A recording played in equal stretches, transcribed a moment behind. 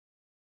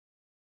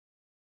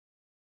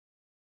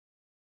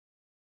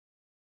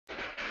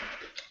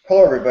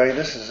Hello, everybody.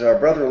 This is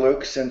Brother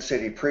Luke, Sin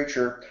City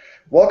Preacher.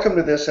 Welcome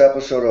to this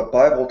episode of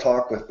Bible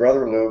Talk with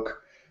Brother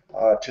Luke.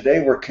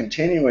 Today we're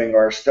continuing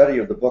our study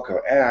of the book of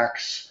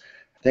Acts.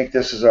 I think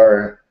this is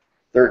our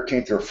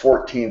 13th or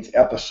 14th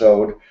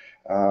episode.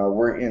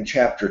 We're in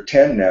chapter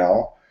 10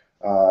 now.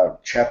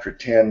 Chapter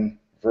 10,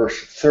 verse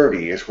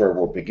 30 is where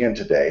we'll begin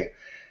today.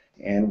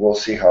 And we'll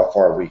see how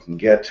far we can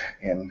get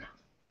in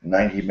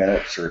 90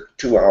 minutes or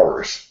 2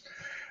 hours.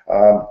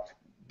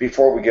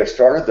 Before we get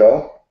started,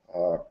 though,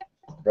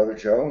 Brother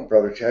Joe and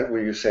Brother Ted, will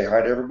you say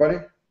hi to everybody?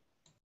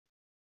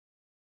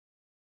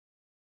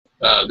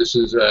 This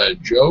is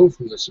Joe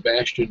from the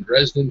Sebastian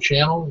Dresden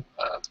channel,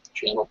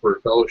 channel for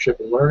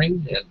fellowship and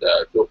learning,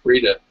 and feel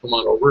free to come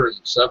on over and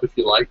sub if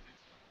you like.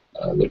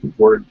 Looking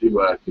forward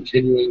to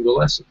continuing the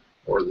lesson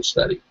or the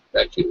study.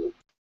 Back to you.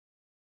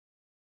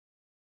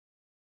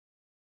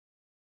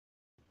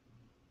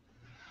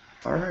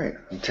 All right,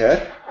 and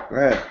Ted, go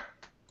ahead.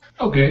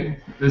 Okay,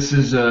 this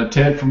is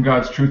Ted from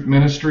God's Truth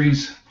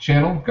Ministries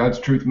channel, God's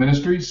Truth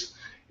Ministries,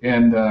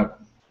 and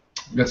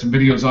we've got some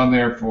videos on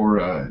there for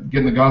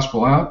getting the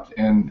gospel out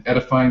and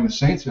edifying the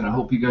saints, and I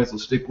hope you guys will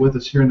stick with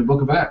us here in the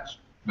book of Acts.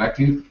 Back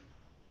to you.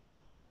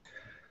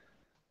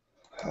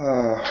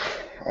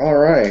 All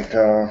right.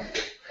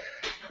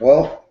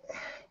 Well,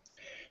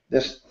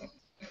 this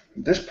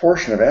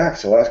portion of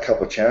Acts, the last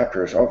couple of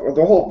chapters, the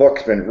whole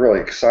book's been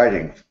really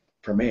exciting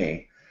for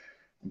me,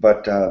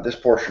 but this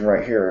portion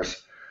right here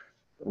is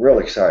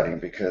really exciting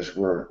because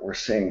we're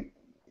seeing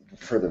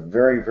for the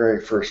very, very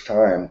first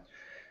time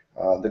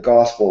the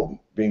gospel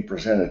being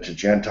presented to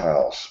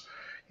Gentiles.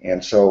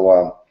 And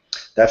so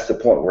that's the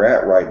point we're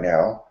at right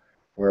now,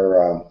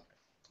 where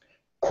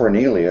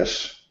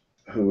Cornelius,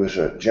 who is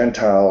a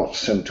Gentile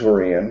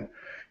centurion,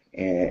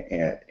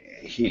 and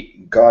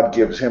God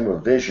gives him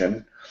a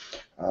vision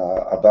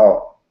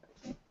about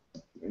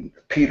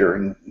Peter,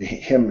 and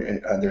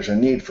there's a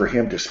need for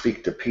him to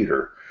speak to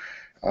Peter.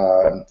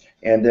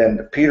 And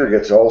then Peter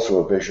gets also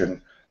a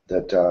vision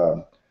that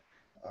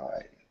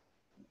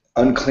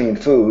unclean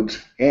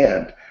foods,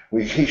 and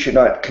he should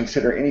not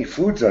consider any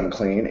foods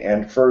unclean,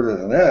 and further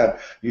than that,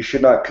 you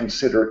should not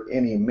consider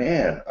any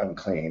man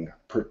unclean,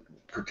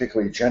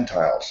 particularly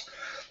Gentiles.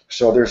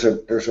 So there's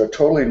a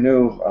totally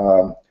new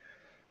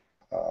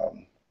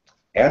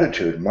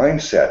attitude,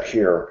 mindset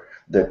here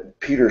that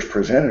Peter's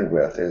presented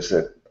with, is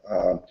that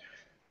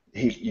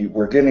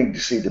we're getting to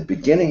see the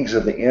beginnings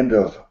of the end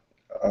of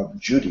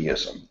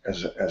Judaism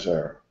as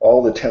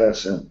all the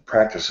tenets and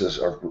practices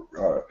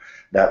of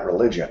that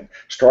religion,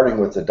 starting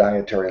with the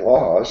dietary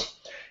laws,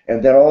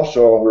 and then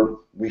also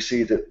we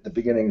see that the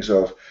beginnings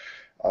of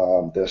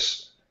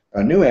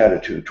a new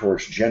attitude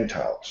towards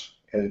Gentiles.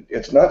 And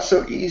it's not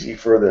so easy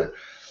for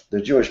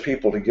the Jewish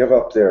people to give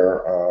up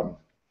their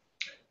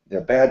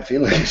bad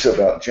feelings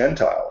about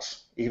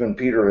Gentiles. Even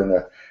Peter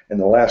in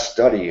the last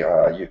study,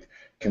 you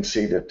can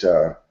see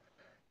that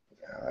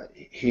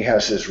he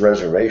has his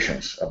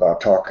reservations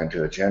about talking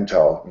to a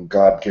Gentile, and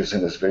God gives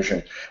him his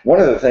vision. One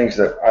of the things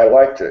that I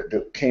liked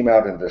that came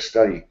out in this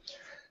study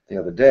the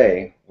other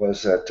day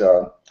was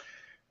that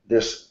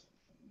this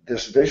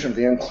vision of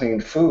the unclean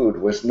food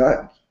was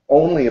not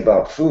only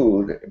about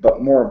food,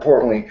 but more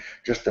importantly,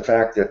 just the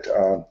fact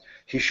that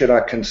he should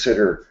not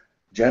consider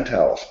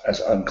Gentiles as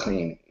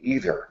unclean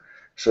either.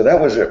 So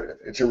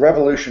it's a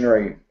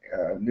revolutionary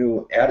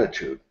new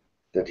attitude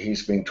that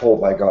he's being told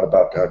by God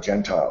about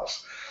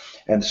Gentiles.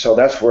 And so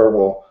that's where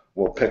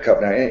we'll pick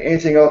up now.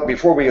 Anything else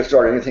before we get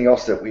started? Anything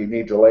else that we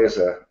need to lay as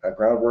a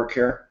groundwork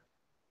here?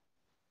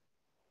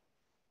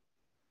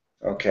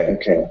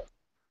 Okay.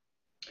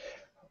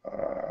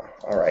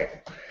 All right.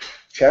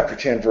 Chapter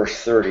 10, verse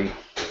 30.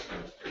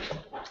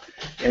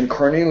 And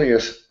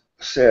Cornelius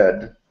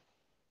said,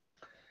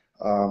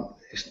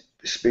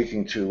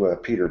 speaking to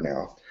Peter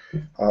now,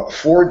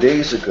 4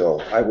 days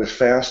ago I was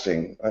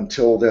fasting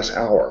until this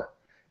hour.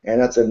 And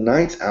at the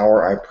 9th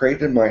hour I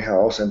prayed in my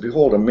house, and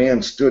behold, a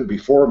man stood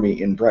before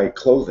me in bright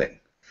clothing,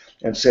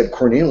 and said,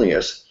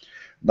 Cornelius,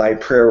 thy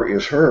prayer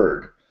is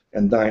heard,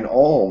 and thine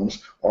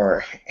alms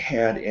are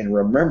had in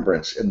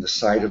remembrance in the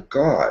sight of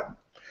God.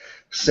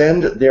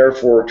 Send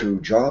therefore to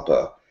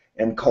Joppa,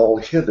 and call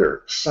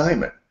hither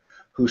Simon,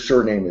 whose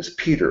surname is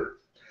Peter.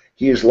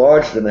 He is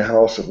lodged in the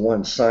house of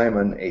one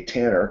Simon, a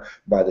tanner,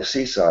 by the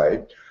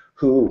seaside,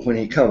 who, when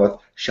he cometh,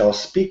 shall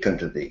speak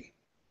unto thee.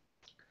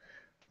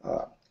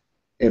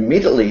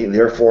 Immediately,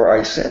 therefore,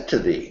 I sent to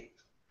thee,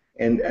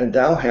 and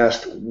thou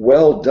hast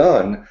well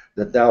done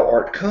that thou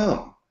art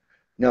come.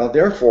 Now,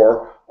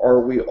 therefore,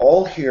 are we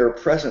all here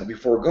present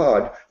before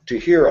God to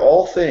hear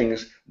all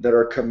things that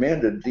are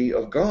commanded thee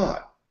of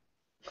God.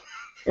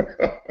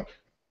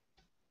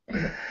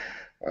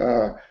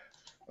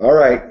 All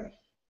right.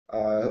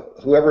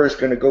 Whoever is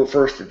going to go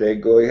first today,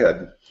 go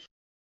ahead.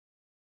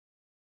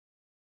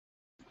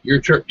 Your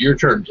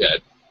turn,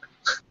 Ted.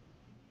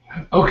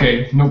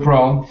 Okay, no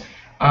problem.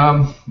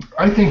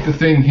 I think the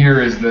thing here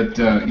is that,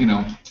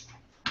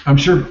 I'm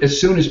sure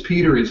as soon as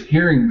Peter is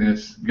hearing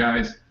this,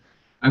 guys,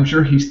 I'm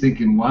sure he's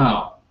thinking,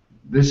 wow,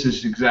 this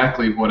is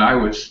exactly what I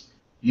was,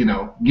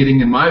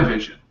 getting in my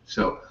vision.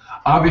 So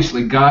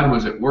obviously God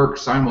was at work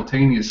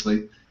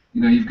simultaneously.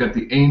 You know, you've got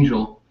the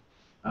angel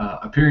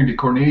appearing to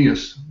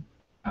Cornelius,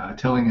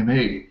 telling him,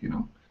 hey, you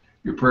know,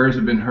 your prayers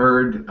have been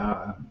heard.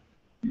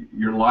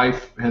 Your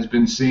life has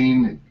been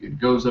seen. It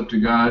goes up to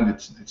God.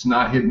 It's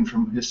not hidden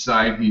from His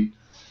sight.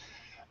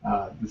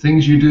 The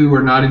things you do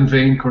are not in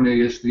vain,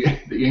 Cornelius. The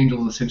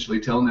angel is essentially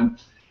telling him.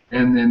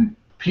 And then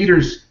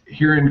Peter's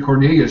hearing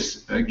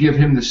Cornelius give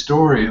him the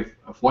story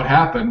of what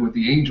happened with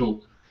the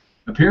angel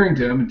appearing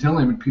to him and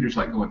telling him. And Peter's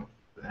like going,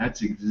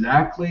 that's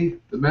exactly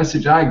the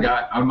message I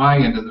got on my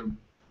end of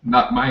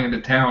not my end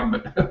of town,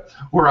 but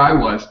where I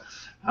was.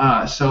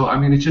 So, I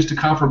mean, it's just a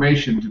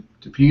confirmation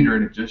to Peter,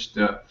 and it just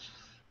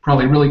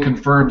probably really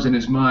confirms in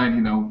his mind,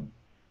 you know,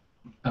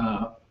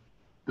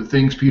 the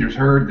things Peter's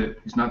heard, that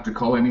he's not to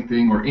call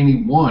anything or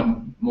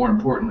anyone, more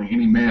importantly,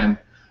 any man,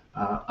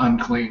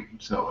 unclean.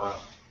 So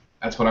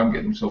that's what I'm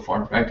getting so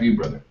far. Back to you,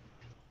 brother.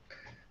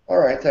 All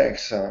right,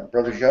 thanks,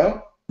 Brother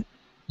Joe.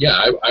 Yeah,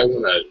 I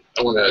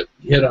want to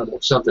hit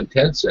on something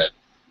Ted said.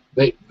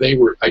 They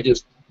were, I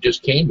just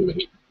came to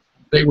me.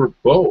 They were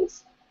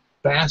both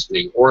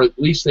fasting, or at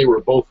least they were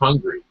both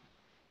hungry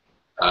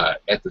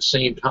at the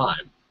same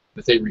time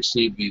that they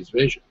received these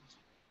visions.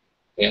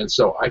 And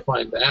so I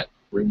find that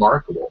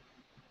remarkable.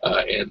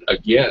 And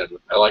again,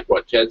 I like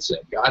what Ted said.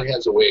 God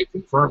has a way of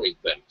confirming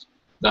things.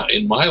 Now,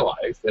 in my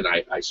life, and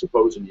I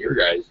suppose in your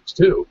guys'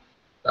 too,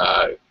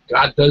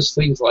 God does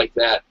things like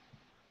that.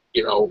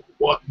 You know,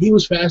 well, he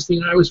was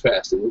fasting and I was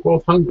fasting. We're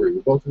both hungry.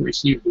 We both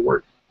received the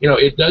word. You know,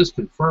 it does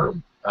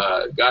confirm.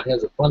 God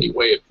has a funny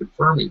way of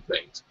confirming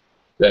things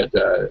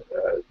that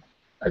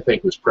I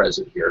think was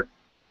present here.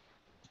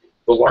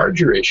 The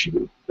larger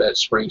issue that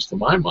springs to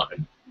my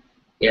mind,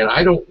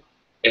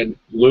 and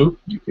Luke,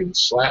 you can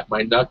slap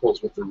my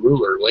knuckles with the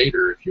ruler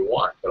later if you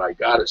want, but I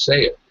got to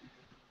say it.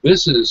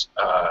 This is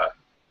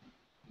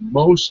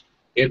most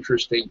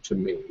interesting to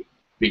me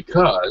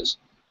because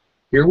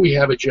here we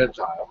have a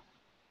Gentile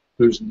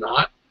who's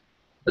not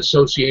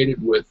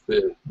associated with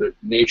the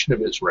nation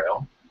of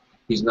Israel.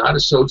 He's not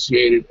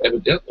associated,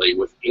 evidently,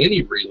 with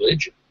any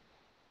religion.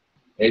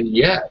 And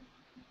yet,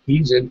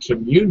 he's in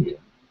communion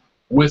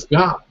with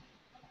God.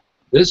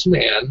 This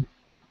man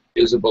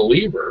is a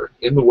believer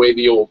in the way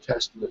the Old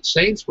Testament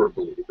saints were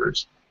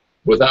believers,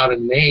 without a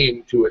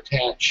name to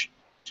attach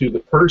to the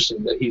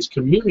person that he's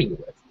communing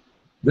with.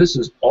 This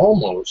is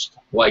almost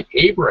like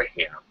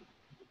Abraham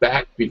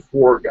back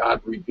before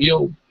God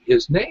revealed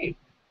his name.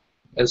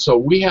 And so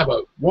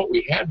what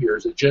we have here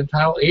is a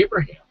Gentile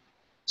Abraham,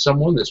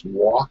 someone that's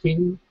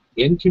walking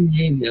in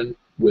communion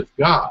with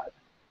God,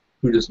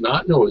 who does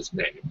not know his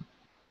name,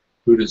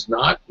 who does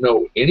not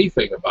know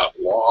anything about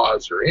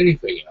laws or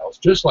anything else,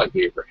 just like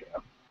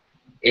Abraham.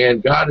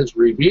 And God is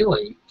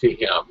revealing to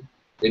him,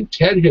 and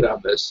Ted hit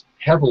on this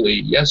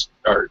heavily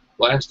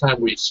last time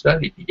we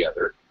studied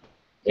together,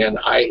 and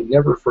I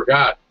never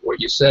forgot what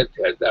you said,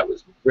 Ted. That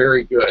was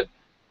very good.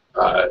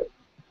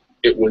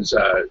 It was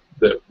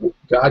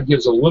God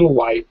gives a little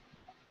light,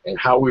 and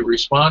how we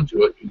respond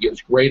to it, he gives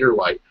greater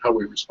light. How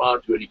we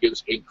respond to it, he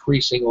gives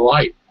increasing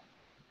light.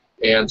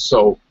 And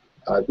so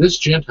this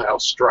Gentile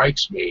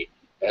strikes me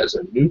as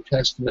a New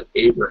Testament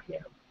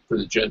Abraham for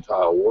the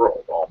Gentile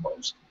world,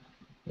 almost.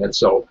 And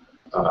so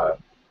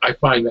I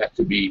find that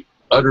to be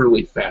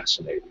utterly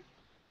fascinating.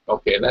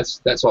 Okay, and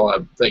that's all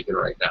I'm thinking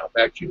right now.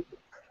 Back to you.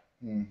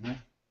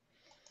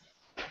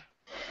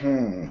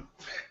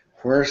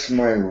 Where's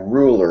my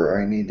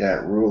ruler? I need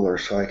that ruler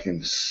so I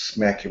can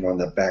smack him on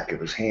the back of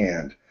his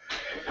hand.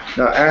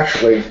 Now,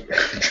 actually,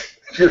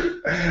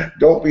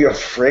 don't be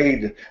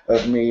afraid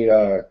of me.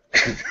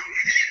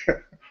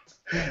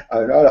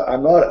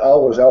 I'm not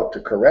always out to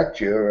correct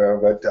you,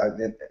 but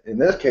in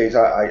this case,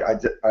 I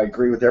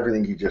agree with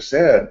everything you just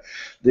said.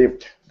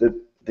 The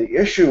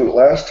issue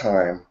last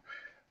time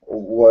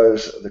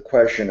was the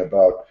question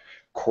about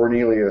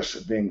Cornelius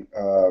being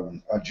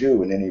a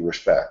Jew in any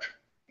respect,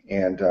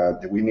 and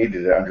we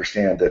needed to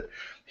understand that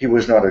he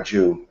was not a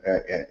Jew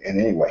in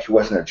any way. He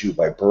wasn't a Jew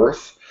by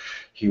birth.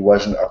 He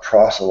wasn't a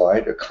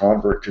proselyte, a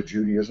convert to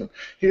Judaism.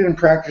 He didn't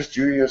practice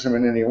Judaism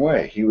in any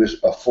way. He was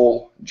a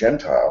full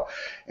Gentile,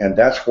 and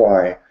that's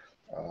why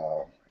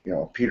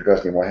Peter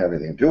doesn't even want to have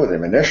anything to do with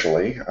him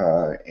initially,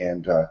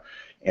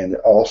 and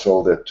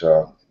also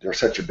that there's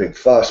such a big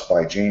fuss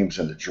by James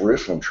and the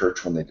Jerusalem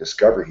church when they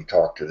discover he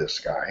talked to this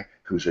guy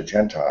who's a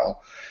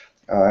Gentile,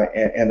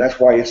 and that's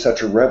why it's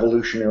such a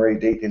revolutionary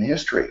date in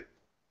history,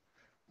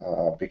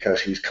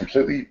 because he's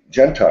completely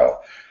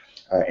Gentile,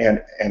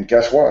 and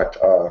guess what?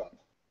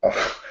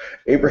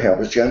 Abraham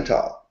was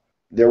Gentile.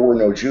 There were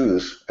no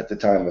Jews at the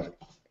time of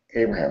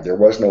Abraham. There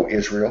was no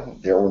Israel.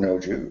 There were no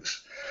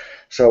Jews.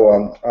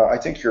 So I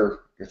think your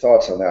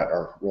thoughts on that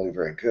are really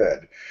very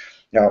good.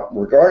 Now,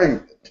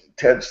 regarding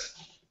Ted's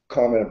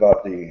comment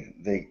about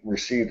they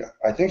received,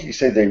 I think he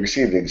said they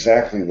received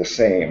exactly the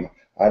same.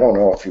 I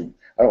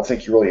don't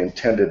think he really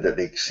intended that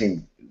they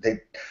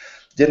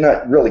did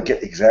not really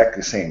get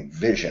exactly the same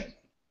vision.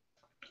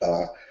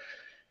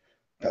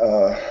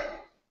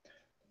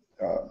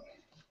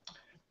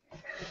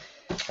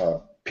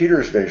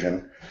 Peter's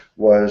vision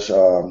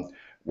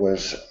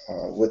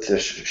with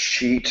this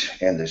sheet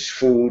and this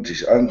food,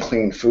 these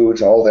unclean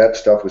foods, all that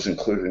stuff was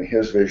included in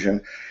his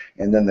vision.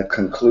 And then the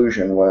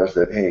conclusion was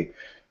that, hey,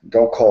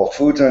 don't call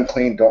foods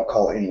unclean, don't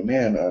call any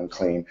man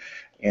unclean.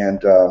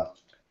 And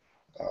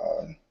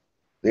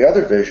the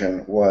other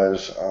vision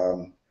was,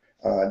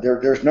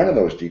 there's none of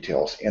those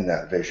details in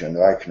that vision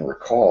that I can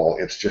recall.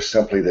 It's just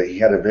simply that he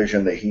had a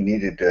vision that he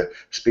needed to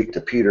speak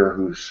to Peter,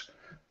 whose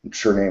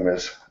surname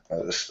is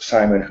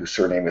Simon, whose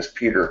surname is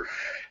Peter.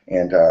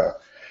 And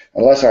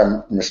unless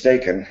I'm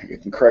mistaken, you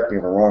can correct me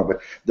if I'm wrong,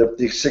 but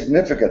the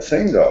significant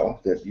thing, though,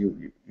 that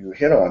you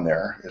hit on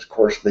there is, of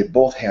course, they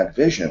both had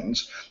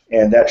visions,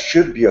 and that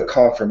should be a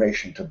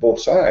confirmation to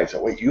both sides.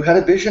 Oh, wait, you had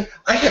a vision?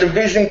 I had a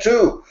vision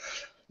too.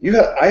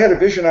 I had a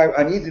vision.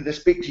 I needed to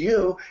speak to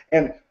you,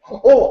 and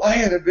oh, I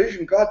had a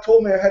vision. God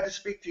told me I had to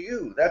speak to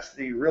you. That's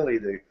really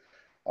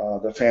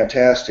the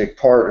fantastic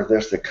part of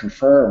this that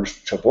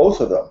confirms to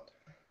both of them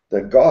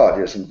that God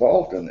is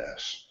involved in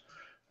this.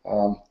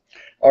 All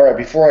right,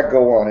 before I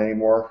go on, any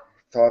more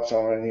thoughts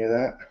on any of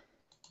that?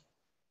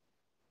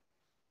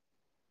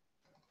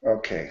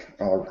 Okay,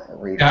 I'll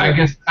read.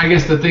 Yeah, I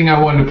guess the thing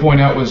I wanted to point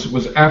out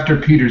was after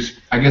Peter's.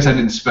 I guess I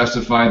didn't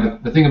specify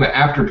the thing about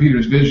after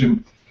Peter's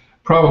vision.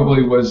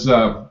 Probably was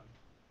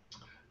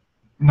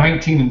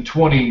 19 and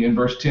 20 in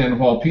verse 10.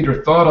 While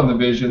Peter thought on the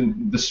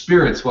vision, the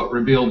Spirit's what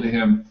revealed to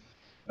him.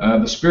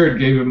 The Spirit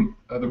gave him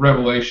the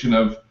revelation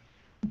of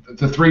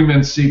the three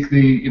men seek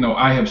thee.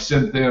 I have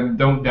sent them.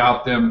 Don't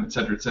doubt them,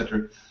 etc.,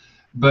 etc.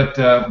 But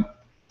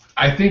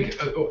I think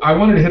I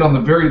wanted to hit on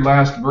the very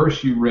last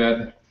verse you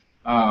read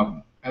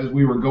as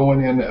we were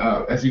going in,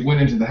 as he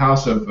went into the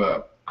house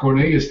of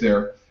Cornelius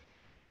there,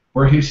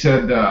 where he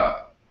said,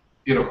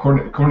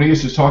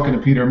 Cornelius is talking to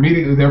Peter.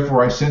 Immediately,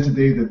 therefore, I sent to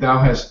thee that thou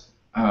hast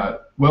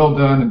well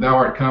done, and thou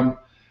art come.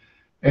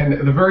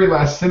 And the very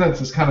last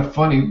sentence is kind of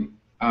funny.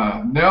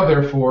 Now,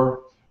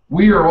 therefore,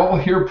 we are all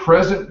here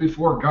present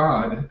before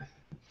God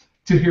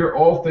to hear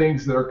all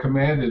things that are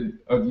commanded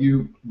of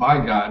you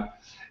by God.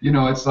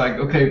 It's like,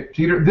 okay,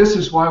 Peter, this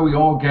is why we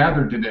all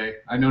gathered today.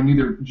 I know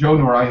neither Joe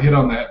nor I hit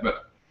on that,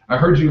 but I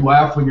heard you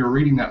laugh when you were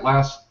reading that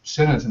last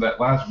sentence of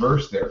that last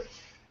verse there.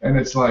 And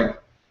it's like,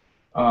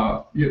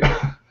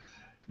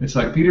 it's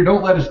like, Peter,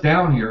 don't let us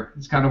down here.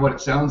 It's kind of what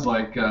it sounds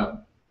like.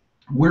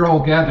 We're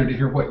all gathered to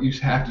hear what you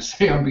have to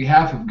say on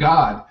behalf of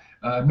God.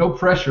 No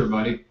pressure,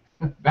 buddy.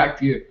 Back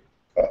to you.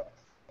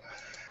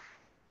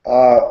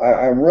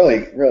 I'm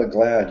really, really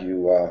glad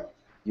you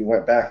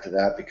went back to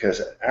that, because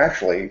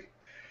actually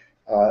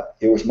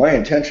it was my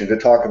intention to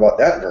talk about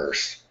that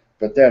verse,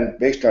 but then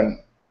based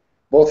on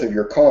both of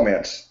your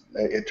comments,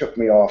 it took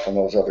me off on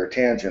those other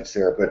tangents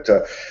there. But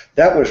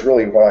that was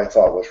really what I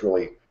thought was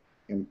really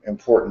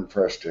important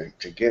for us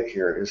to get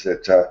here, is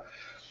that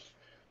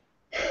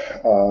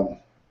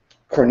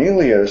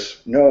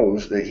Cornelius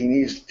knows that he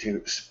needs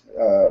to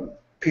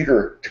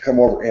Peter to come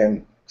over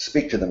and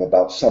speak to them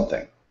about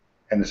something,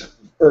 and it's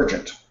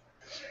urgent.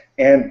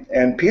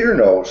 And Peter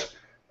knows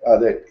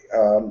that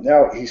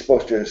now he's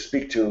supposed to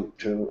speak to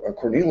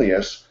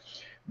Cornelius,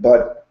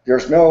 but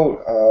there's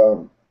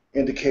no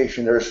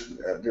indication.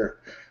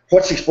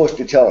 What's he supposed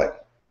to tell him?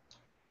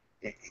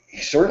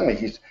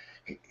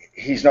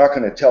 He's not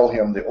going to tell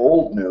him the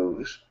old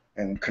news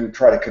and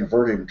try to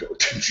convert him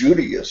to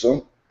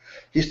Judaism.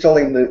 He's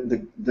telling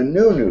the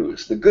new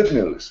news, the good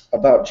news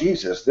about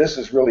Jesus. This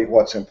is really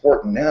what's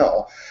important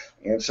now.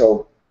 And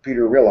so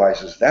Peter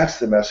realizes that's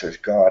the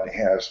message God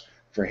has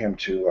for him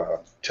to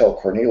tell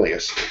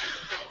Cornelius.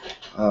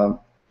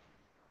 Now,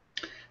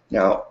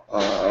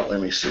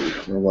 let me see,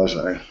 where was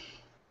I?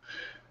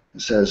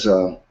 It says,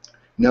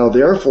 now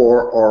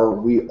therefore are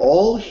we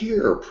all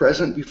here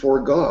present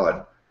before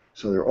God.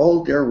 So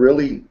they're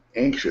really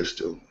anxious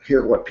to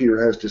hear what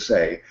Peter has to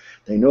say.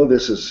 They know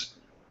this is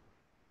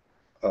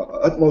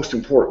utmost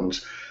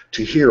importance,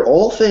 to hear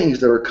all things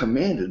that are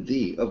commanded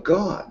thee of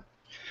God.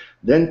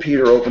 Then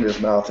Peter opened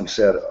his mouth and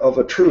said, of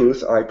a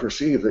truth I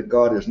perceive that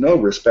God is no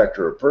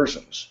respecter of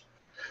persons,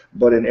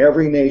 but in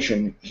every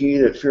nation he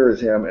that feareth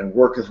him and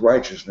worketh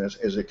righteousness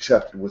is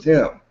accepted with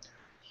him.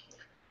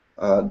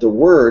 The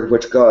word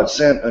which God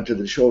sent unto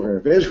the children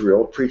of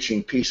Israel,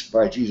 preaching peace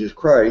by Jesus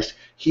Christ,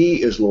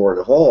 he is Lord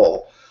of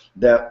all.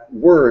 That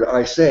word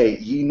I say,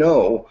 ye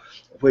know,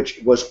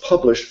 which was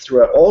published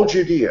throughout all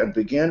Judea and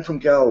began from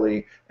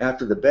Galilee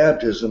after the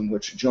baptism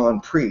which John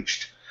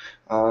preached.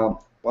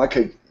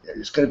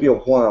 It's going to be a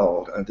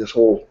while, this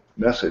whole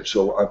message,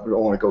 so I don't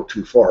want to go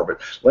too far,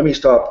 but let me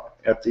stop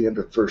at the end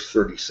of verse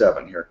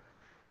 37 here.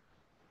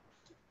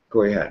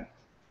 Go ahead.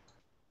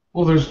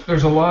 Well,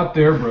 there's a lot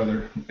there,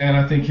 brother, and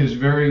I think his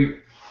very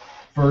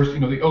first,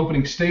 the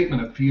opening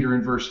statement of Peter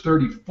in verse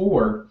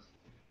 34,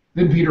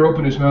 then Peter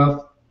opened his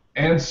mouth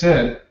and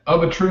said,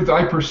 of a truth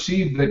I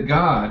perceive that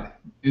God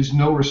is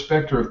no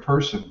respecter of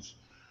persons.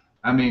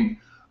 I mean,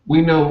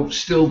 we know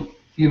still,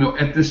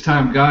 at this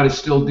time God is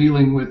still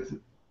dealing with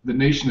the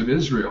nation of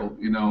Israel,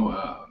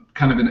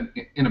 kind of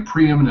in a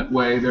preeminent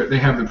way. They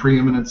have the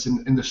preeminence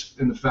in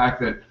the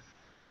fact that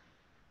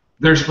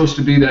they're supposed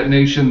to be that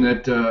nation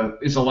that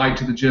is a light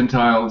to the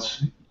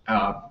Gentiles.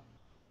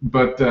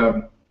 But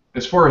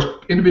as far as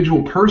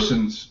individual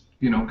persons,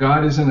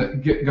 God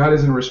isn't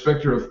a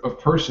respecter of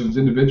persons,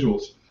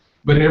 individuals.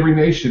 But in every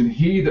nation,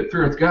 he that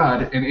feareth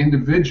God, an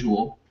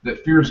individual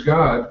that fears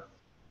God,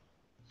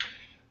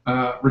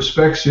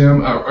 respects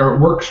him, or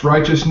works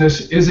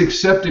righteousness, is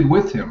accepted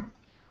with him.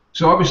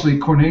 So obviously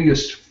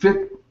Cornelius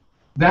fit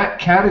that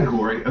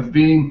category of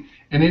being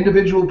an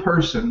individual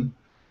person,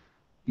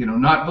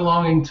 not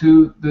belonging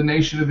to the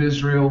nation of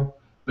Israel,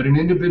 but an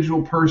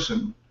individual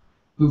person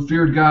who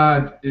feared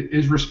God,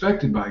 is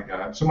respected by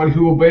God, somebody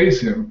who obeys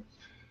him.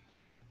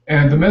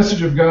 And the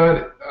message of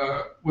God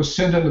was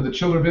sent unto the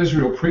children of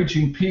Israel,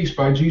 preaching peace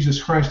by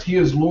Jesus Christ. He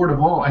is Lord of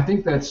all. I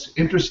think that's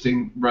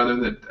interesting, brother,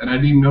 and I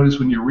didn't even notice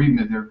when you're reading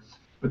it there,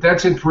 but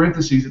that's in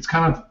parentheses. It's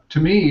kind of, to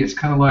me, it's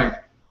kind of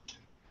like,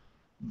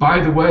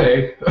 by the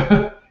way,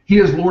 he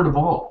is Lord of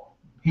all.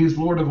 He is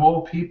Lord of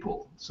all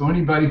people. So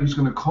anybody who's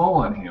going to call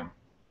on him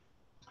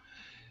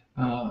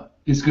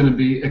is going to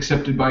be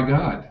accepted by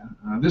God.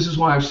 This is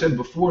why I've said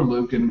before,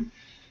 Luke, and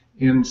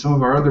in some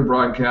of our other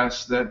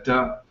broadcasts, that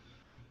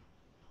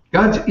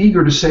God's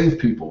eager to save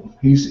people.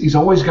 He's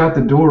always got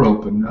the door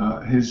open.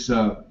 He's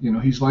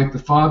like the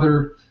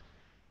father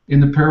in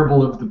the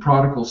parable of the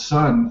prodigal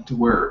son, to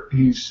where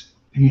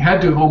he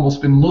had to have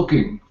almost been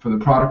looking for the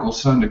prodigal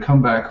son to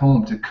come back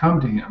home, to come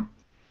to him.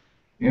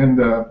 And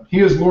he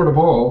is Lord of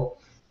all.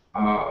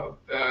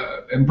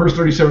 In verse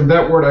 37,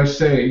 that word I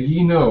say,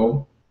 ye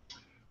know,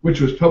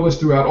 which was published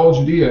throughout all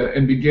Judea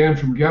and began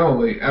from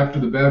Galilee after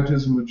the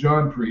baptism of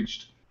John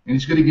preached. And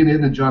he's going to get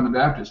into John the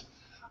Baptist.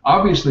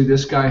 Obviously,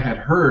 this guy had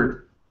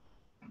heard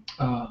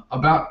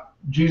about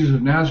Jesus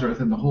of Nazareth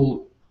and the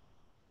whole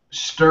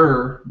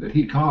stir that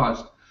he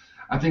caused.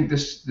 I think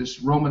this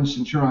Roman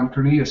centurion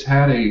Cornelius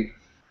had a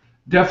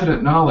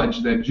definite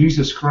knowledge that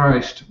Jesus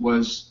Christ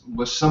was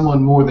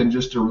someone more than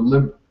just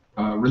a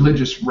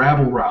religious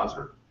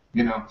rabble-rouser,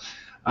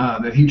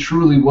 that he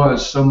truly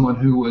was someone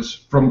who was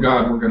from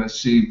God. We're going to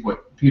see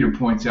what Peter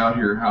points out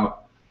here, how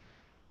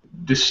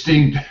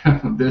distinct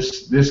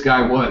this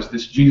guy was,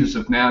 this Jesus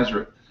of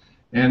Nazareth.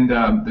 And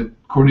that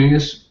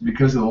Cornelius,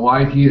 because of the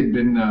light he had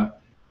been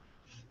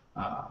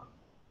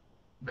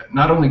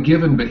not only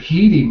given but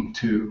heeding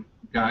to,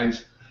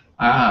 guys,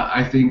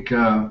 I think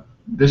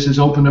this has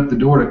opened up the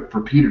door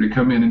for Peter to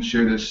come in and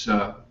share this,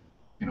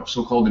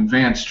 so-called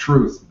advanced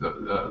truth,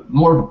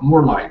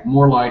 more light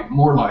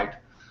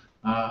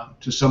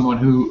to someone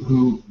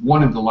who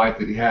wanted the light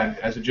that he had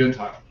as a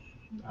Gentile.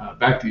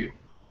 Back to you.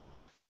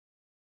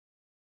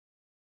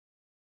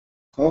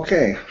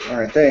 Okay.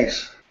 All right.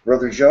 Thanks,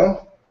 Brother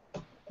Joe.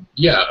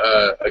 Yeah.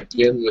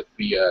 Again,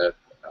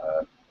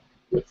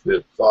 with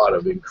the thought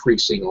of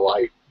increasing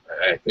light,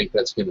 I think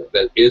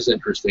that is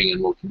interesting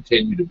and will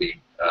continue to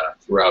be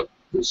throughout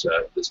this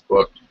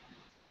book.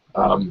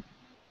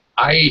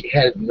 I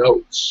had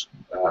notes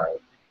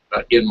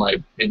in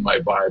my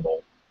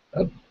Bible.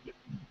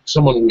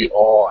 Someone we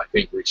all, I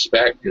think,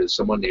 respect is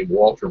someone named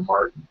Walter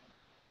Martin.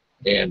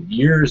 And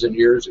years and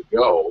years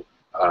ago,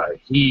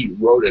 he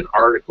wrote an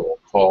article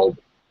called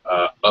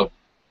Of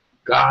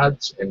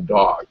Gods and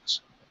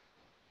Dogs.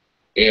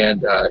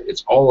 And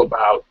it's all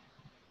about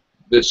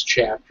this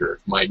chapter, if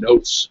my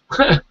notes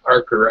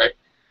are correct.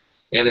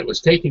 And it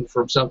was taken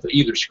from something,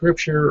 either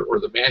scripture or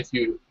the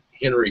Matthew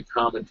Henry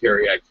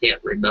commentary, I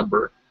can't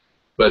remember.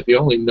 But the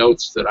only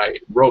notes that I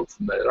wrote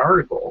from that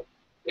article,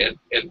 and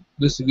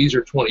these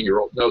are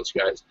 20-year-old notes,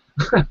 guys,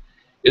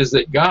 is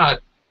that God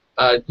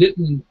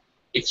didn't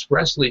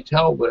expressly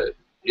tell the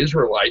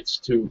Israelites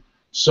to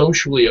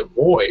socially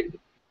avoid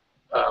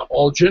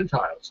all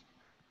Gentiles.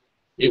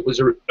 It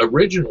was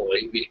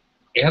originally the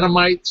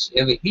Anamites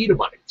and the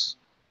Edomites.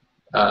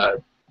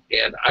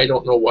 And I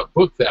don't know what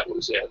book that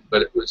was in,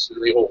 but it was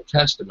in the Old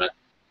Testament.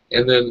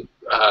 And then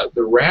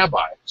the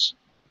rabbis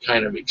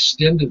kind of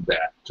extended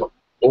that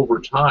over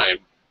time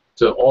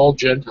to all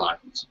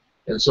Gentiles.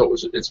 And so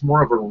it's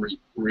more of a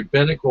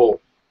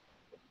rabbinical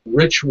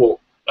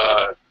ritual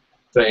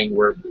thing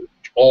where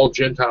all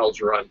Gentiles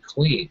are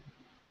unclean.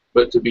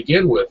 But to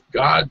begin with,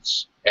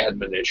 God's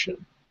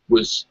admonition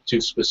was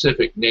to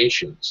specific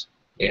nations.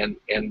 And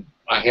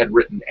I had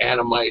written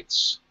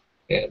Anamites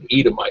and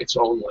Edomites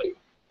only.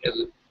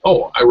 And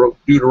I wrote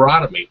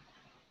Deuteronomy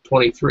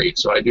 23,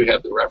 so I do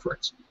have the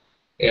reference.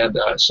 And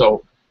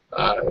so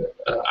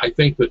I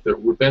think that the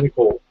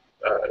rabbinical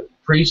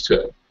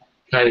priesthood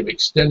kind of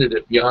extended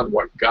it beyond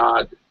what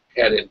God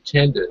had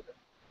intended,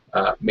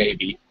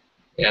 maybe.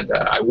 And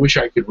I wish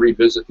I could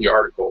revisit the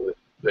article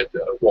that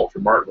Walter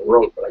Martin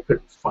wrote, but I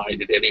couldn't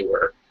find it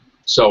anywhere,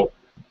 so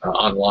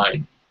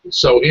online.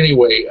 So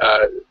anyway,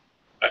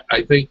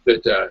 I think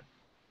that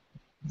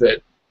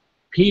that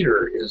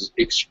Peter is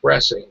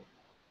expressing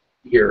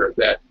here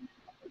that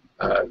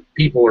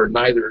people are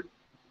neither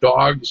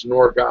dogs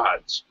nor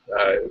gods.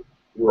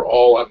 We're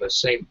all on the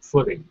same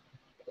footing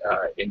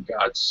in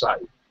God's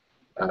sight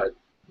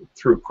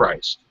through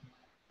Christ.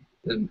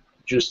 And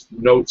just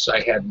notes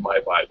I had in my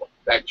Bible.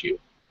 Back to you.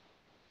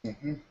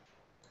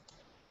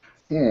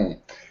 Mm-hmm.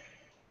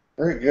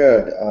 Very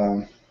good.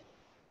 I'm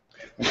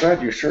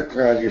glad you said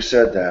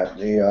that.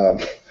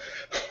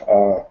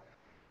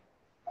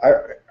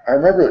 I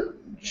remember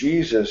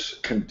Jesus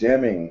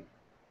condemning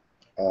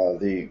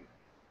the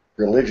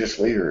religious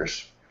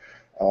leaders,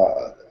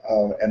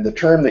 and the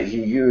term that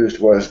he used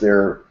was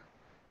their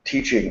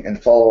teaching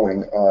and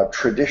following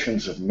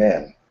traditions of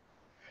men.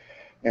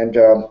 And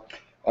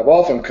I've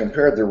often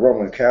compared the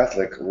Roman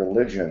Catholic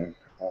religion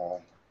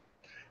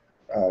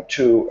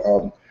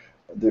to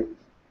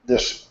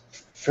this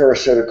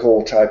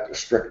Pharisaical type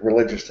strict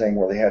religious thing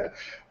where they had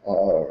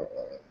a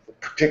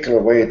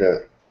particular way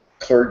the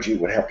clergy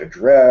would have to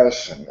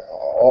dress, and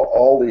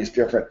all these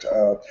different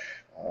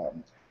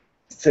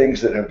things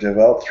that have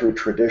developed through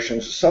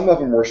traditions. Some of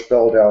them were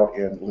spelled out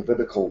in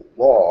Levitical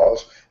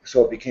laws,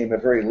 so it became a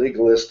very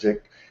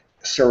legalistic,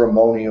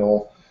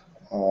 ceremonial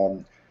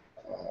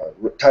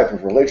type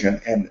of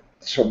religion, and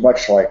so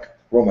much like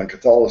Roman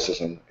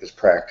Catholicism is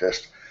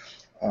practiced.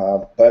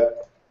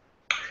 But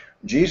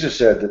Jesus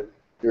said that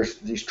there's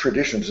these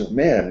traditions of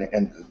men,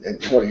 and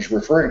what he's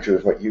referring to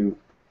is what you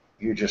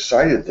just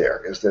cited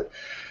there, is that,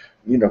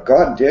 you know,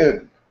 God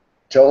did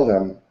tell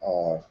them,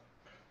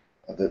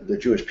 the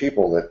Jewish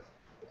people, that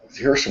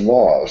here are some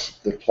laws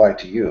that apply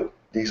to you.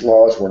 These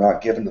laws were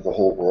not given to the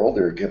whole world;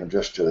 they were given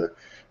just to the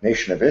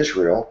nation of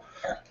Israel.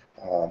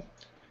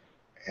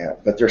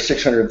 But there's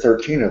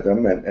 613 of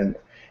them, and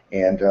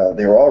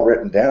they were all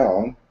written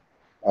down,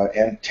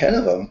 and 10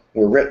 of them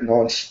were written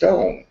on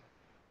stone,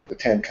 the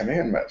 10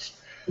 Commandments.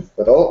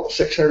 But all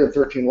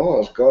 613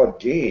 laws God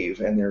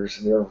gave, and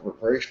they're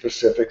very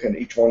specific, and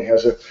each one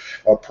has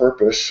a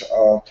purpose.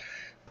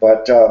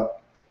 But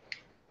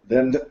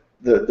then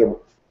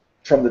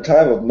from the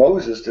time of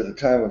Moses to the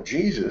time of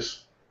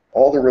Jesus,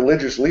 all the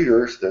religious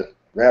leaders, the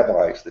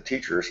rabbis, the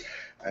teachers,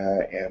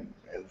 and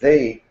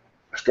they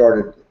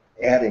started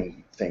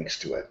adding things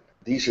to it.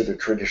 These are the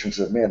traditions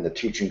of men, the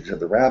teachings of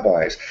the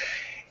rabbis.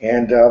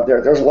 And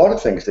there's a lot of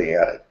things they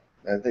added.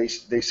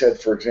 They said,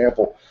 for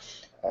example,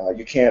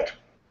 you can't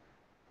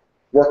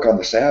work on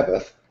the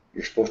Sabbath,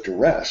 you're supposed to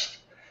rest.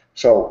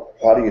 So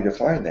how do you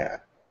define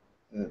that?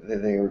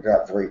 They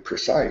got very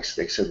precise.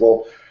 They said,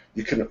 well,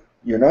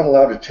 you're not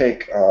allowed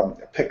to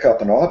pick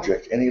up an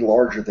object any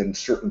larger than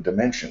certain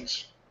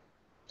dimensions.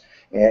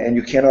 And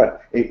you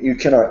cannot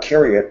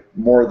carry it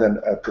more than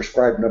a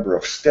prescribed number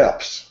of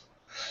steps.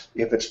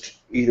 If it's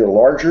either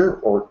larger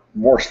or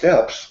more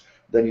steps,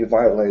 then you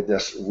violate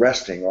this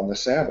resting on the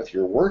Sabbath.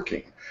 You're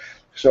working.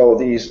 So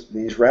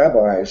these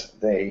rabbis,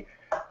 they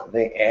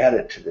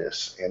added to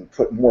this and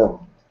put more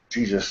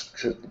Jesus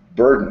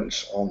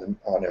burdens on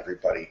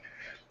everybody.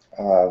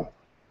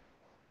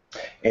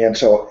 And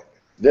so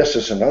this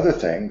is another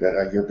thing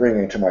that you're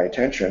bringing to my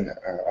attention.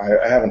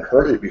 I haven't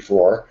heard it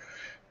before,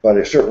 but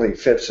it certainly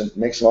fits and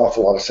makes an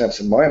awful lot of sense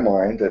in my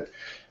mind that,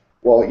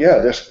 well, yeah,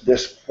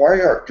 why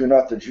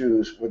would the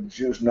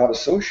Jews not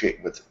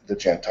associate with the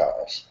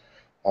Gentiles?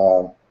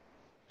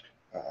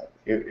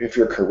 If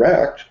you're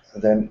correct,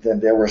 then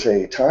there was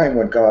a time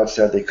when God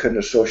said they couldn't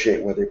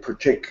associate with a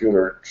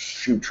particular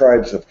few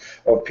tribes of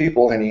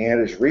people, and he had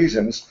his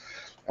reasons,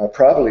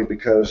 probably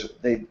because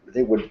they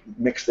would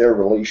mix their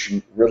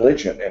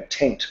religion and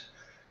taint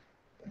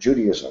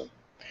Judaism.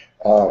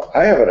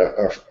 I have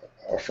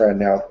a friend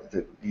now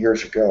that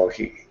years ago,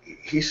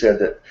 he said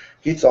that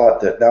he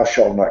thought that thou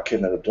shalt not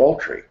commit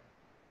adultery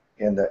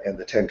in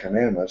the Ten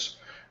Commandments.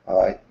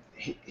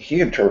 He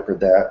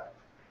interpreted that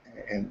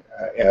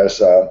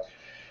as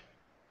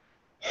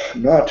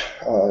not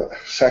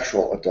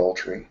sexual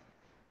adultery,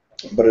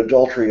 but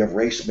adultery of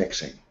race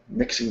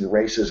mixing the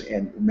races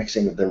and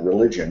mixing of their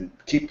religion.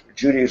 Keep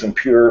Judaism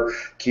pure,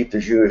 keep the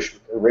Jewish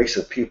race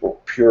of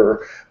people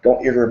pure.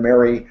 Don't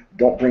intermarry,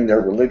 don't bring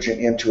their religion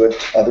into it,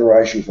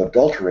 otherwise you've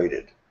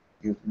adulterated.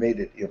 You've made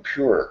it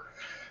impure,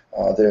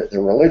 their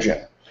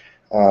religion.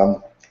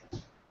 I'm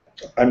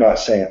not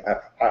saying,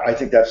 I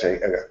think that's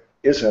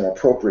is an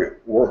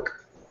appropriate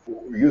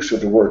use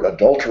of the word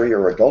adultery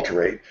or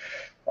adulterate.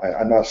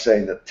 I'm not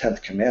saying that the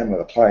 10th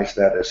commandment applies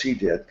to that as he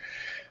did,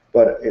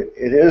 but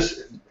it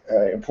is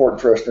important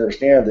for us to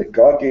understand that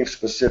God gave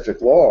specific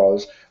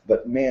laws,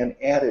 but man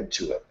added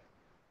to it.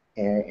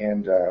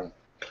 And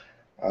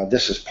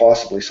this is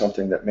possibly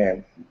something that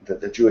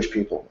the Jewish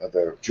people,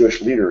 the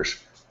Jewish leaders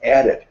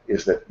added,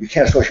 is that you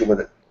can't associate with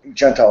the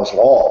Gentiles at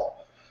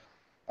all.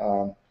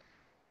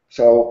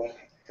 So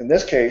in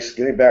this case,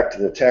 getting back to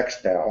the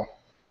text now,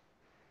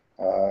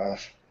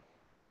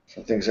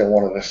 some things I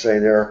wanted to say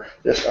there.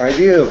 This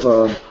idea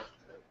of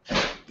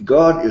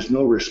God is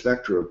no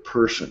respecter of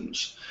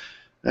persons.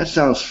 That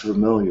sounds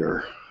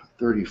familiar.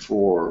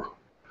 34.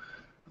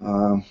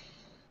 I'm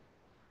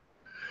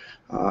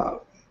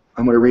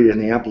going to read it in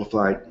the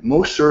Amplified.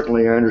 Most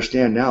certainly I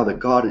understand now that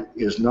God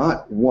is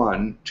not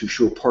one to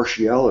show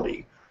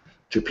partiality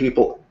to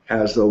people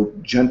as though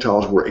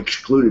Gentiles were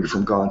excluded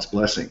from God's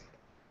blessing.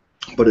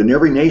 But in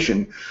every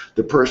nation,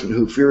 the person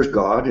who fears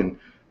God and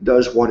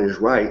does what is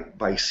right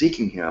by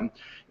seeking him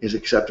is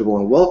acceptable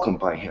and welcomed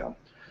by him.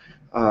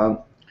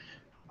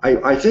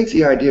 I think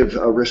the idea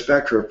of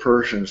respecter of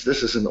persons,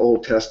 this is an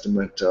Old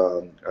Testament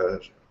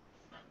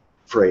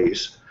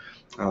phrase.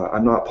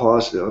 I'm not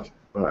positive,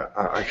 but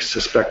I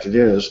suspect it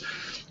is.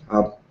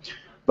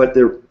 But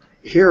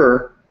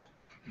here,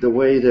 the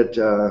way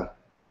that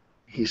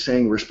he's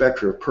saying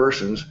respecter of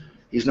persons,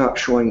 he's not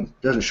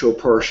doesn't show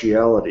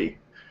partiality.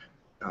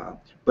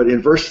 But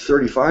in verse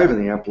 35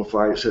 in the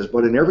Amplified, it says,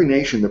 "But in every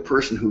nation, the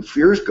person who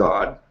fears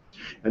God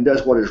and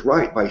does what is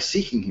right by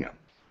seeking him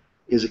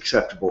is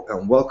acceptable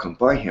and welcomed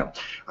by him."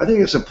 I think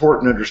it's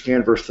important to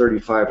understand verse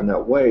 35 in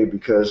that way,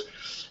 because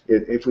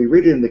if we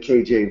read it in the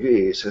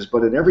KJV, it says,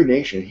 "But in every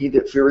nation, he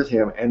that feareth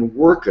him and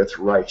worketh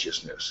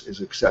righteousness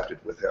is accepted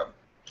with him."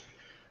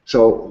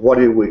 So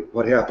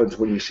what happens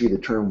when you see the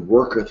term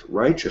worketh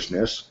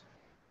righteousness?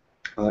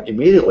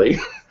 Immediately,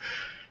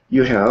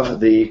 you have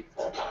the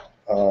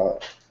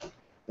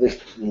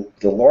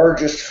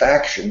largest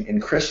faction in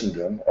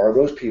Christendom are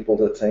those people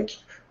that think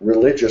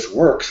religious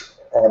works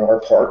on our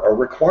part are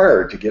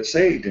required to get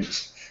saved and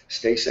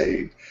stay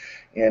saved.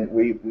 And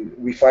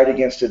we fight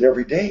against it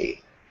every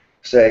day,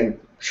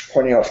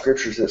 pointing out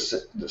scriptures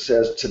that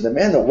says, "To the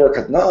man that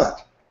worketh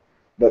not,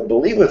 but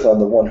believeth on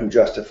the one who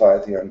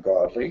justifieth the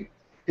ungodly,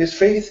 his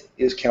faith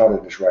is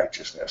counted as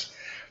righteousness."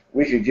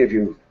 We could give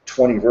you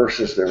 20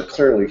 verses that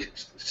clearly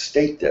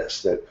state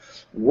this, that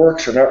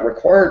works are not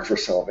required for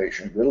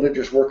salvation.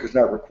 Religious work is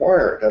not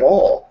required at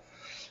all.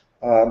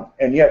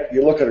 And yet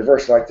you look at a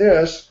verse like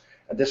this,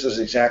 and this is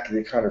exactly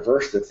the kind of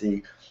verse that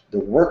the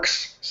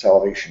works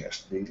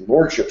salvationists, the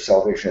lordship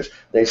salvationists,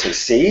 they say,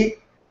 "See,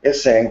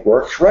 it's saying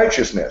works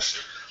righteousness."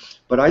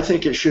 But I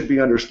think it should be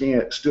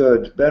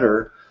understood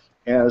better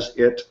as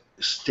it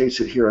states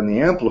it here in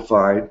the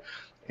Amplified,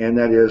 and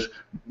that is,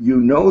 you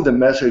know the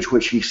message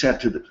which he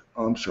sent to the,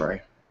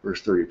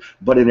 verse 30,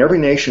 "But in every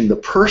nation, the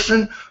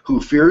person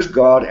who fears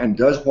God and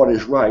does what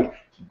is right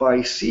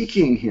by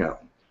seeking him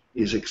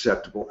is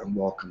acceptable and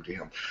welcome to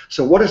him."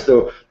 So what is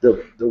the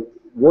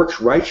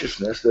works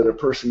righteousness that a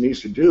person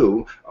needs to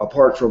do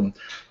apart from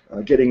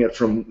getting it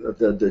from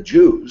the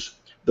Jews?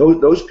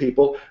 Those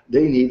people,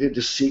 they needed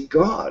to seek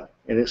God.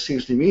 And it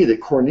seems to me that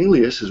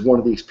Cornelius is one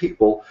of these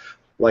people,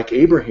 like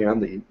Abraham,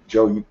 that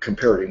Joe, you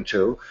compared him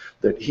to,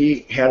 that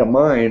he had a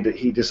mind that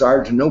he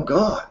desired to know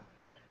God.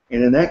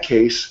 And in that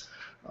case,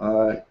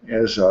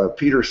 as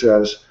Peter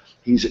says,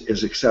 he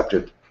is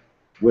accepted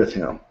with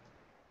him.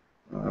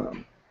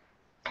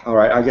 All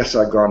right, I guess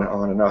I've gone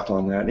on enough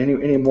on that.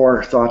 Any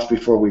more thoughts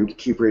before we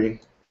keep reading?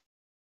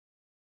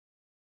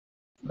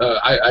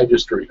 I'm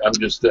just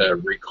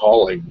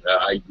recalling.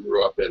 I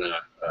grew up in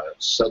a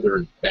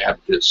Southern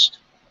Baptist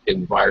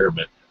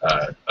environment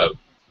of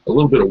a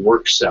little bit of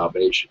works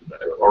salvation,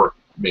 or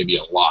maybe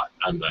a lot.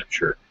 I'm not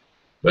sure,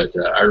 but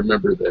I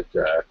remember that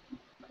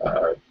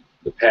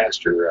the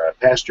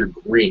Pastor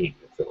Green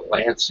at the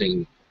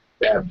Lansing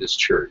Baptist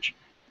Church,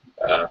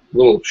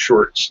 little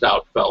short,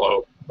 stout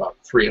fellow, about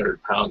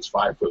 300 pounds,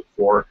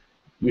 5'4",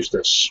 used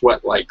to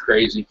sweat like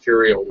crazy,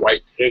 carry a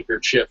white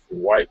handkerchief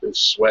and wipe his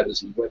sweat as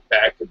he went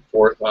back and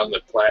forth on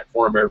the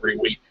platform every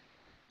week,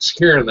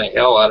 scaring the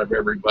hell out of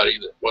everybody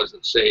that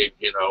wasn't saved.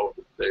 You know,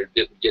 they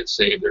didn't get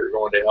saved, they were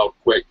going to hell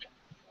quick.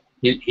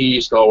 He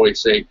used to always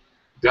say,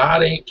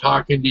 "God ain't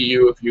talking to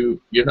you if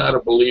you're not a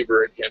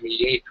believer in him.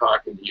 He ain't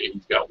talking to you.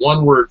 He's got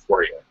one word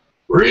for you: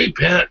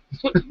 repent."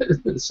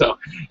 So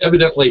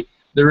evidently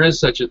there is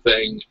such a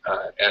thing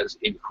as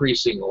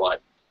increasing light,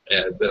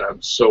 and that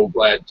I'm so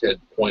glad Ted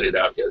pointed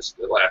out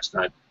the last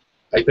time.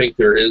 I think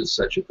there is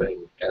such a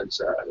thing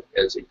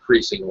as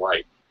increasing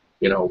light.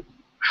 You know,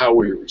 how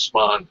we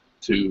respond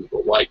to the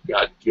light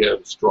God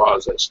gives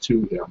draws us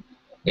to him.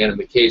 And in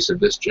the case of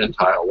this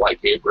Gentile, like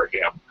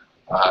Abraham,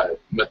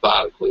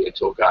 methodically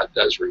until God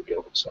does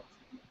reveal himself.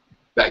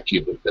 Back to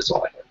you, Luke. That's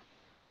all I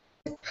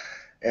have.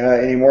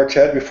 Any more,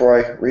 Ted, before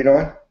I read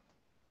on?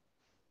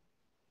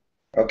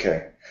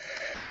 Okay.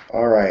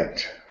 All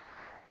right.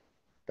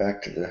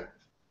 Back to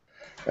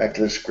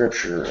the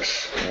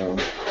scriptures.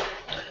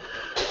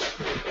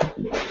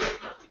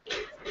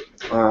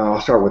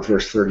 I'll start with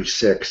verse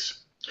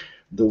 36.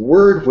 "The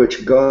word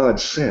which God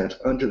sent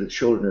unto the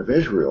children of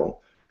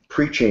Israel,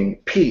 preaching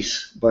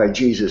peace by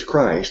Jesus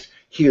Christ,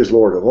 he is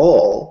Lord of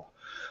all,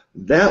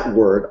 that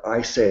word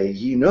I say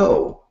ye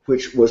know,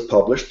 which was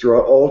published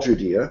throughout all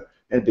Judea,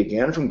 and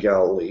began from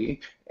Galilee,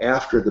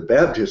 after the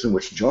baptism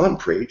which John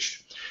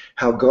preached,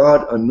 how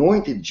God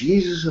anointed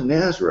Jesus of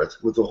Nazareth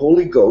with the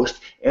Holy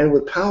Ghost and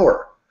with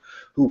power,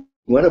 who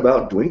went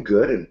about doing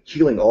good and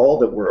healing all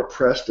that were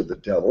oppressed of the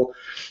devil,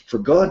 for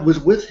God was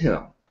with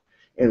him.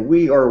 And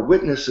we are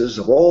witnesses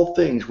of all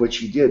things which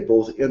he did,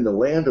 both in the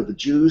land of the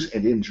Jews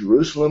and in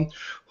Jerusalem,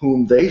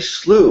 whom they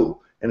slew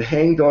and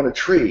hanged on a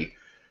tree.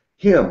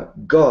 Him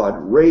God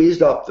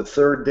raised up the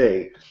third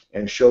day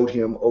and showed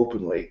him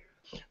openly,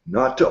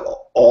 not to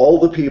all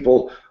the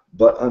people,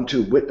 but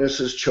unto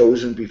witnesses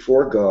chosen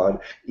before God,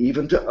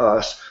 even to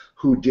us,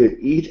 who did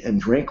eat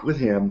and drink with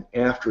him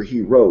after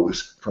he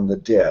rose from the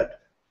dead."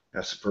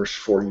 That's verse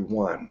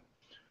 41.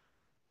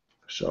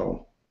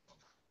 So,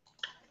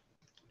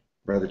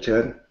 Brother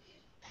Ted?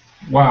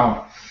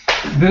 Wow.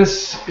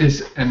 This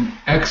is an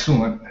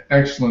excellent,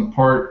 excellent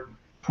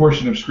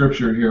portion of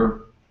Scripture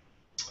here.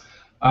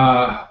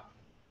 I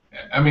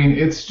mean,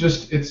 it's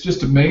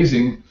just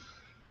amazing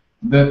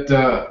that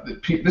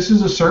this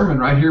is a sermon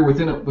right here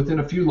within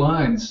a few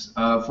lines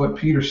of what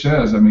Peter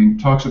says. I mean,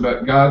 talks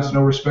about God's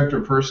no respecter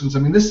of persons. I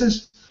mean, this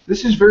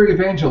is very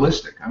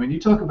evangelistic. I mean, you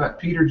talk about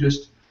Peter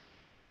just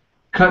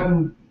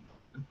cutting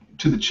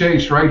to the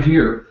chase right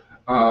here.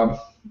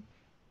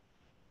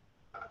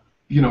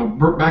 You know,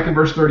 back in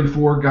verse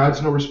 34,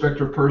 God's no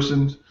respecter of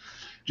persons.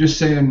 Just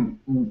saying,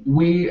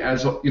 we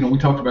as, you know, we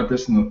talked about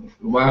this in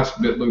the last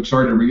bit, Luke,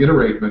 sorry to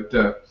reiterate, but,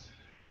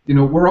 you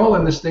know, we're all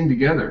in this thing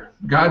together.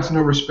 God's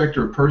no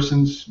respecter of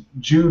persons,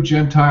 Jew,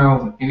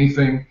 Gentile,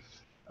 anything.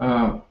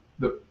 And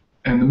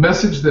the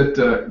message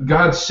that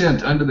God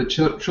sent unto the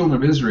children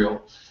of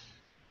Israel,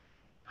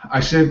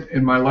 I said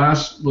in my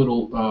last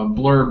little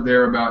blurb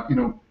there about, you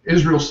know,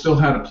 Israel still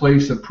had a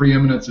place of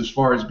preeminence as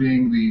far as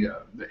being the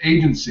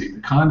agency, the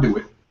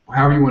conduit,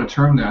 however you want to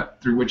term that,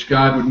 through which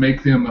God would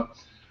make them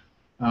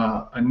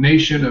a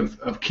nation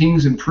of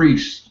kings and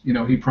priests. You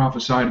know, he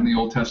prophesied in the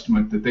Old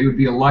Testament that they would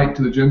be a light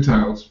to the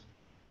Gentiles.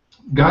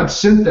 God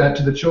sent that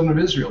to the children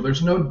of Israel.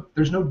 There's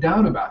no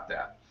doubt about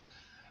that.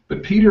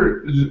 But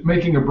Peter is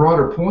making a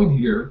broader point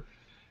here,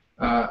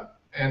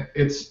 and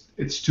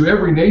it's to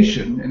every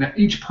nation and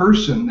each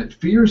person that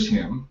fears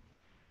him.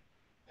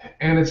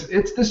 And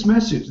it's this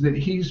message that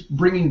he's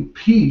bringing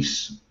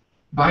peace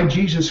by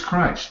Jesus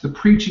Christ, the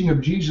preaching of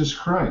Jesus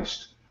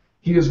Christ.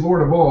 He is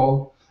Lord of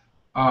all.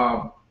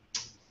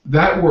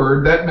 That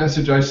word, that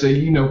message, I say,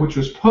 you know, which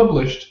was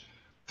published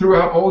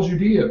throughout all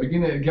Judea,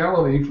 beginning at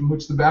Galilee, from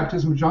which the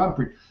baptism of John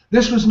preached.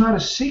 This was not a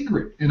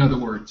secret, in other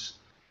words.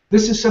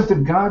 This is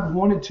something God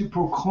wanted to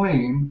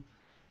proclaim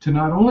to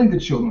not only the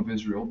children of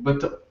Israel,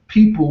 but to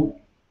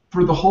people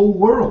for the whole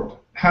world.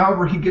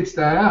 However he gets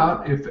that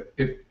out,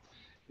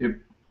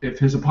 if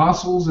his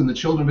apostles and the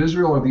children of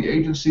Israel are the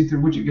agency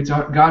through which it gets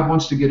out, God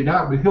wants to get it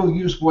out, but he'll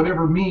use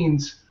whatever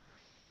means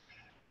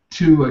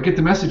to get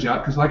the message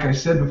out, because like I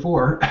said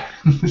before,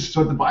 this is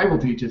what the Bible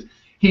teaches.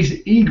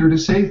 He's eager to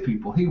save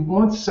people. He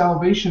wants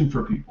salvation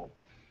for people,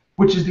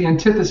 which is the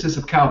antithesis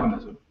of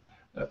Calvinism.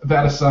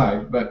 That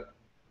aside,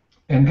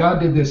 and God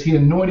did this. He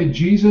anointed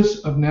Jesus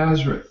of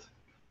Nazareth.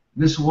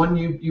 This one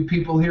you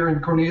people here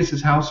in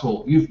Cornelius'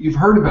 household, you've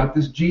heard about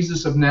this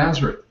Jesus of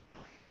Nazareth.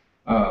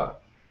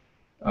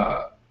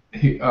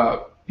 He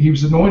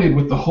was anointed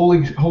with the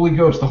Holy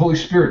Ghost, the Holy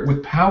Spirit,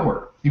 with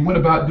power. He went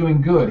about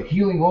doing good,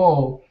 healing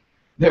all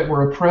that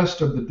were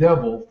oppressed of the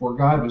devil, for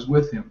God was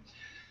with him.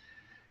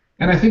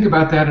 And I think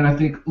about that, and I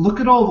think, look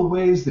at all the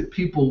ways that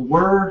people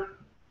were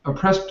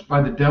oppressed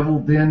by the devil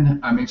then.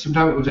 I mean,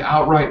 sometimes it was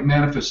outright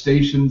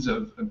manifestations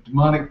of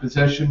demonic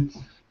possession,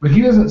 but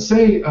he doesn't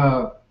say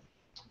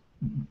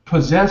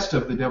possessed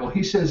of the devil.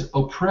 He says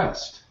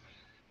oppressed.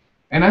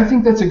 And I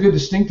think that's a good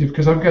distinctive,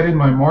 because I've got in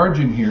my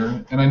margin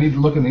here, and I need to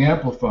look in the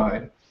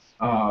Amplified,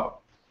 how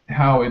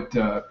it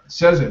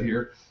says it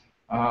here.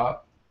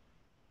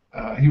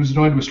 He was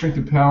anointed with strength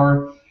and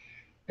power,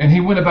 and he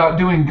went about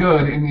doing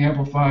good, in the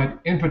Amplified,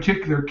 in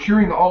particular,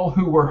 curing all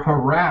who were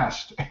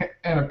harassed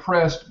and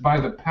oppressed by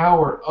the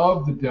power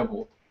of the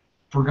devil,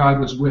 for God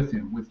was with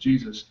him, with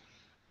Jesus.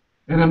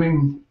 And I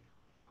mean,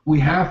 we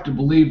have to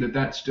believe that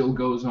that still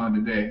goes on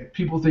today.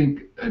 People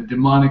think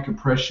demonic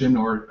oppression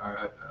or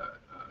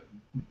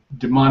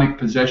demonic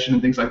possession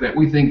and things like that.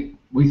 We think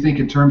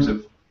in terms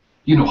of,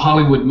 you know,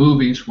 Hollywood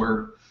movies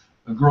where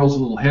a girl's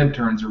little head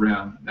turns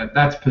around.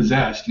 That's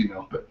possessed, you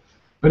know.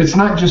 But it's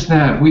not just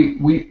that.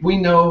 We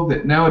know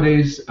that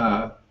nowadays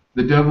the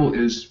devil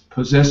is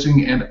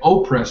possessing and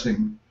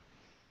oppressing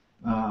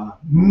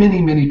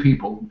many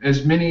people,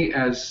 as many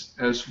as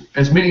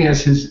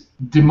his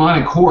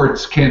demonic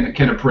hordes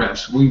can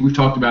oppress. We've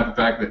talked about the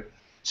fact that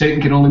Satan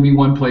can only be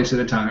one place at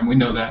a time. We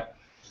know that.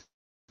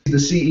 The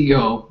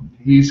CEO,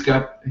 he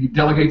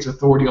delegates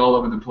authority all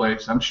over the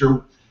place. I'm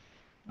sure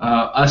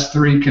us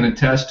three can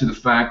attest to the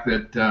fact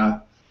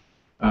that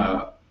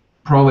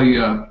probably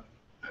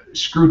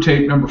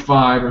Screwtape number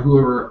 5 or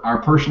whoever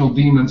our personal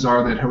demons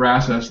are that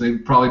harass us,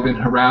 they've probably been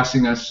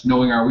harassing us,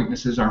 knowing our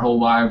weaknesses our whole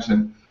lives,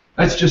 and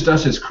that's just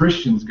us as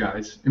Christians,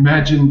 guys.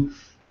 Imagine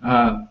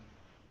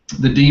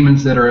the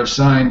demons that are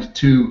assigned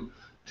to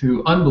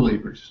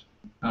unbelievers,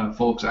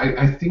 folks.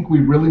 I think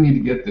we really need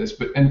to get this.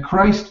 And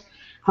Christ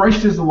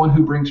is the one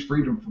who brings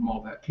freedom from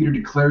all that. Peter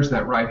declares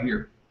that right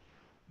here.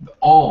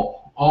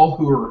 All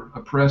who are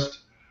oppressed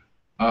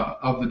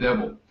of the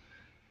devil.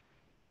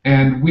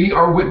 And we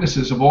are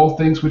witnesses of all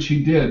things which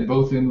he did,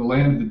 both in the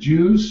land of the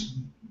Jews,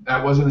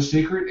 that wasn't a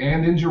secret,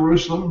 and in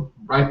Jerusalem,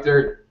 right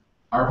there,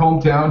 our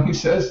hometown, he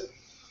says.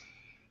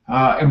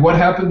 And what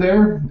happened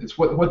there? It's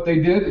what they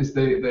did is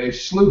they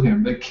slew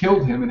him, they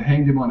killed him and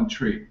hanged him on a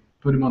tree,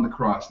 put him on the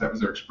cross. That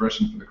was their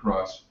expression for the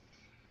cross.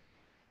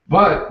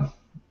 But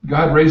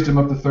God raised him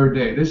up the third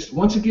day. This,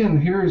 once again,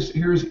 here's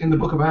in the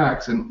book of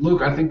Acts, and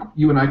Luke, I think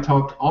you and I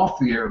talked off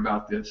the air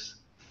about this,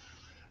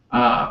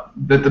 that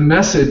the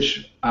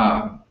message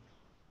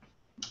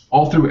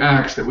all through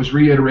Acts that was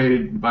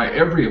reiterated by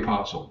every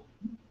apostle,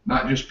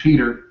 not just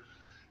Peter,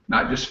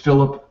 not just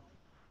Philip,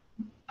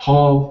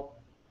 Paul,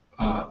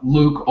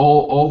 Luke,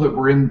 all that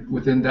were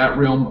within that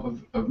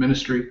realm of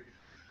ministry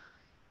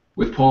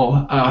with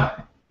Paul.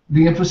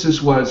 The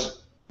emphasis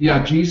was,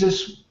 yeah,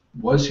 Jesus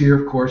was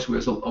here, of course,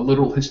 was a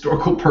literal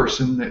historical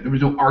person. There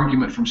was no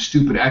argument from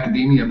stupid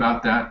academia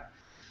about that.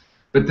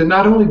 But then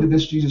not only did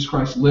this Jesus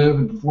Christ live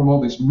and perform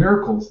all these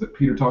miracles that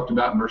Peter talked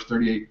about in verse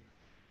 38,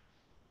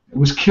 he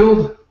was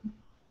killed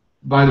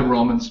by the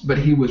Romans, but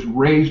he was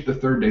raised the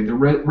third day. The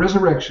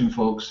resurrection,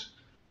 folks,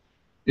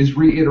 is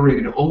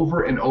reiterated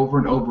over and over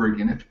and over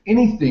again. If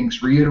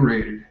anything's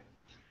reiterated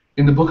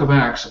in the book of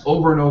Acts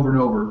over and over and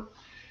over,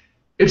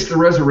 it's the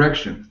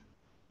resurrection,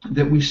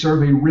 that we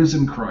serve a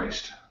risen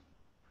Christ.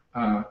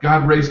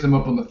 God raised him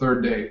up on the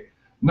third day,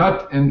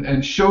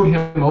 and showed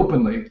him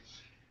openly.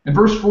 In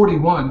verse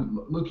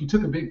 41, look, you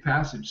took a big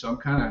passage, so I'm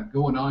kind of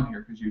going on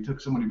here because you took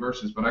so many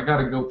verses, but I got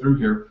to go through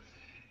here.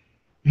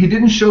 He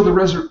didn't show the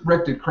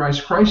resurrected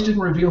Christ. Christ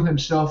didn't reveal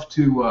himself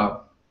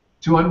to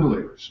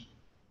unbelievers.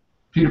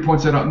 Peter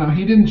points that out. No,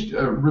 he didn't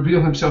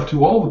reveal himself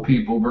to all the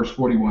people, verse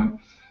 41,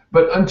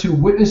 but unto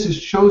witnesses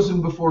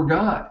chosen before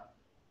God.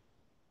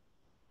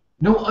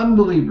 No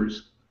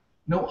unbelievers.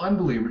 No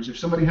unbelievers. If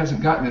somebody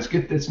hasn't gotten this,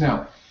 get this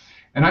now.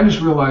 And I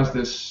just realized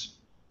this,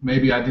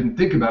 maybe I didn't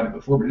think about it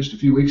before, but just a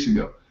few weeks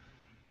ago.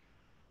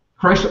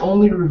 Christ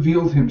only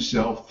revealed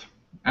himself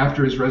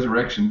after his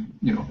resurrection,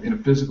 in a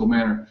physical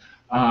manner.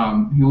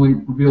 He only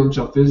revealed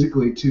himself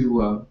physically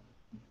to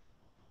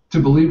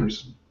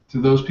believers,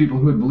 to those people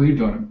who had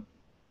believed on him.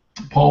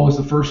 Paul was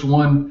the first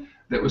one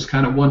that was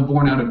kind of one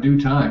born out of due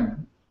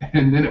time,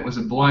 and then it was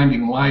a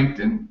blinding light,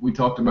 and we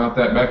talked about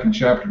that back in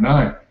chapter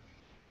 9.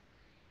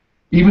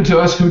 Even to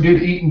us who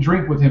did eat and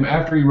drink with him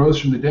after he rose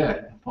from the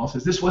dead. Paul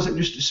says this wasn't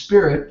just a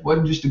spirit,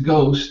 wasn't just a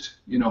ghost,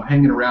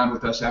 hanging around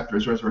with us after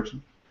his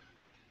resurrection.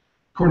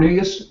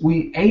 Cornelius,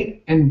 we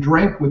ate and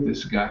drank with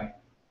this guy.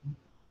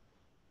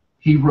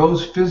 He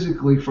rose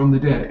physically from the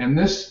dead, and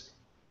this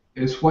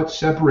is what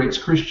separates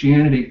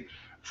Christianity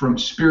from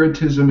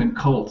spiritism and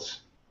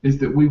cults, is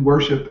that we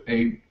worship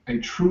a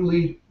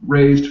truly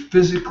raised,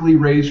 physically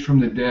raised from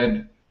the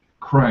dead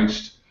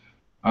Christ.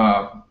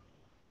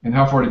 And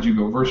how far did you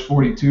go? Verse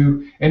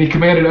 42, and he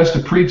commanded us to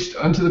preach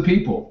unto the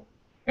people,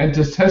 and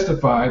to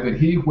testify that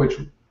he which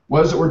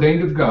was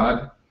ordained of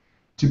God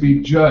to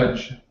be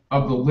judge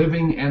of the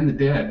living and the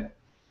dead.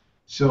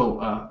 So,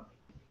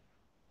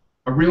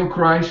 a real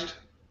Christ,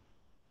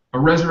 a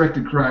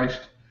resurrected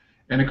Christ,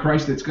 and a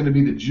Christ that's going to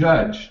be the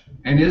judge,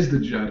 and is the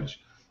judge,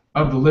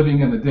 of the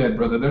living and the dead,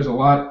 brother. There's a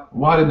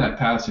lot in that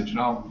passage, and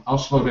I'll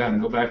slow down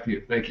and go back to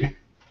you. Thank you.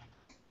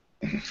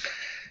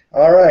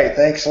 All right,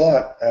 thanks a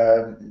lot,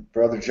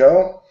 Brother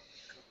Joe.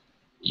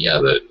 Yeah,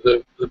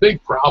 the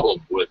big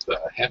problem with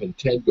having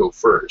Ted go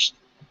first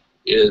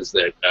is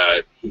that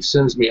he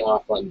sends me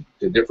off on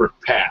to different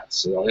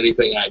paths.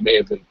 Anything I may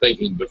have been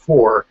thinking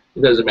before,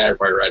 it doesn't matter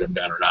if I write them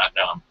down or not.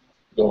 Now I'm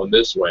going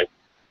this way,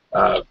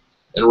 and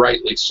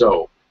rightly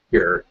so.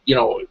 Here,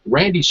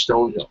 Randy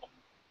Stonehill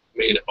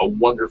made a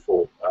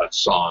wonderful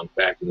song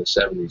back in the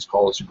 70s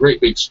called "It's a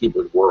Great Big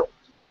Stupid World."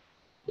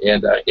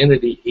 And in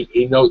it,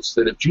 he notes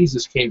that if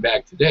Jesus came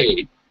back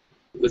today,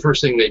 the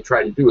first thing they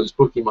try to do is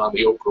book him on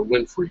the Oprah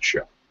Winfrey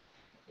Show,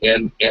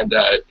 and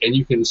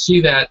you can see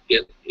that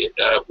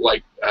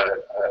like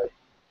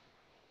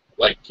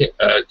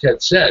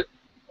Ted said,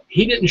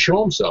 he didn't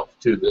show himself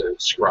to the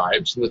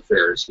scribes and the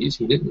Pharisees.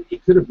 He didn't. He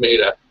could have made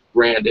a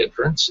grand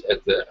entrance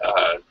at the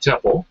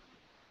temple.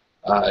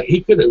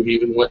 He could have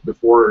even went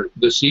before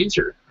the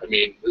Caesar. I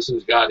mean, this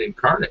is God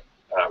incarnate,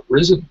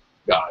 risen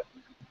God.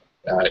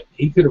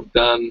 He could have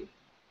done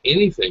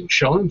anything,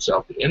 shown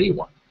himself to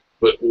anyone,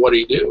 but what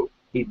did he do?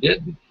 He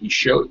didn't. He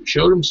showed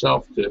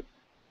himself to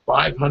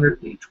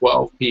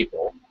 512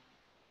 people,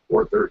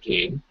 or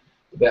 13,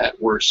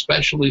 that were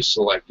specially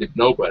selected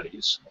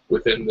nobodies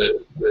within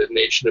the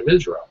nation of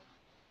Israel.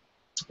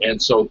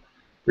 And so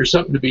there's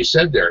something to be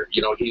said there.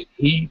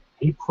 He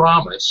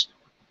promised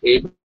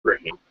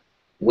Abraham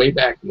way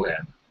back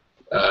when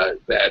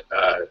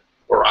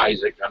or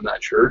Isaac, I'm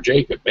not sure,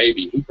 Jacob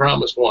maybe, he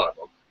promised one of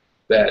them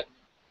that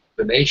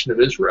the nation of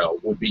Israel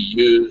would be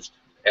used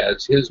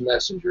as his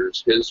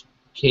messengers, his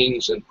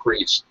kings and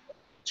priests,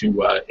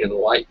 to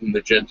enlighten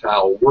the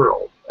Gentile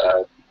world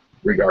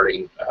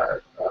regarding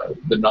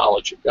the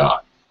knowledge of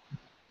God,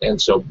 and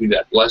so be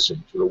that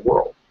blessing to the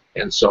world.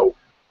 And so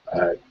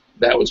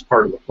that was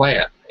part of the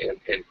plan,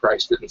 and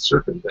Christ didn't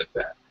circumvent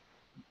that.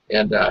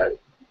 And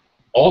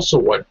also,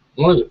 one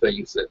of the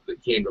things that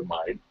came to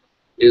mind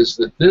is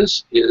that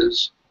this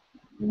is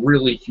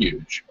really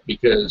huge,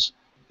 because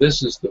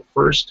this is the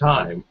first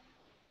time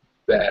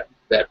that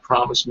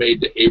promise made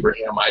to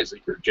Abraham,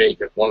 Isaac, or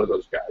Jacob, one of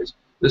those guys,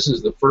 this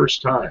is the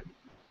first time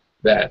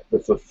that the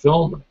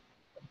fulfillment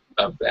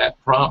of that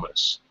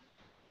promise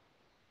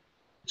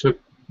took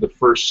the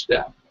first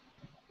step,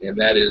 and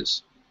that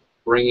is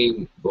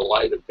bringing the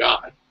light of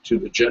God to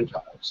the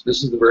Gentiles.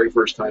 This is the very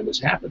first time this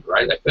happened,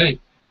 right? I think,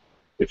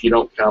 if you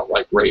don't count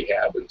like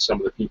Rahab and some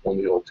of the people in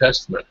the Old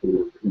Testament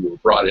who were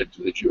brought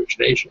into the Jewish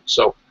nation.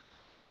 So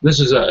this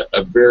is a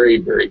very,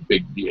 very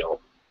big deal.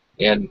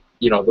 And,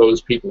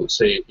 those people that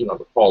say,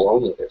 the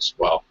Paul onlyness,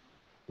 well,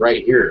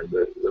 right here,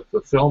 the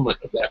fulfillment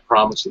of that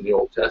promise in the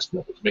Old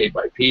Testament was made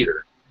by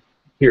Peter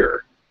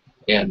here.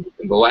 And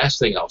the last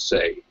thing I'll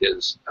say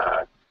is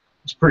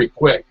it's pretty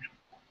quick.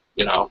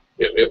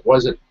 It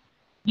wasn't,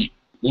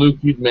 Luke,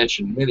 you'd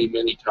mentioned many,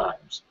 many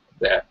times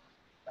that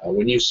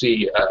when you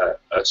see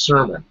a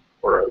sermon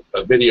or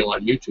a video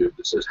on YouTube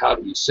that says how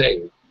to be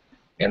saved,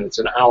 and it's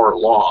an hour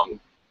long,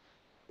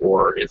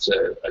 or it's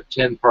a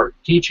 10-part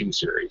teaching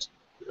series,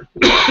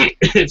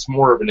 it's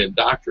more of an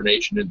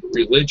indoctrination into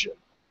religion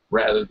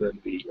rather than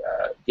the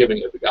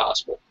giving of the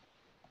gospel.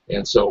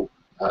 And so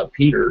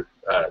Peter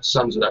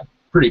sums it up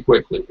pretty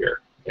quickly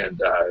here,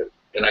 and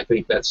I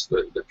think that's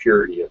the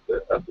purity of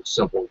the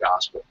simple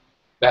gospel.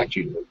 Back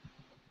to you,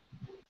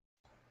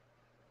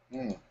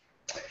 Luke.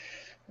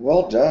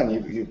 Well done.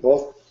 You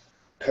both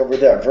covered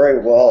that very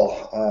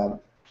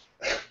well.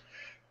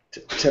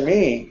 To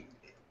me,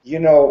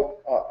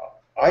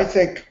 I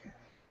think,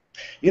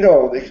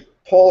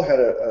 Paul had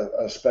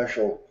a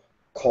special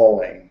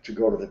calling to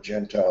go to the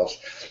Gentiles.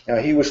 Now,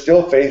 he was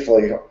still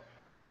faithfully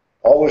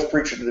always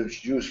preaching to the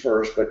Jews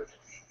first, but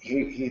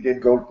he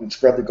did go and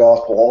spread the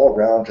gospel all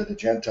around to the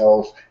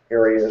Gentiles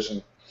areas,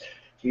 and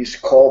he's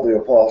called the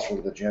apostle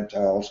to the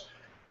Gentiles.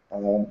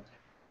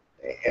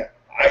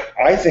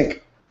 I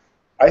think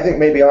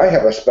maybe I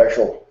have a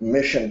special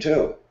mission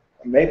too.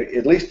 Maybe,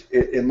 at least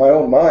in my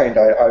own mind,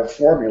 I've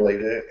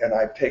formulated it, and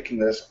I've taken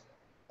this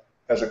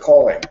as a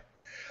calling,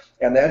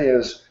 and that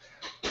is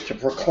to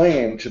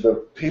proclaim to the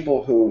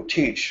people who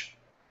teach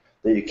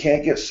that you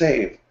can't get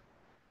saved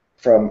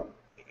from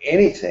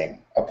anything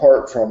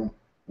apart from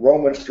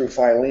Romans through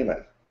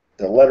Philemon,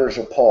 the letters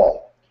of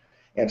Paul.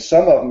 And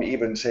some of them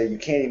even say you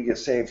can't even get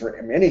saved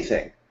from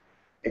anything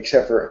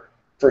except for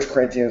 1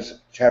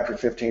 Corinthians chapter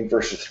 15,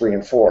 verses 3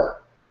 and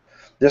 4.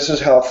 This is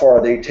how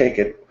far they take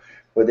it,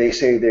 where they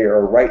say they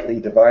are rightly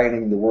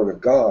dividing the word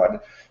of God.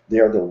 They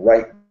are the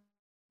right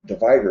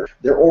divider.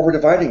 They're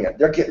over-dividing it.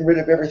 They're getting rid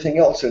of everything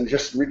else and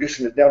just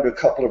reducing it down to a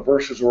couple of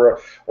verses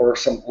or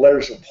some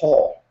letters of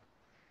Paul.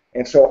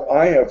 And so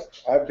I've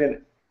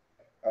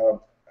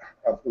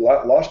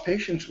lost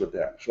patience with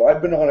them. So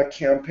I've been on a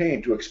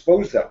campaign to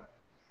expose them.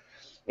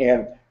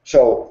 And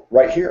so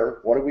right here,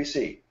 what do we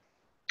see?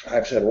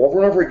 I've said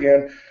over and over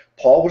again,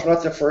 Paul was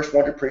not the first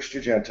one to preach to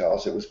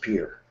Gentiles. It was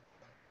Peter.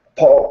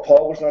 Paul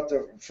was not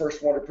the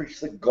first one to preach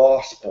the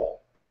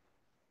gospel.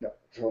 No.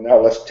 So now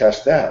let's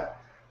test that.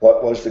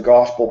 What was the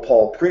gospel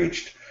Paul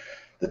preached?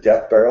 The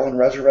death, burial, and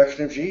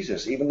resurrection of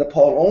Jesus. Even the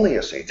Paul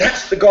onlyists say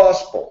that's the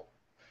gospel.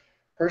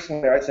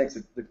 Personally, I think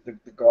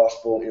the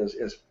gospel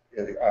is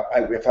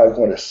if I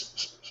want to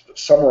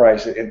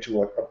summarize it into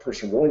what a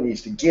person really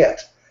needs to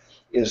get,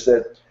 is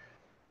that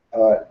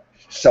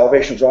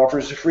salvation's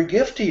offered as a free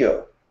gift to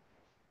you.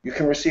 You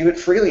can receive it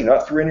freely,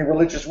 not through any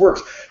religious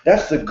works.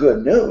 That's the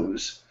good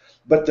news.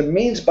 But the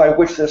means by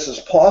which this is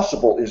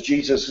possible is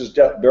Jesus'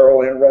 death,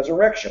 burial, and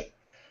resurrection.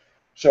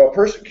 So a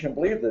person can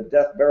believe the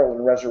death, burial,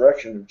 and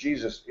resurrection of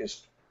Jesus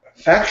is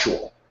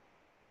factual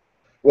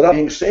without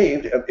being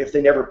saved if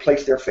they never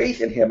place their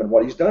faith in him and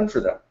what he's done for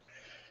them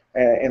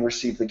and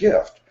receive the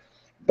gift.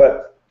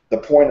 But the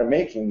point I'm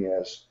making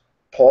is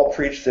Paul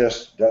preached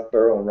this death,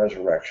 burial, and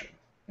resurrection.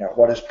 Now,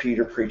 what is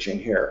Peter preaching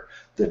here?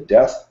 The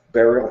death,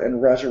 burial,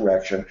 and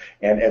resurrection.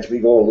 And as we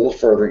go a little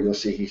further, you'll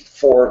see he's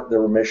for the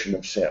remission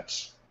of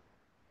sins.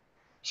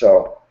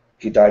 So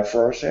he died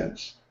for our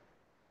sins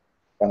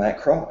on that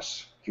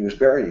cross. He was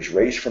buried. He's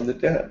raised from the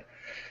dead.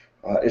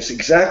 It's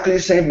exactly the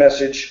same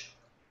message,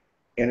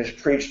 and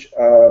it's preached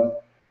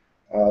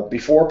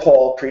before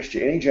Paul preached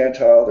to any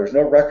Gentile. There's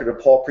no record of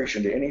Paul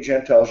preaching to any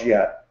Gentiles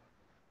yet.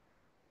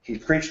 He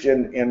preached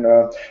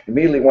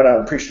immediately went out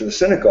and preached to the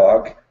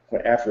synagogue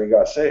after he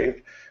got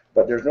saved,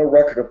 but there's no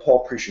record of Paul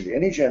preaching to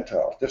any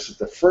Gentiles. This is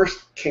the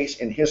first case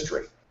in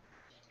history,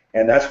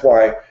 and that's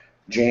why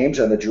James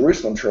and the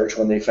Jerusalem church,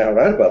 when they found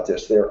out about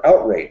this, they're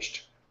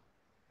outraged.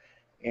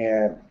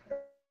 And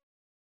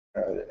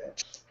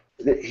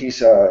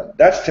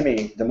that's to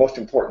me the most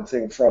important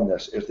thing from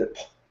this is that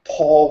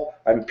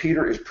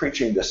Peter is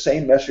preaching the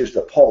same message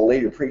that Paul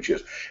later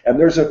preaches. And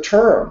there's a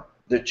term,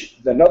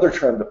 another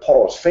term that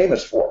Paul is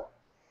famous for.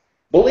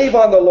 Believe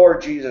on the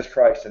Lord Jesus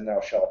Christ and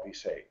thou shalt be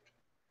saved.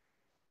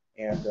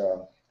 And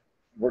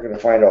we're going to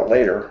find out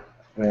later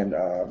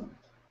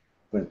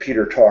when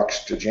Peter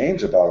talks to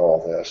James about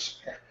all this,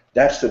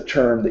 that's the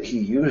term that he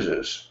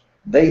uses.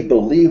 They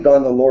believed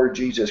on the Lord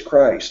Jesus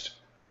Christ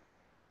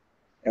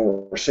and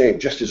were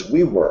saved just as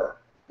we were,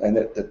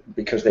 and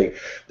because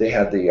they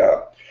had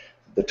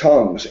the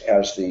tongues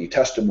as the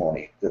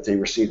testimony that they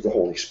received the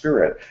Holy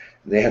Spirit.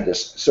 They had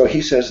this. So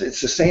he says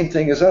it's the same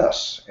thing as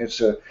us.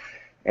 As a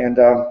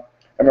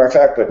matter of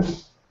fact,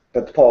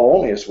 but the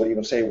Paul onlyists would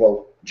even say,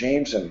 well,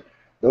 James and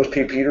those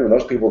people, Peter and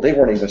those people, they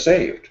weren't even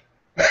saved.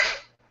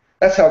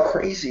 That's how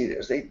crazy it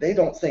is. They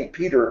don't think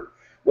Peter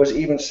was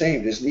even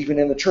saved, isn't even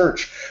in the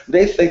church.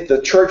 They think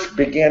the church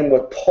began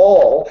with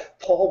Paul.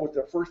 Paul was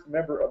the first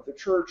member of the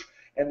church,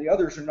 and the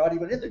others are not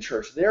even in the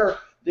church. They're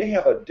they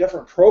have a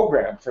different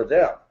program for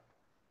them.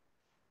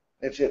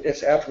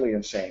 It's absolutely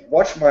insane.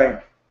 Watch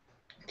my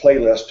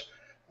playlist,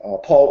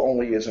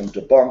 Paul-onlyism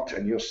debunked,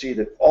 and you'll see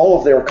that all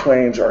of their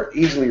claims are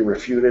easily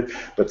refuted,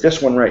 but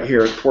this one right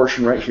here,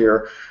 portion right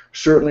here,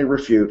 certainly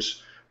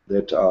refutes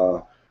that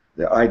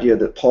the idea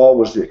that Paul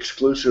was the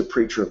exclusive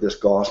preacher of this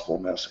gospel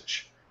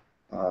message.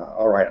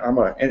 All right,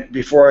 and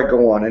before I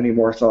go on, any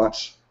more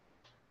thoughts?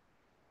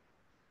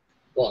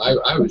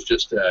 Well, I was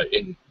just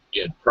in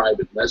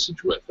private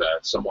message with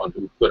someone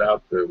who put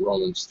out the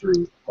Romans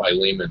through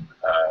Philemon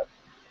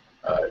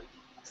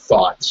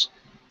thoughts,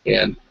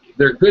 and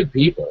they're good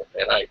people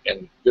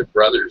and good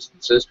brothers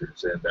and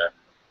sisters, and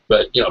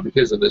but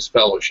because of this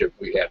fellowship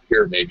we have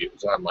here, maybe it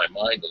was on my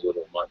mind a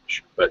little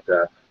much. But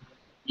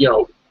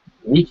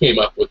we came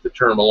up with the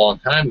term a long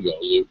time ago,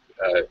 Luke.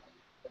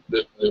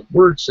 The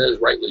word says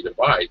rightly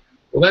divide.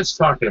 Well, that's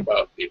talking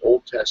about the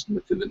Old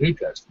Testament to the New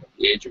Testament,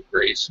 the age of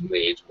grace and the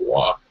age of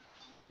law.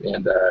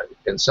 And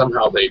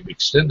somehow they've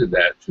extended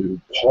that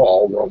to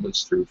Paul,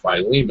 Romans through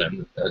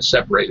Philemon,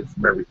 separated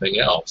from everything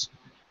else.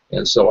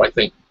 And so I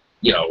think,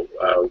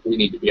 we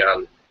need to be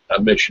on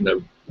a mission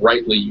of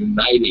rightly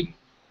uniting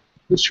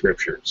the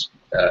Scriptures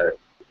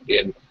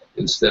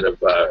instead of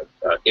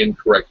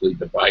incorrectly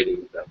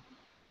dividing them.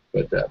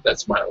 But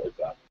that's my only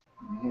thought.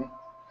 Mm-hmm.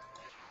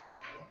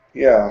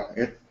 Yeah,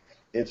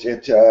 it's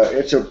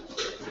a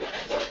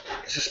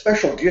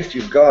special gift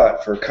you've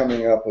got for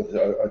coming up with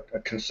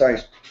a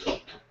concise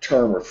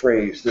term or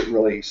phrase that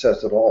really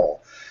says it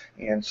all.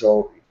 And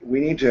so we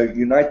need to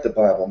unite the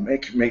Bible,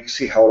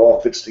 see how it all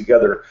fits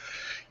together.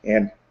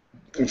 And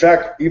in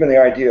fact, even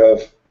the idea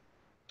of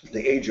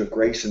the age of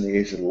grace and the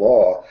age of the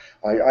law,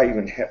 I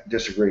even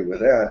disagree with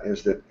that,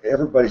 is that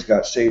everybody's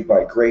got saved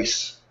by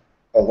grace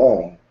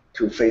alone,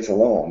 through faith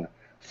alone,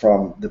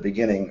 from the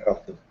beginning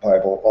of the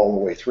Bible all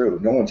the way through.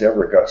 No one's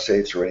ever got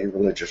saved through any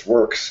religious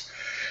works.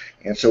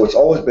 And so it's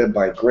always been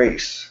by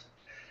grace.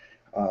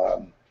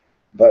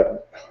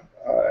 But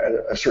at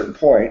a certain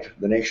point,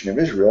 the nation of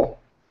Israel,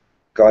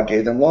 God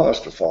gave them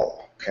laws to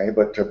follow. Okay,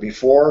 but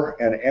before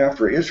and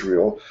after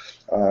Israel,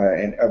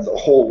 and of the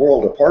whole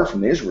world apart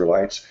from the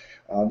Israelites,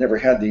 never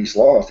had these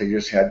laws. They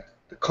just had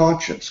the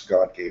conscience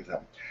God gave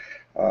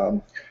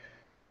them.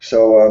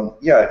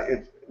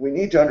 We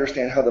need to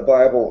understand how the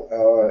Bible,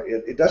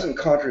 it doesn't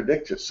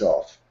contradict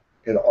itself.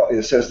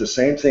 It says the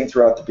same thing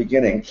throughout the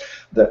beginning,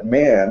 that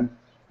man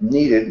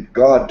needed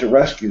God to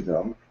rescue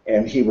them,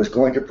 and he was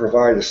going to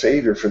provide a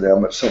Savior for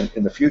them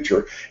in the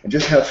future, and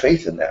just have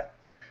faith in that.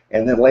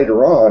 And then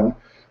later on,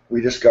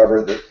 we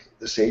discover that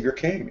the Savior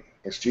came.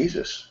 It's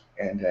Jesus,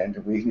 and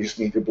we just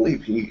need to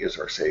believe He is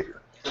our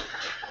Savior.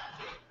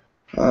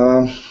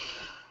 All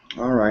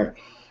right.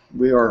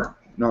 We are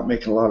not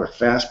making a lot of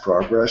fast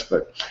progress,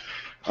 but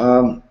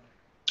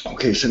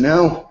okay, so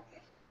now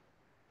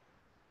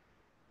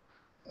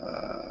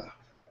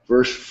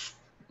verse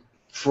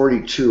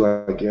 42,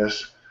 I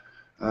guess.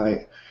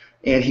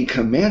 And he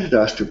commanded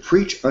us to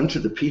preach unto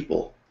the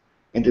people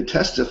and to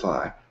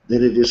testify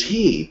that it is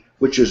he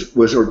which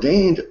was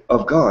ordained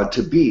of God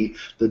to be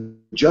the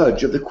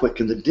judge of the quick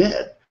and the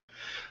dead.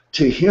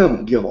 To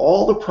him give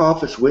all the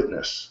prophets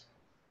witness.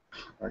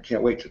 I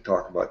can't wait to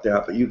talk about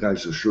that, but you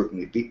guys will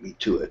certainly beat me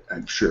to it,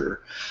 I'm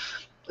sure.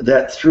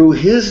 That through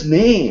his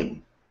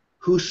name,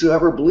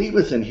 whosoever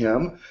believeth in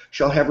him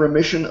shall have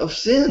remission of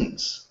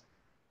sins.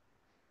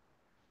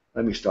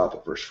 Let me stop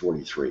at verse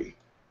 43.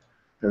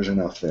 There's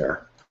enough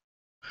there.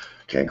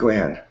 Okay, go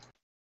ahead.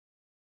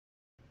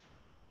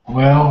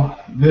 Well,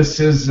 this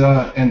is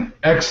an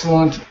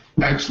excellent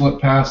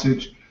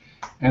passage.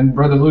 And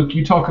Brother Luke,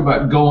 you talk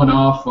about going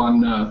off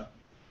on,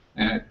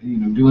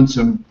 doing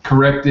some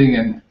correcting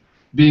and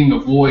being a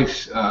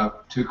voice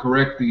to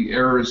correct the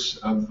errors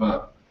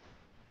of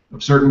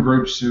certain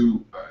groups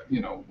who,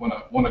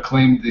 want to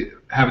claim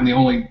having the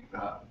only,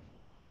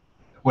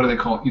 what do they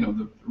call it,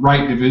 the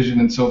right division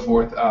and so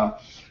forth.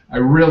 I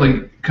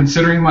really,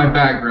 considering my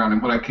background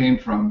and what I came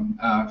from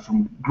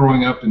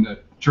growing up in the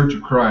Church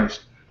of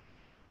Christ,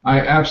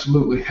 I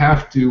absolutely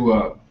have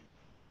to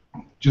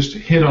just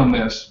hit on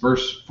this,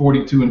 verse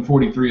 42 and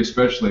 43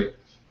 especially.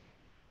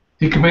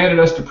 He commanded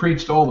us to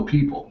preach to all the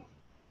people.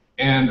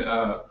 And,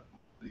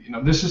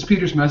 this is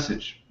Peter's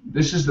message.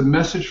 This is the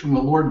message from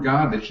the Lord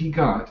God that he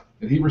got,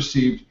 that he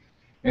received,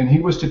 and he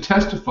was to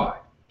testify.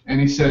 And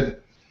he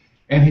said,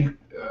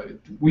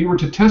 we were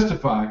to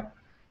testify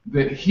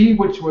that he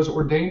which was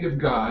ordained of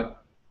God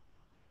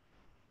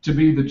to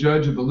be the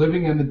judge of the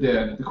living and the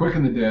dead, the quick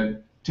and the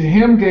dead, to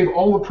him gave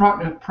all the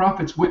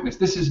prophets witness.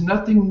 This is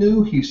nothing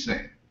new, he's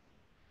saying.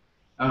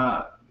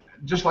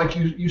 Just like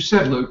you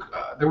said, Luke,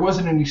 there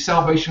wasn't any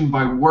salvation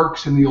by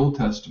works in the Old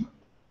Testament.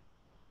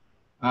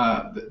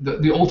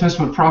 The Old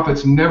Testament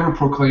prophets never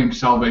proclaimed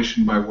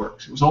salvation by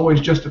works. It was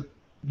always just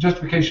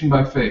justification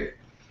by faith.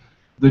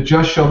 The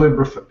just shall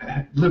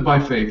live by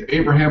faith.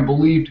 Abraham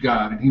believed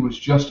God, and he was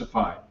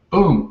justified.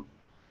 Boom,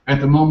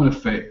 at the moment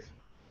of faith.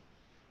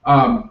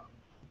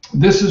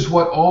 This is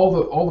what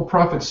all the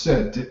prophets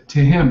said to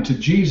him, to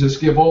Jesus.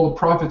 Give all the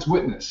prophets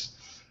witness.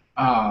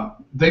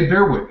 They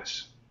bear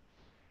witness.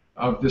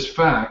 of this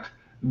fact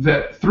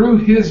that through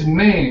his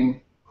name,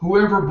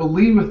 whoever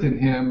believeth in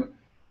him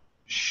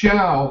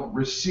shall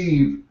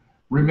receive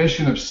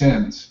remission of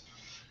sins.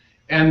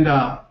 And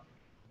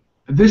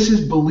this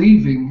is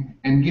believing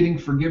and getting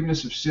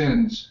forgiveness of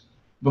sins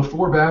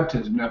before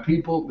baptism. Now,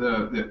 people,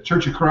 the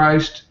Church of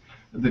Christ,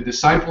 the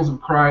Disciples of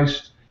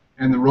Christ,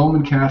 and the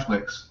Roman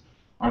Catholics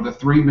are the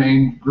three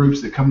main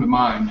groups that come to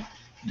mind,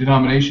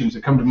 denominations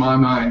that come to my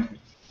mind,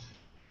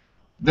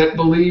 that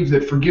believe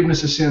that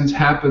forgiveness of sins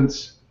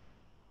happens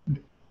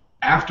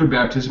after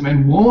baptism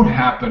and won't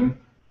happen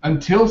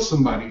until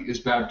somebody is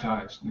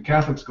baptized. And the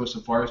Catholics go so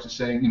far as to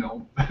say,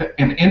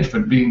 an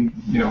infant being,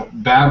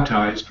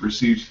 baptized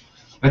receives,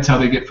 that's how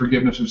they get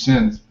forgiveness of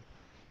sins,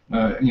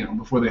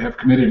 before they have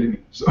committed any.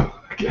 So,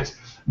 I guess.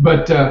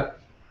 But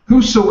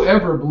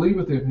whosoever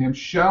believeth in him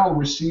shall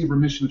receive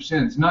remission of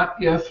sins. Not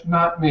if,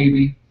 not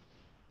maybe,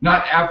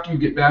 not after you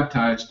get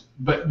baptized,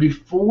 but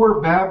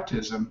before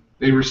baptism,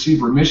 they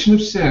receive remission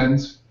of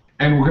sins,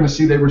 and we're going to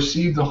see they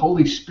receive the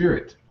Holy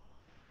Spirit.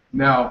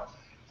 Now,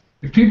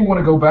 if people want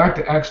to go back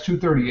to Acts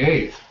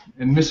 2:38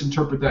 and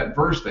misinterpret that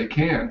verse, they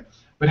can.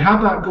 But how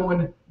about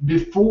going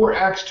before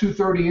Acts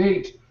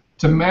 2:38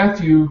 to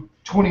Matthew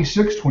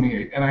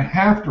 26:28? And I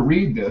have to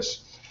read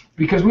this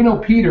because we know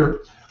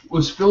Peter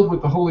was filled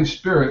with the Holy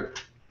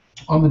Spirit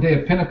on the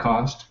day of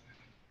Pentecost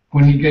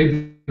when he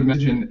gave the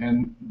message,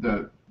 and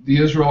the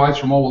Israelites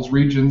from all those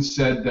regions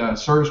said,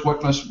 "Sirs,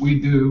 what must we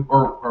do,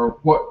 or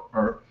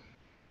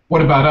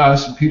what about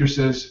us?" And Peter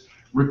says,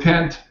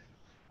 "Repent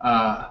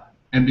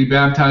and be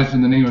baptized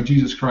in the name of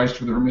Jesus Christ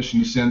for the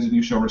remission of sins, and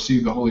you shall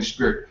receive the Holy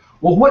Spirit."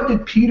 Well, what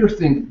did Peter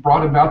think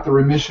brought about the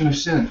remission of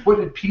sins? What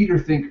did Peter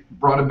think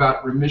brought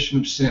about remission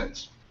of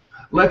sins?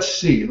 Let's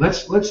see.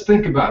 Let's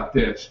think about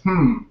this.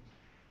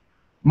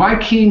 My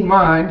keen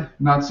mind,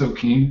 not so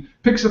keen,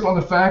 picks up on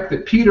the fact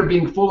that Peter,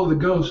 being full of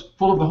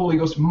the Holy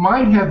Ghost,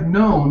 might have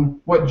known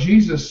what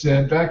Jesus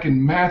said back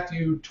in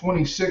Matthew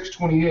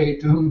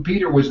 26:28, to whom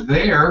Peter was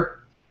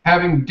there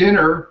having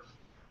dinner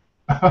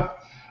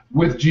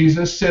with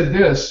Jesus, said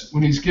this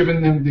when he's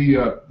given them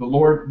the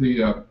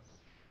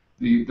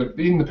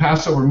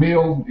Passover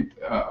meal.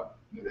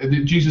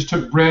 Jesus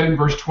took bread in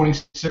verse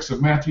 26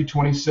 of Matthew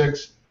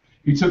 26.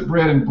 He took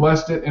bread and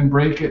blessed it and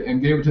brake it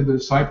and gave it to the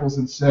disciples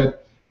and said,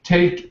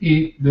 "Take,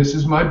 eat, this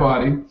is my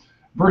body."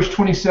 Verse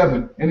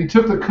 27, and he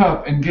took the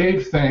cup and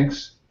gave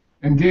thanks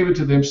and gave it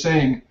to them,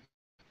 saying,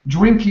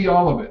 "Drink ye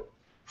all of it,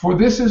 for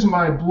this is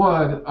my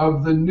blood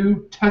of the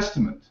New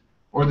Testament,"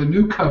 or the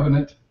New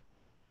Covenant,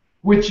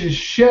 "which is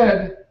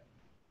shed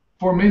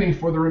for many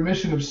for the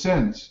remission of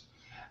sins."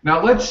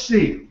 Now let's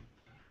see.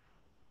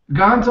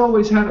 God's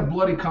always had a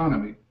blood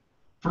economy.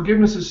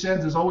 Forgiveness of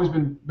sins has always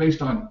been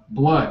based on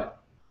blood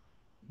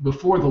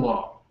before the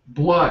law,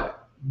 blood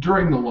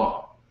during the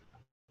law.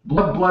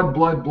 Blood, blood,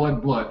 blood,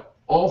 blood, blood,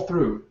 all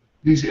through.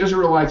 These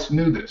Israelites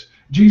knew this.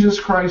 Jesus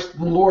Christ,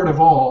 the Lord of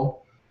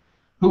all,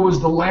 who was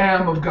the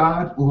Lamb of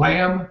God,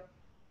 Lamb,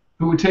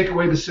 who would take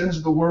away the sins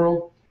of the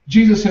world.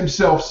 Jesus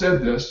himself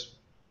said this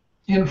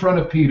in front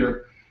of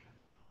Peter.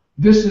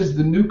 "This is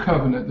the new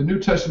covenant, the New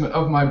Testament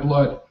of my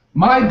blood,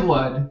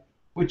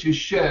 which is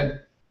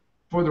shed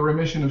for the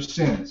remission of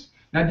sins."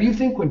 Now, do you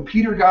think when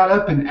Peter got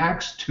up in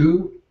Acts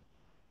 2,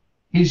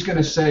 he's going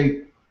to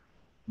say,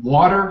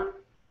 water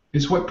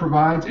is what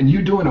provides, and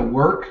you doing a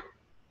work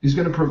is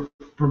going to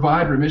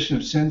provide remission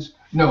of sins?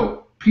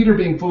 No. Peter,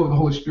 being full of the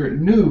Holy Spirit,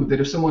 knew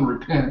that if someone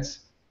repents,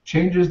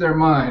 changes their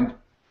mind,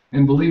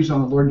 and believes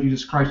on the Lord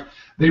Jesus Christ,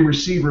 they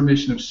receive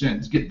remission of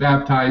sins, get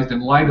baptized in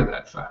light of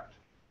that fact.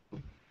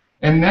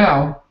 And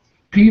now,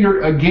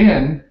 Peter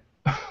again,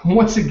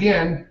 once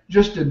again,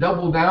 just to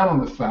double down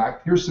on the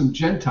fact, here's some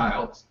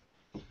Gentiles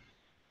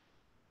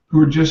who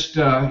are just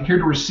here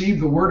to receive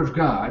the Word of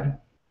God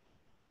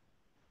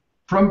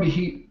from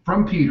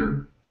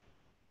Peter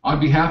on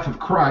behalf of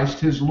Christ,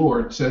 his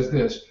Lord, says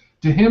this,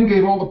 "To him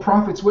gave all the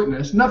prophets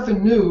witness."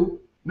 Nothing new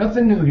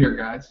here,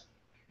 guys.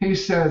 He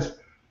says,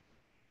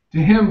 "To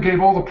him gave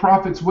all the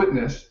prophets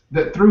witness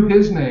that through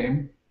his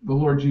name, the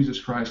Lord Jesus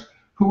Christ,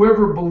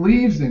 whoever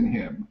believes in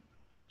him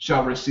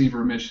shall receive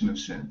remission of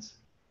sins."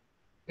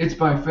 It's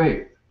by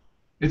faith.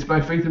 It's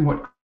by faith in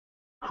what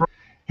Christ,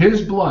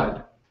 his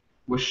blood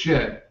was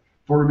shed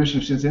for remission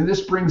of sins. And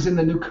this brings in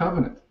the new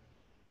covenant.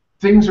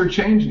 Things are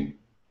changing.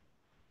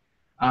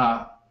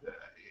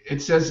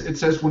 It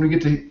says when we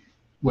get to,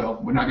 well,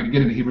 we're not going to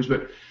get into Hebrews,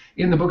 but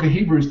in the book of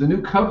Hebrews, the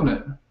new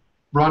covenant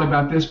brought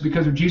about this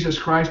because of Jesus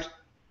Christ,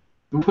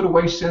 who put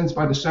away sins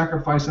by the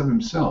sacrifice of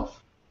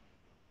himself.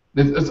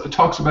 It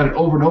talks about it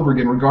over and over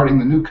again regarding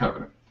the new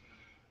covenant.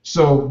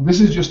 So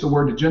this is just the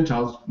word to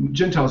Gentiles.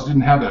 Gentiles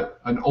didn't have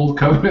an old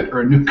covenant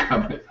or a new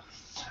covenant.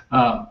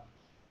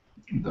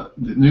 The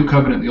new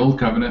covenant, the old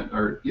covenant,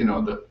 or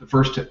the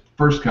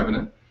first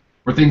covenant,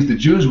 were things the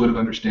Jews would have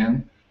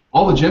understood.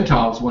 All the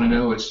Gentiles want to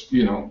know is,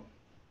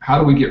 how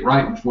do we get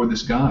right before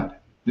this God,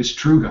 this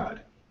true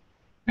God?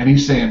 And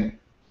he's saying,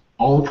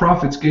 all the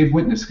prophets gave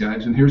witness,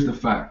 guys, and here's the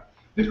fact,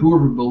 that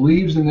whoever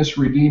believes in this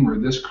Redeemer,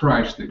 this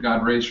Christ that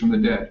God raised from the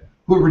dead,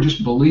 whoever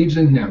just believes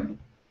in him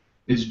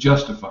is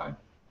justified.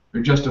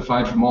 They're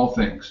justified from all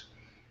things.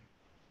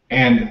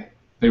 And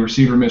they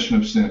receive remission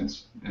of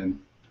sins. And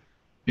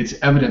it's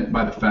evident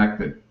by the fact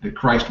that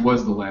Christ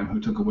was the Lamb who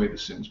took away the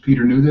sins.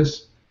 Peter knew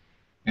this,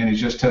 and he's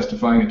just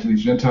testifying it to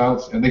these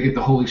Gentiles, and they get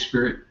the Holy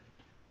Spirit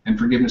and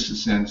forgiveness of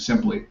sins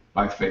simply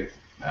by faith.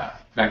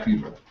 Back to you,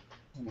 brother.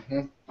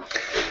 Mm-hmm.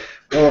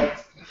 Well,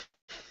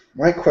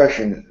 my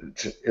question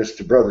is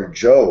to Brother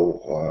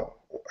Joe.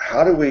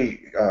 How do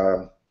we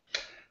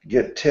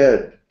get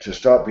Ted to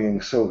stop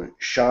being so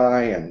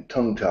shy and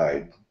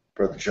tongue-tied,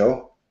 Brother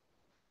Joe?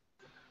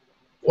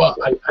 Well,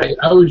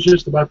 I was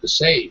just about to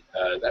say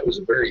that was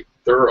a very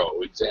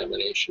thorough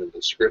examination of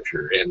the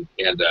Scripture, and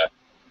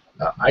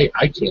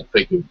I can't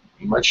think of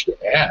much to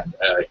add.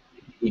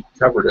 He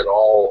covered it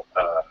all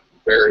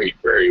very,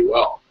 very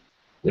well.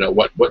 You know,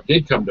 what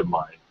did come to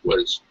mind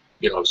was,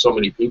 you know, so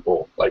many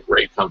people like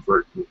Ray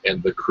Comfort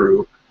and the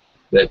crew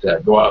that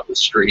go out in the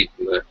street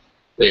and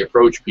they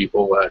approach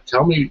people.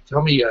 Tell me,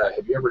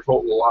 have you ever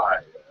told a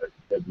lie?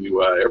 Have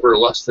you ever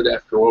lusted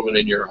after a woman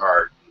in your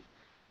heart?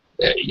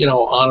 You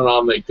know, on and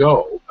on they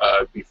go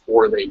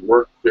before they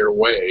work their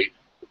way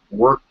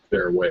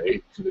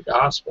to the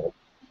gospel.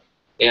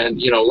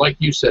 And, you know, like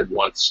you said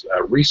once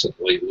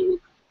recently,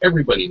 Luke,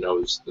 everybody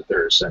knows that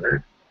they're a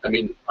sinner. I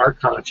mean, our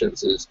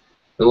consciences,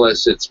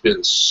 unless it's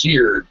been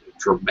seared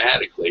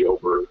dramatically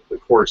over the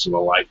course of a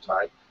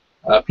lifetime,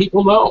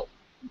 people know.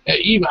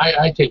 Even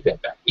I take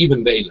that back.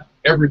 Even they know.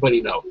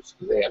 Everybody knows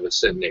that they have a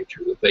sin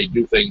nature, that they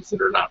do things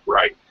that are not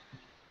right.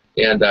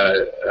 And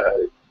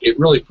it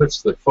really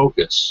puts the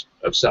focus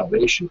of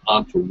salvation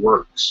onto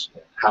works,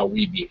 how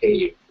we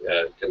behave,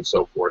 and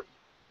so forth.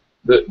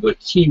 The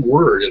key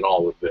word in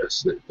all of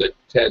this that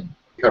Ted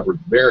covered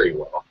very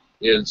well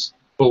is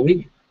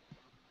believe.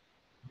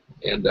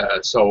 And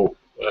so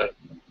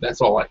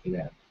that's all I can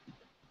add.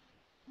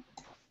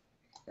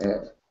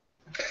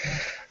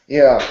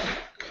 Yeah.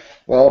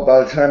 Well,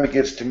 by the time it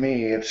gets to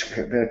me, it's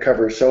been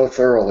covered so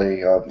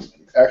thoroughly.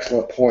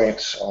 Excellent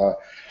points.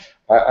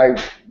 I'm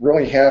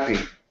really happy,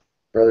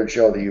 Brother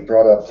Joe, that you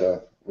brought up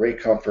the Ray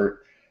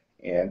Comfort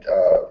and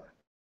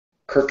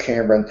Kirk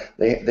Cameron.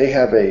 They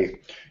have a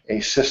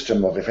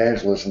system of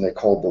evangelism they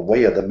call the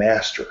Way of the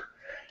Master.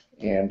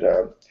 And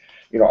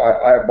you know,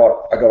 I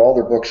got all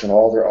their books and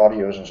all their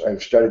audios, and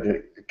I've studied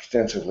it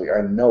extensively.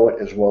 I know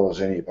it as well as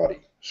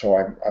anybody. So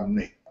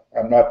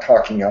I'm not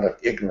talking out of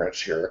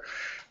ignorance here,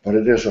 but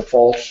it is a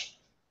false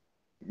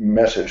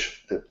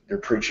message that they're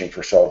preaching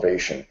for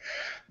salvation.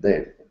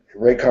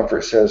 Ray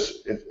Comfort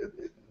says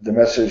the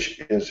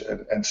message is,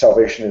 and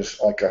salvation is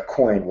like a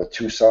coin with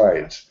two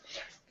sides.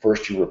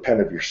 First, you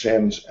repent of your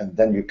sins, and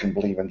then you can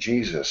believe in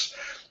Jesus.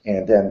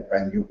 And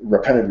you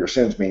repent of your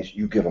sins means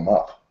you give them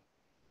up.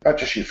 Not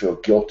just you feel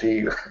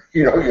guilty, or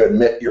you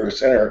admit you're a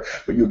sinner,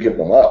 but you give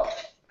them up.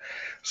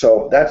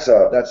 So that's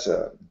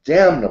a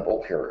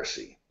damnable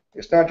heresy.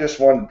 It's not just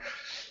one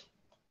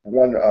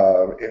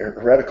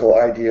heretical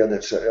idea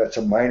that's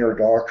a minor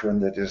doctrine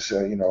that is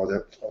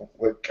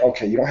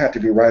okay, you don't have to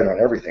be right on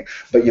everything,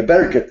 but you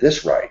better get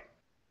this right.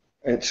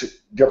 It's a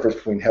difference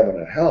between heaven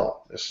and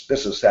hell.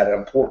 This is that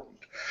important.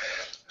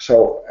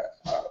 So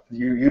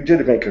you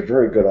did make a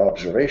very good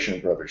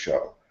observation, Brother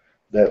Joe,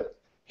 that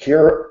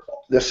here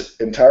this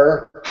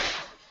entire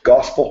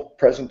gospel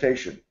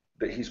presentation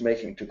that he's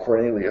making to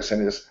Cornelius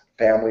and his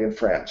family and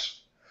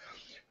friends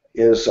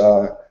is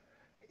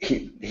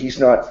he's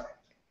not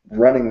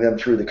running them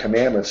through the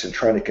commandments and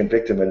trying to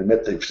convict them and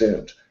admit they've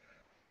sinned.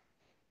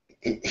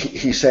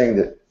 He's saying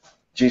that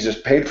Jesus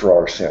paid for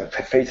our sin.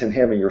 Faith in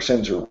him and your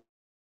sins are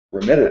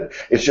remitted.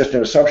 It's just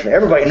an assumption.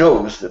 Everybody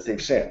knows that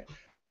they've sinned.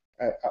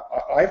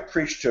 I've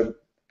preached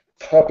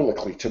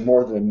publicly to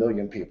more than 1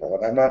 million people,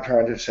 and I'm not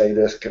trying to say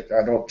this,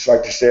 I don't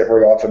like to say it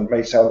very often. It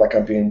may sound like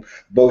I'm being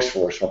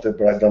boastful or something,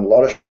 but I've done a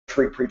lot of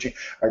free preaching.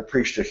 I've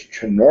preached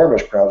to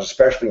enormous crowds,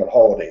 especially on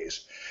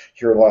holidays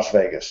here in Las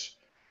Vegas.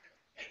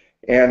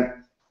 And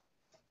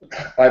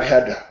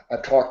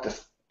I've talked to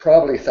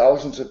probably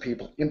thousands of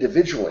people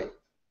individually,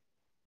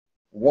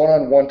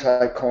 one-on-one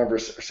type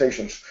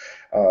conversations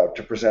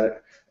to present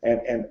it,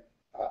 and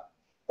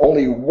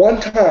only one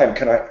time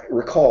can I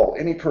recall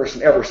any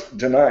person ever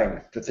denying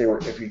that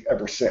if he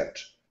ever sinned,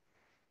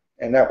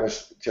 and that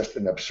was just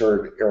an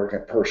absurd,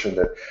 arrogant person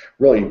that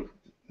really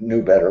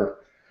knew better.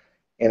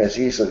 And it's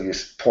easy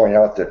to point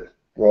out that,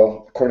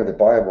 well, according to the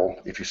Bible,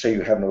 if you say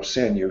you have no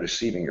sin, you're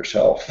deceiving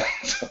yourself.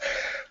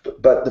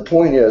 But the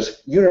point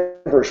is,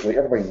 universally,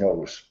 everybody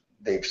knows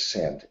they've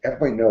sinned.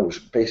 Everybody knows,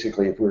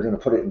 basically, if we're going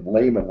to put it in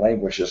layman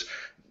languages,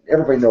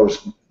 everybody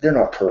knows they're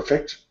not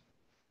perfect.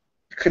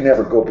 You could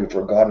never go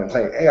before God and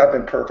say, hey, I've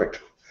been perfect.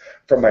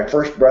 From my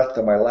first breath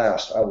to my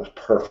last, I was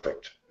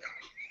perfect.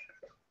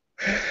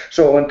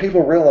 So when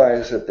people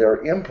realize that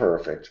they're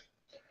imperfect,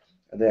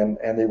 and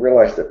they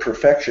realize that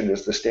perfection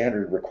is the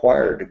standard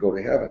required to go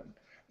to heaven,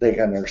 they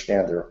can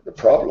understand the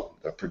problem,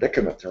 the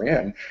predicament they're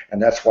in,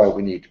 and that's why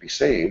we need to be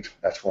saved.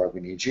 That's why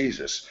we need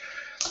Jesus.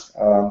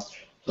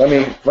 Let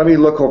me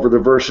look over the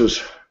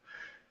verses.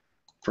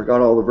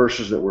 Forgot all the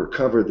verses that were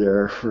covered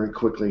there very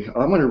quickly.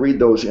 I'm going to read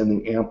those in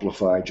the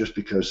Amplified just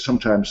because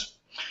sometimes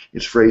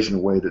it's phrased in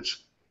a way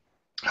that's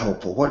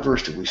helpful. What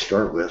verse did we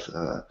start with?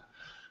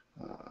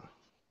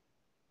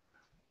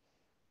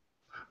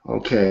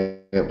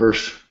 Okay, at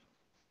verse.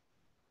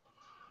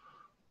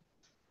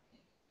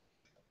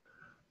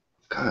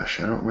 Gosh,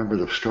 I don't remember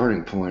the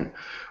starting point.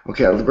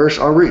 Okay, the verse.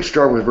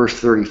 Start with verse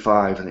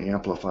 35 in the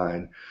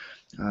Amplified.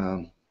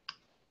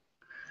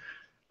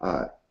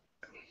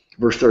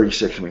 Verse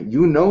 36. I mean,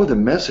 you know the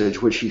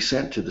message which he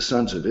sent to the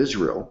sons of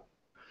Israel.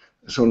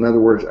 So, in other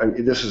words,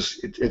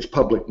 it's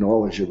public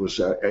knowledge. It was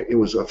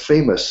a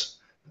famous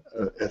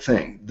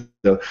thing.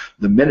 The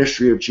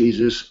ministry of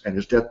Jesus and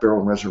his death, burial,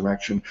 and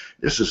resurrection.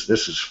 This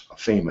is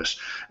famous.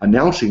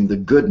 Announcing the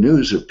good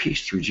news of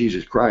peace through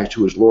Jesus Christ,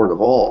 who is Lord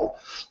of all.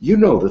 You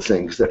know the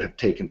things that have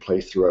taken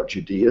place throughout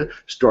Judea,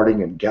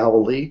 starting in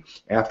Galilee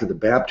after the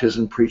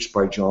baptism preached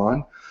by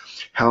John,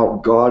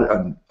 how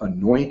God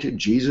anointed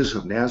Jesus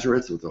of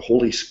Nazareth with the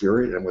Holy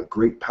Spirit and with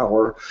great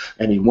power,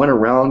 and he went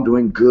around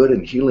doing good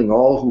and healing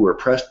all who were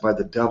oppressed by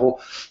the devil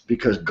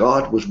because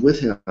God was with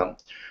him.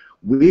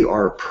 We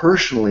are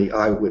personally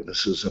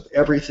eyewitnesses of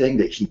everything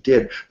that he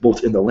did,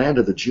 both in the land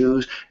of the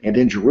Jews and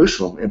in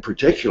Jerusalem in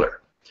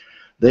particular.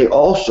 They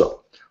also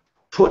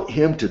put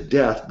him to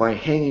death by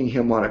hanging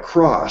him on a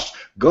cross.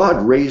 God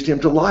raised him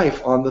to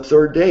life on the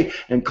third day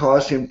and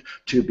caused him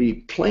to be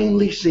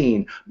plainly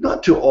seen,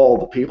 not to all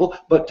the people,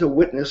 but to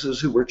witnesses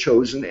who were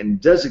chosen and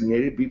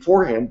designated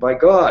beforehand by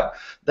God.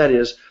 That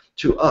is,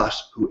 to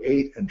us who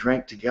ate and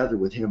drank together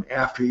with him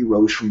after he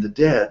rose from the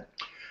dead.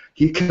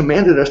 He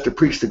commanded us to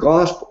preach the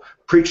gospel,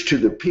 preach to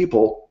the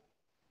people,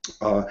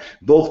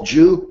 both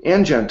Jew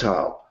and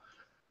Gentile.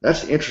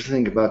 That's the interesting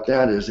thing about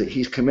that, is that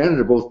he's commanded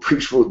to both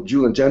preach for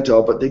Jew and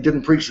Gentile, but they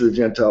didn't preach to the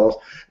Gentiles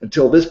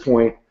until this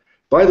point.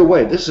 By the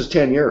way, this is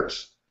 10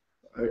 years.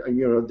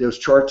 You know, those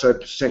charts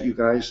I've sent you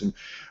guys and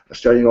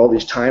studying all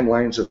these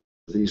timelines of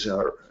these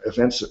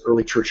events of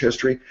early church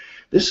history.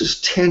 This is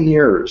 10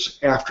 years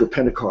after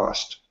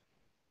Pentecost.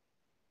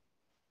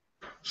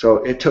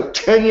 So it took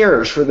 10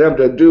 years for them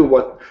to do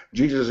what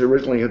Jesus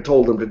originally had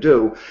told them to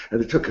do,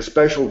 and it took a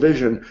special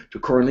vision to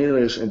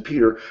Cornelius and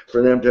Peter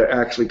for them to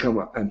actually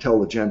come and tell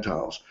the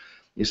Gentiles.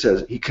 He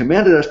says, he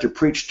commanded us to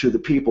preach to the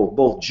people,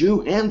 both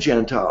Jew and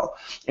Gentile,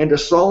 and to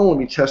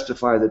solemnly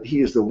testify that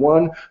he is the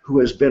one who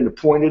has been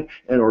appointed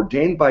and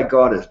ordained by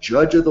God as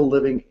judge of the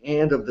living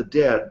and of the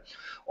dead.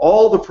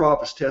 All the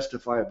prophets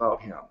testify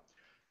about him.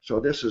 So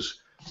this is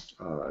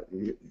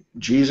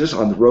Jesus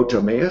on the road to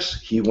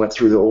Emmaus. He went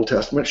through the Old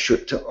Testament,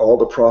 to all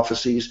the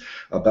prophecies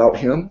about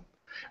him.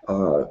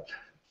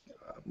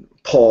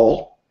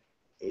 Paul,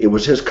 it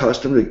was his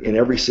custom in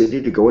every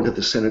city to go into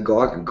the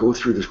synagogue and go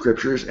through the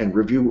scriptures and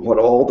review what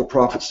all the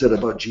prophets said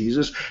about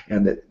Jesus,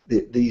 and that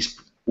these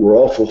were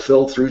all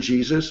fulfilled through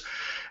Jesus.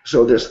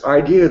 So this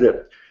idea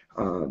that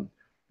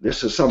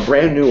this is some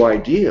brand new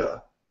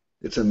idea,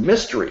 it's a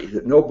mystery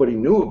that nobody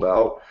knew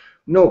about.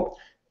 No,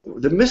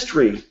 the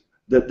mystery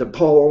that the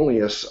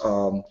Paulonius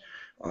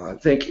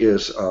think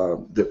is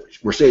that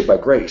we're saved by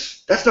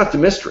grace. That's not the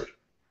mystery.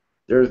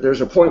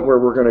 There's a point where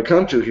we're going to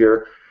come to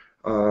here.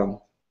 I'm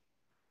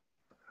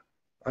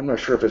not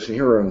sure if it's in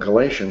here or in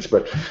Galatians,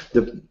 but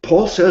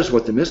Paul says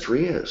what the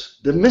mystery is.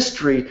 The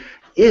mystery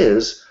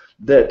is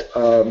that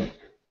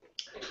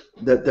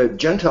that the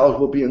Gentiles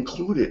will be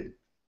included.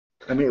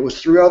 I mean, it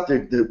was throughout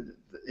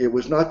it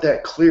was not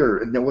that clear,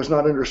 and it was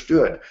not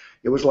understood.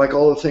 It was like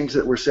all the things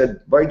that were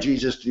said by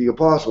Jesus to the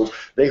apostles.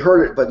 They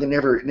heard it, but they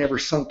never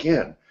sunk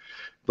in.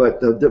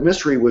 But the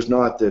mystery was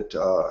not that,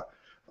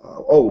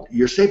 oh,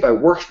 you're saved by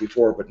works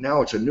before, but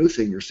now it's a new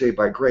thing. You're saved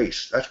by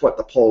grace. That's what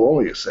the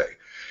Paulonians say.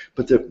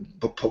 But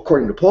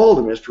according to Paul,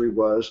 the mystery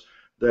was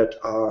that,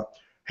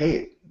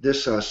 hey,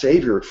 this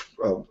Savior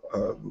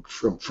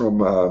from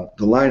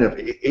the line of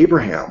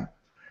Abraham,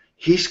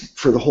 he's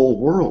for the whole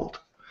world.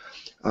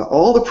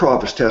 All the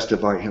prophets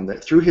testify him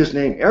that through his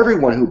name,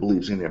 everyone who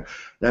believes in him,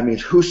 that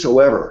means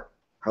whosoever.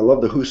 I love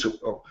the whoso.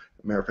 Oh,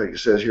 matter of fact, it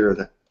says here,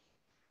 the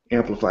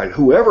Amplified,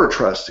 whoever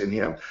trusts in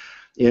him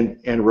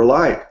and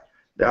rely.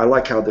 I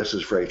like how this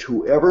is phrased.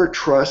 Whoever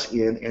trusts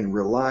in and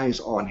relies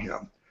on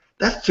him.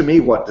 That's to me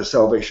what the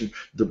salvation,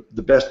 the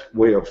best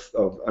way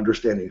of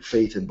understanding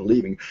faith and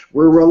believing.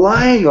 We're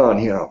relying on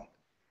him.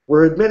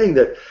 We're admitting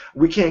that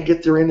we can't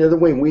get there any other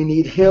way. We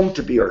need him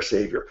to be our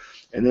Savior.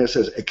 And then it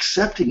says,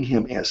 accepting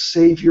him as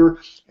Savior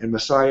and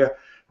Messiah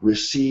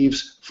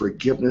receives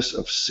forgiveness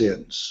of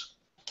sins.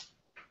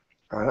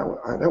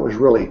 That was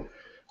really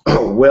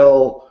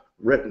well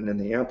written in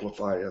the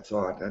Amplified, I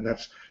thought. And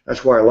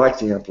that's why I like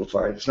the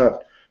Amplified. It's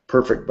not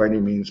perfect by any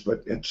means,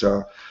 but it's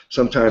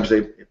sometimes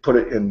they put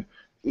it in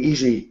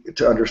easy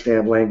to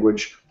understand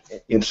language,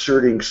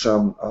 inserting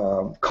some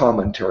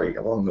commentary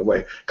along the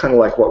way, kind of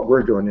like what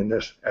we're doing in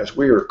this as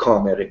we are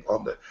commenting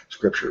on the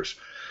scriptures.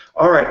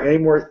 All right, any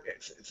more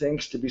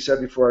things to be said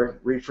before I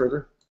read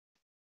further?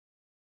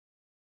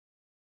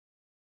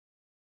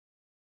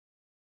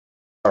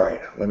 All right,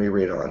 let me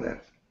read on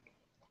then.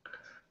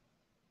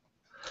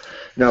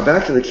 Now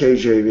back to the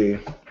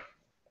KJV,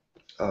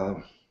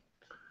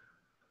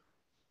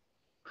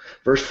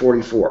 verse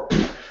 44.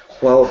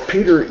 While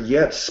Peter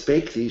yet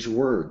spake these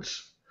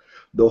words,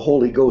 the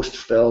Holy Ghost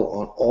fell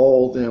on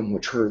all them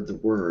which heard the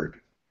word.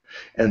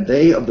 And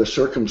they of the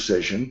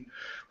circumcision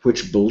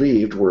which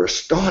believed were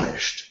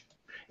astonished,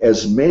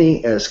 as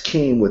many as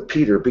came with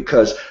Peter,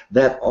 because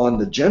that on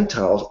the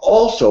Gentiles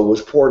also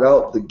was poured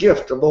out the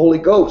gift of the Holy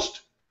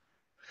Ghost.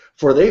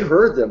 For they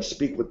heard them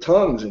speak with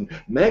tongues and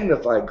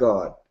magnify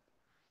God.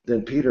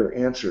 Then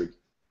answered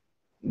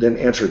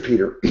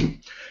Peter,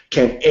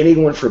 Can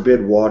anyone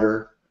forbid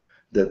water,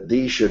 that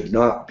these should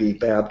not be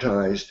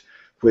baptized,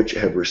 which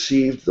have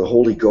received the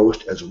Holy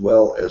Ghost as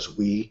well as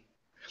we?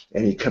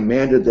 And he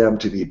commanded them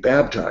to be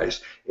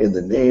baptized in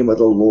the name of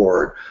the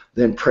Lord.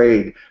 Then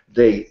prayed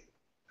they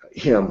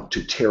him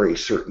to tarry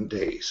certain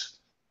days.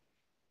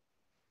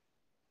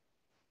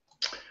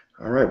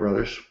 All right,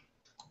 brothers.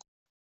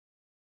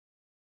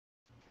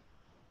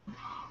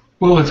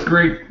 Well, it's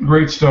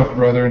great stuff,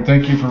 brother, and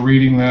thank you for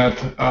reading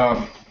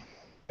that.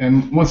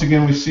 And once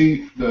again, we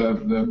see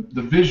the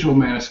visual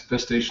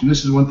manifestation.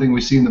 This is one thing we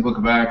see in the book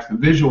of Acts, the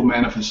visual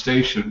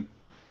manifestation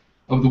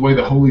of the way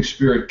the Holy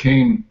Spirit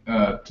came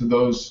to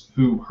those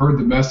who heard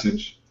the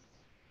message.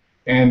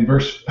 And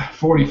verse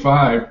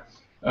 45,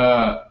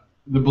 the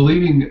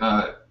believing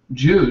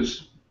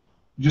Jews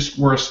just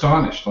were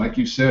astonished. Like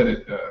you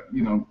said,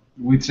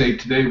 we'd say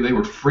today they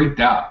were freaked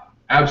out,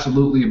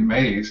 absolutely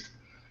amazed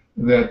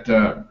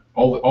that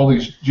all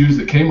these Jews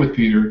that came with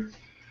Peter.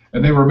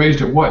 And they were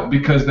amazed at what?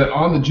 Because that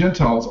on the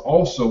Gentiles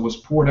also was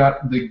poured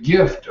out the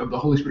gift of the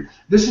Holy Spirit.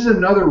 This is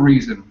another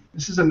reason.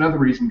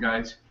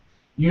 Guys.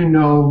 You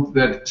know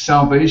that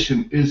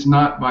salvation is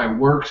not by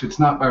works. It's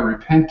not by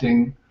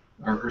repenting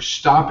or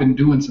stopping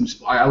doing some.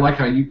 I like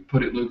how you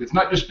put it, Luke. It's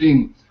not just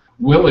being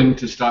willing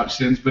to stop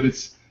sins, but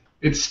it's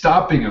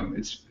stopping them.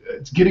 It's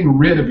getting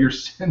rid of your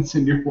sins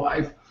in your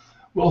life.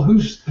 Well,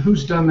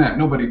 who's done that?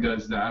 Nobody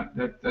does that.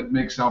 That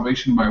makes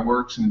salvation by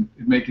works and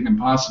it make it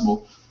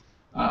impossible.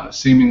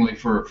 Seemingly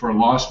for a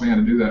lost man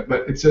to do that.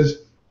 But it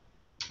says,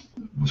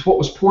 what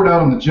was poured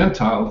out on the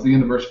Gentiles, at the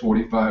end of verse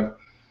 45,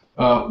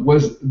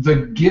 was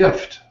the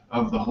gift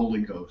of the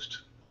Holy Ghost,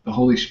 the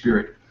Holy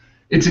Spirit.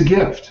 It's a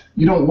gift.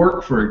 You don't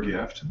work for a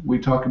gift. We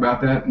talk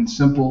about that in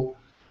simple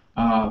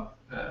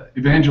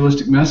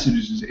evangelistic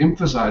messages,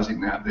 emphasizing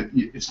that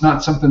it's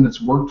not something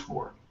that's worked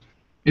for.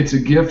 It's a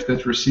gift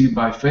that's received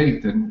by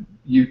faith. And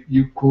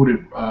you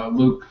quoted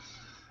Luke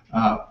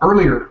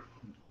earlier,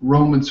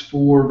 Romans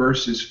 4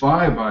 verses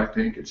 5, I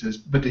think it says,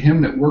 But to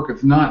him that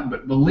worketh not,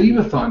 but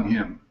believeth on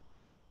him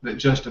that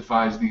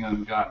justifies the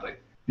ungodly,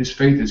 his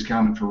faith is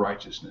counted for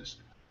righteousness.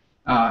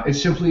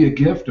 It's simply a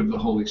gift of the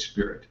Holy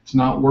Spirit. It's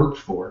not worked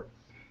for.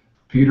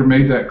 Peter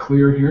made that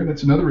clear here.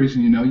 That's another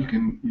reason you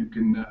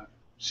can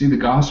see the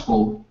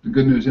gospel, the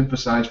good news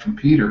emphasized from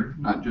Peter,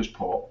 not just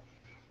Paul.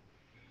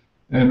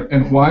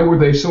 And why were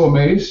they so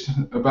amazed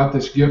about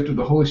this gift of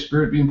the Holy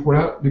Spirit being poured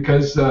out?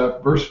 Because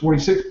verse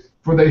 46,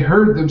 for they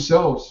heard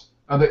themselves,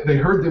 they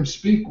heard them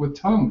speak with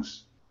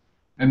tongues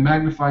and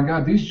magnify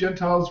God. These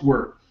Gentiles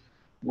were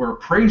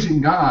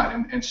praising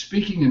God and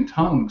speaking in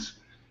tongues.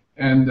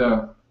 And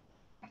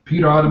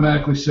Peter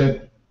automatically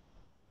said,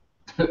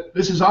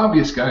 this is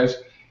obvious, guys.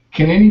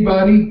 Can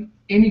anybody,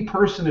 any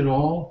person at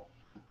all,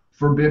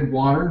 forbid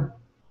water?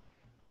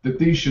 That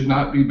these should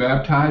not be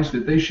baptized?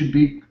 That they should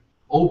be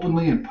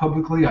openly and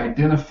publicly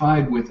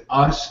identified with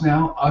us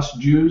now, us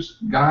Jews,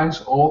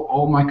 guys,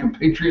 all my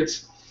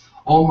compatriots,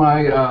 all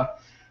my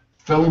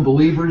fellow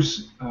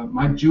believers,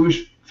 my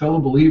Jewish fellow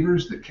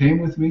believers that came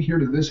with me here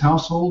to this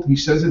household. He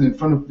says it in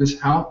front of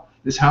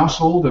this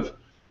household of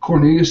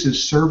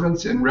Cornelius'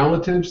 servants and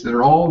relatives that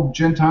are all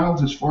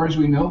Gentiles as far as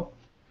we know.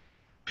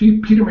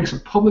 Peter makes a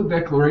public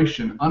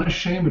declaration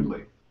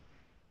unashamedly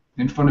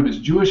in front of his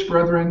Jewish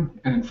brethren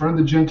and in front of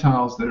the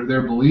Gentiles that are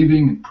there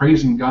believing and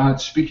praising God,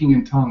 speaking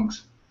in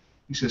tongues.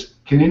 He says,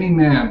 can any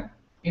man,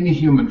 any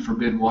human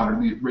forbid water?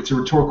 It's a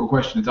rhetorical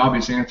question. Its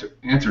obvious answer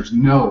is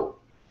no.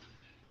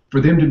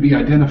 For them to be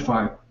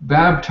identified,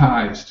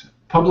 baptized,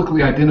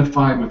 publicly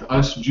identified with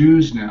us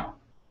Jews now,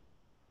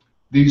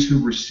 these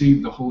who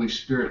received the Holy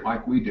Spirit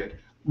like we did.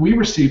 We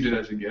received it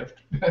as a gift.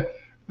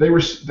 They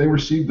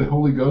received the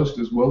Holy Ghost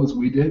as well as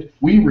we did.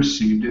 We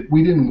received it.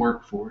 We didn't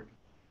work for it.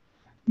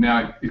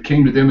 Now, it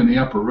came to them in the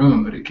upper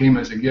room, but it came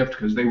as a gift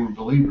because they were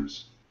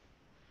believers.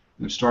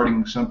 They're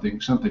starting something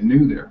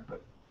new there.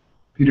 But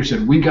Peter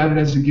said, we got it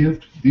as a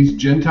gift. These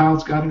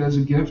Gentiles got it as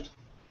a gift.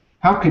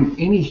 How can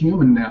any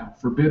human now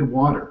forbid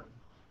water?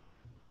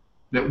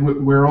 That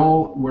we're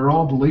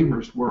all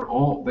believers.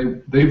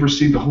 They've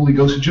received the Holy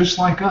Ghost just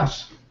like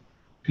us.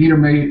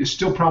 Peter is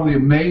still probably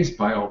amazed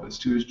by all this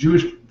too. His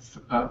Jewish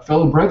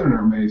fellow brethren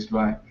are amazed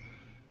by it.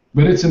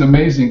 But it's an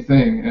amazing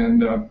thing,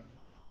 and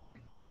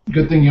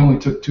good thing you only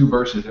took 2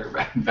 verses there.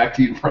 Back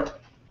to you, brother.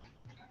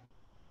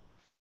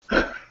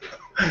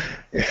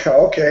 Yeah,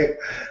 okay.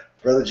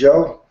 Brother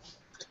Joe?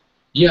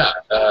 Yeah,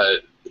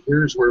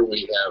 here's where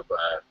we have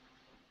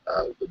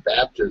the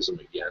baptism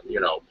again.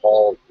 You know,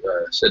 Paul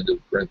said to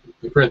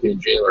the Corinthian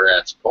jailer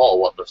asked Paul,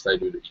 what must I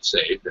do to be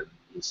saved? And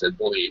he said,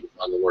 believe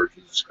on the Lord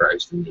Jesus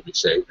Christ and you'll be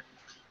saved.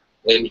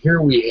 And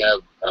here we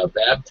have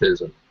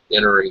baptism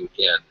entering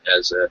in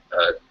as a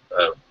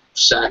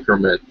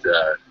sacrament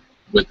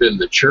within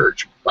the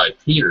church by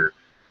Peter.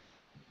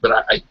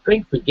 But I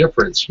think the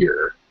difference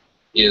here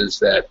is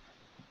that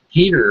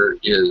Peter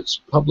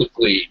is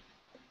publicly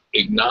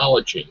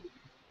acknowledging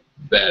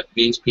that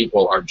these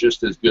people are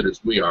just as good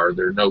as we are.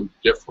 They're no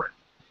different.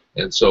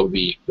 And so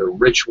the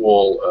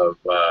ritual of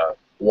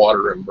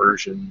water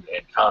immersion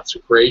and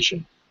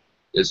consecration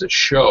is a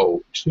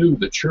show to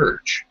the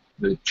church,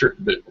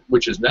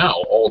 which is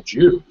now all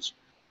Jews,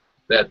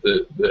 that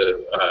the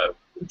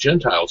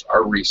Gentiles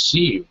are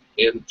received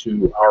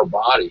into our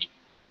body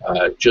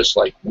just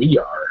like we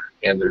are,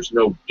 and there's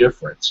no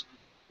difference.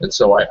 And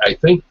so I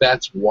think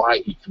that's why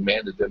he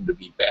commanded them to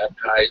be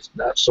baptized,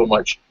 not so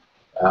much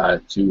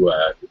to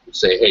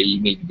say, hey, you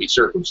need to be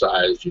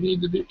circumcised, you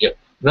need to do,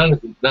 none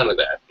of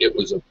that. It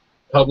was a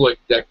public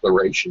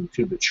declaration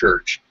to the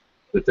church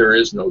that there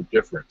is no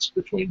difference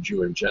between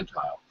Jew and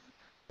Gentile.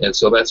 And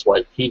so that's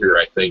why Peter,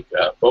 I think,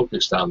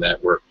 focused on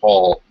that, where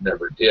Paul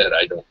never did,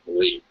 I don't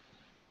believe.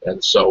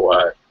 And so,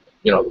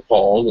 the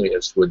Paul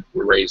onlyists would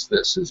raise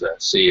this as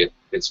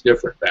it's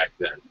different back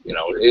then.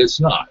 It's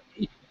not.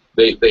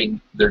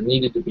 There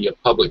needed to be a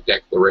public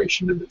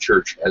declaration to the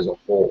church as a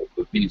whole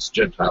that these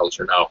Gentiles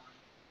are now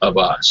of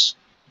us.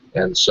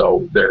 And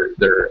so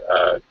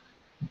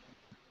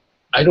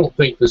I don't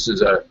think this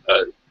is a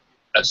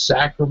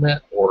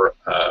sacrament or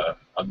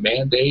a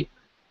mandate,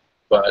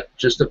 but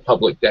just a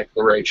public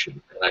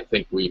declaration. And I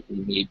think we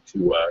need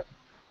to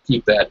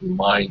keep that in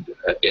mind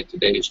in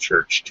today's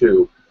church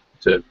too,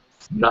 to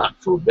not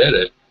forbid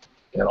it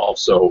and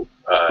also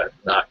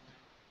not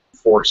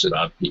force it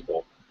on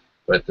people.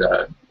 But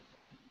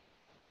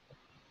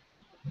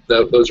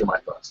those are my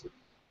thoughts.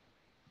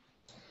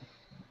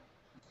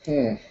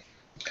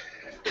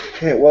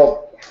 Okay,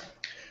 well,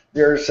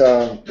 there's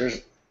a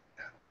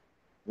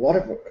lot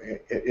of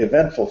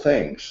eventful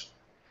things,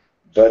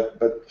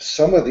 but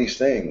some of these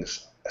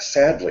things,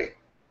 sadly,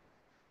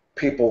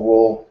 people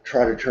will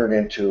try to turn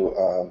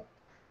into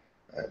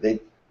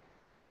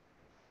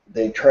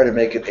they try to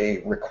make it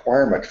a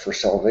requirement for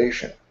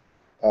salvation,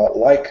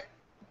 like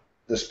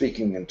the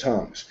speaking in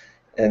tongues,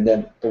 and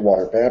then the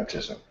water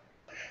baptism.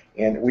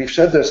 And we've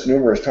said this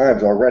numerous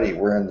times already.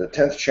 We're in the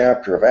 10th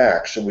chapter of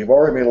Acts, and we've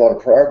already made a lot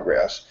of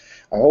progress.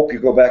 I hope you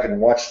go back and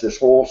watch this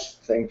whole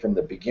thing from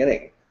the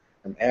beginning,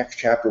 from Acts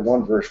chapter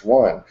 1, verse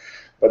 1.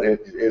 But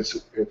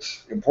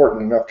it's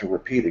important enough to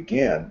repeat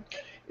again,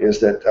 is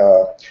that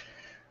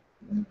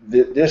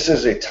this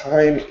is a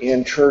time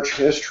in church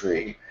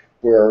history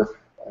where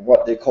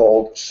what they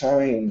called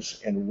signs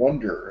and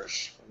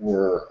wonders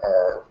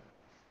were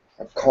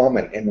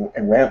common and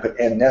rampant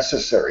and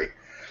necessary.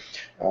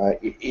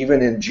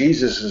 Even in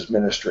Jesus'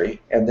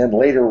 ministry, and then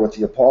later with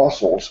the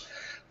apostles,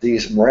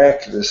 these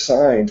miraculous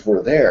signs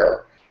were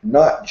there,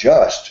 not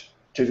just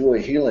to do a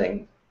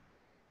healing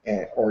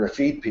or to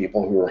feed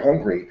people who were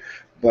hungry,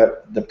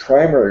 but the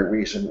primary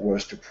reason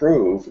was to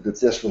prove that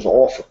this was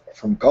all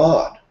from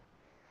God,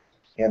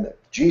 and that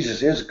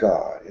Jesus is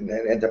God, and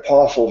the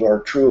apostles are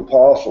true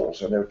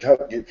apostles, and they're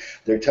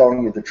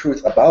telling you the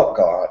truth about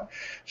God.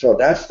 So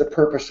that's the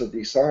purpose of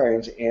these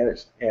signs,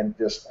 and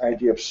this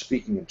idea of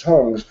speaking in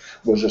tongues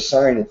was a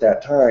sign at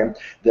that time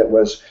that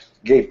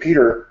gave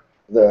Peter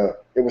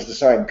it was the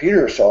sign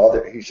Peter saw,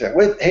 that he said,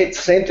 wait, hey, the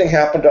same thing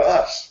happened to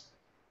us.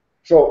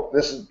 So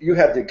you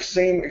had the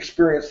same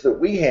experience that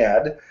we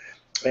had,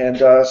 and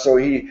so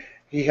he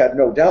had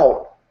no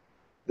doubt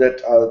that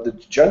the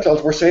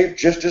Gentiles were saved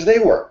just as they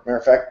were. Matter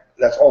of fact,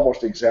 that's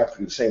almost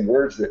exactly the same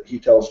words that he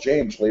tells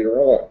James later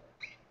on.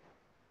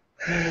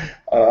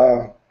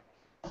 And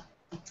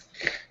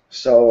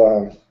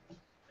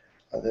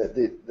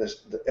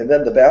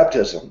then the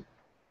baptism,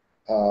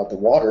 the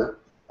water.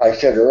 I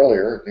said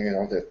earlier,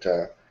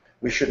 that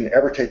we shouldn't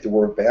ever take the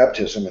word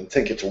baptism and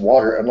think it's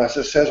water unless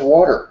it says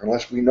water,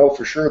 unless we know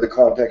for sure the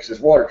context is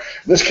water.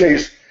 In this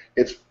case,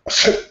 it's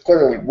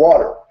clearly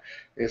water.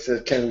 It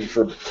says,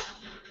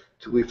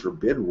 do we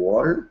forbid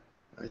water?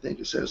 I think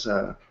it says,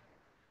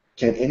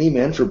 can any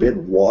man forbid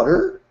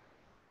water?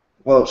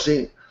 Well,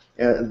 see,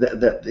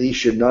 that these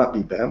should not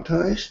be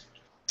baptized,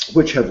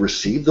 which have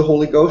received the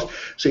Holy Ghost.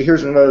 See,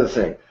 here's another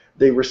thing.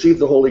 They receive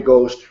the Holy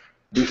Ghost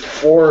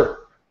before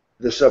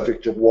the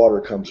subject of water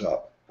comes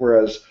up,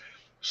 whereas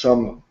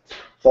some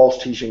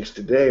false teachings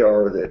today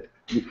are that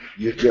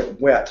you get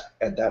wet,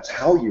 and that's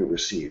how you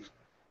receive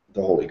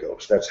the Holy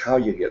Ghost. That's how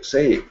you get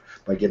saved,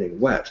 by getting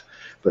wet.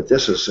 But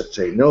this is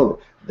saying, no,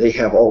 they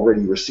have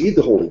already received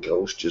the Holy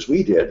Ghost, as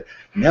we did.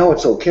 Now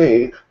it's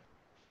okay.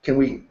 Can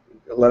we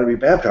let them be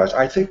baptized?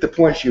 I think the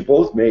points you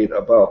both made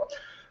about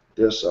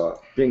this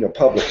being a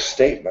public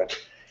statement,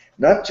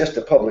 not just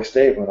a public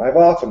statement. I've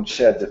often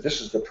said that this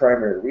is the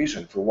primary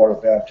reason for water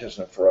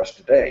baptism for us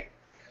today,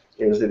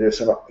 is that it's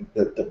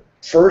the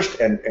first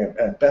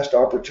and best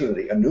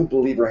opportunity a new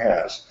believer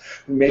has,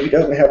 who maybe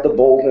doesn't have the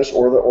boldness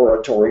or the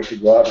oratory to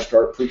go out and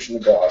start preaching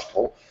the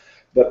gospel,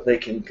 but they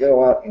can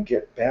go out and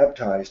get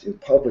baptized in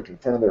public in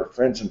front of their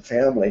friends and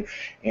family,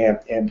 and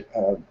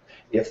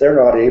if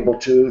they're not able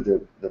to,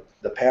 the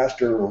the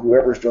pastor or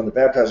whoever's doing the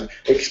baptizing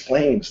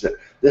explains that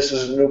this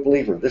is a new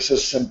believer. This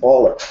is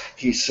symbolic.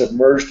 He's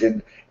submerged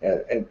in,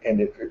 and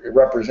it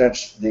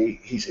represents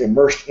he's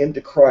immersed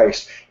into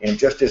Christ. And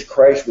just as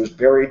Christ was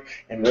buried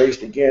and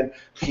raised again,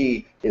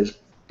 he is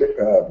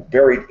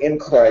buried in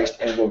Christ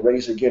and will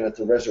raise again at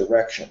the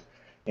resurrection.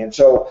 And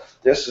so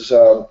this is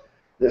a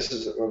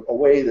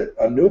way that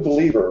a new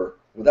believer,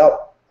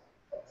 without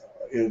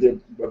the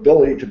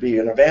ability to be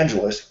an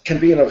evangelist, can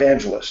be an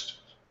evangelist.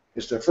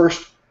 It's the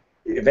first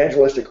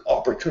evangelistic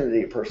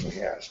opportunity a person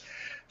has.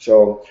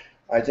 So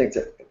I think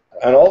that,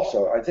 and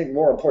also I think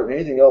more important than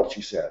anything else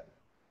he said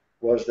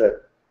was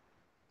that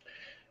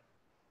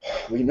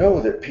we know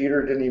that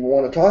Peter didn't even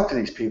want to talk to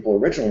these people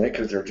originally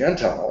because they're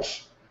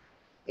Gentiles,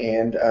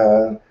 and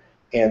the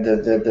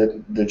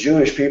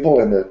Jewish people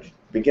and the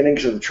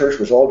beginnings of the church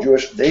was all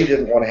Jewish. They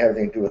didn't want to have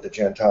anything to do with the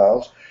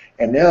Gentiles,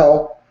 and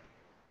now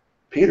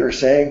Peter is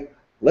saying,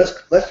 I'm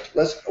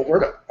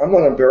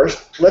not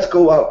embarrassed. Let's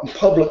go out in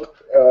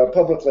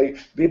publicly,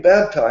 be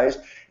baptized,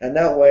 and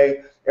that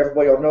way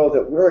everybody will know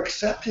that we're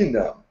accepting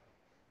them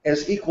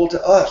as equal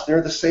to us.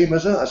 They're the same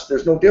as us.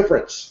 There's no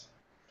difference.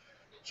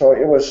 So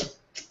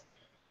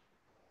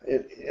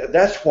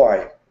that's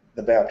why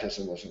the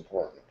baptism was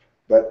important.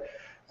 But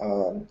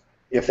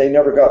if they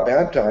never got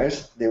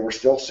baptized, they were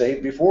still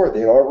saved before.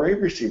 They'd already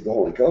received the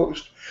Holy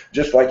Ghost,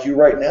 just like you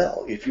right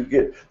now. If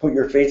you put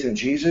your faith in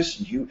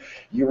Jesus, you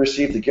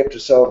receive the gift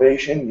of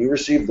salvation. You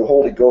receive the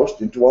Holy Ghost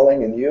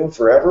indwelling in you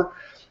forever.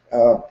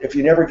 If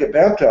you never get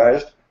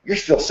baptized, you're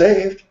still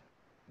saved.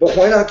 But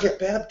why not get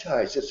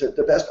baptized? It's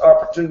the best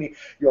opportunity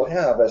you'll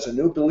have as a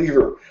new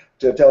believer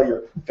to tell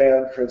your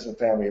friends and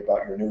family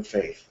about your new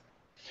faith.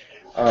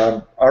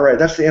 All right,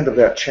 that's the end of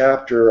that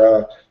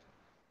chapter.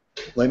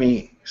 Let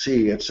me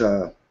see, it's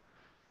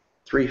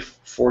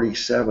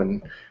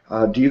 3:47.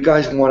 Do you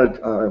guys want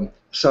to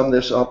sum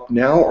this up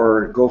now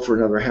or go for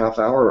another half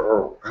hour,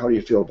 or how do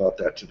you feel about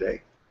that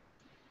today?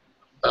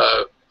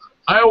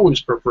 I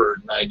always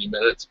preferred 90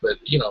 minutes, but,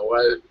 you know,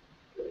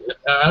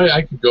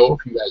 I could go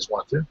if you guys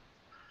want to.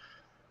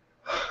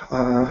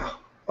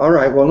 All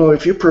right, well, no,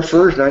 if you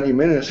prefer 90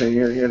 minutes,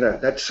 and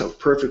that's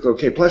perfect.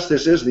 Okay, plus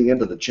this is the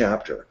end of the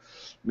chapter.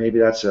 Maybe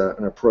that's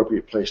an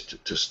appropriate place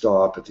to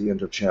stop at the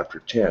end of chapter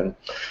 10.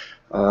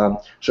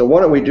 So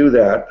why don't we do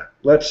that?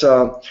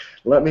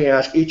 Let me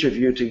ask each of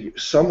you to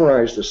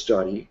summarize the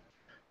study,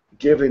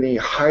 give any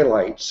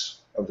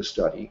highlights of the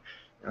study,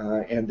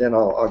 and then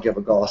I'll give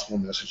a gospel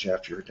message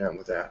after you're done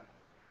with that.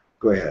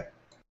 Go ahead.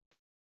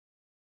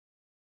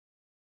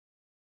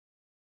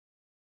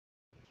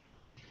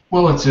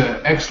 Well, it's an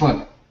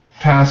excellent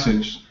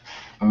passage,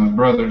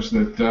 brothers,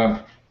 that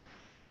that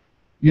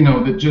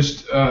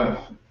just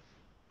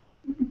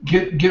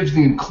gives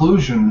the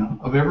inclusion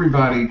of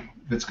everybody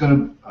that's going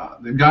to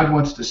that God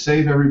wants to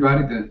save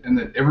everybody, and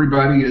that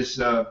everybody is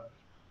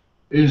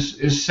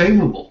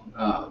savable.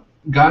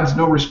 God's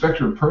no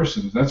respecter of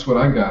persons. That's what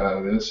I got out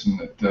of this,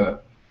 and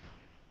that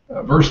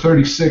verse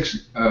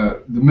 36.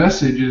 The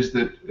message is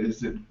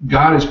that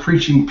God is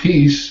preaching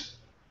peace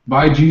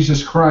by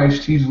Jesus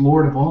Christ. He's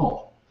Lord of all.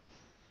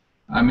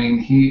 I mean,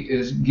 He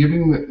is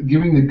giving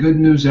the good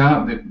news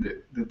out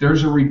that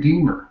there's a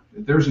Redeemer,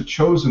 that there's a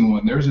chosen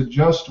one, there's a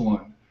just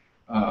one.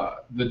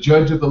 The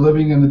judge of the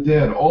living and the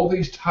dead, all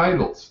these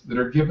titles that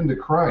are given to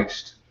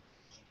Christ.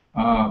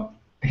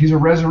 He's a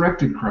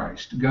resurrected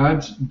Christ.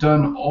 God's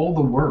done all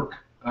the work.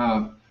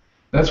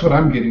 That's what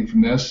I'm getting from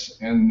this,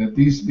 and that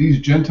these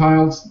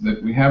Gentiles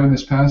that we have in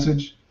this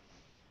passage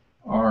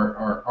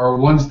are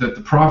ones that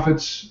the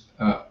prophets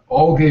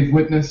all gave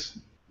witness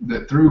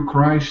that through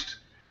Christ,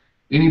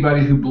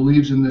 anybody who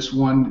believes in this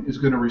one is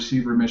going to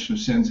receive remission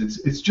of sins.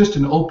 It's just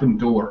an open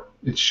door.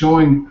 It's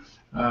showing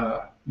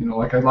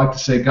like I'd like to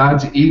say,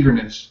 God's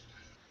eagerness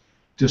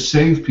to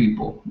save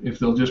people if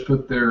they'll just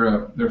put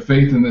their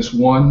faith in this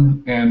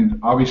one, and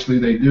obviously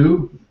they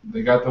do.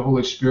 They got the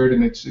Holy Spirit,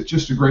 and it's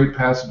just a great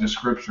passage of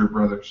Scripture,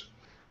 brothers,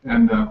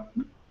 and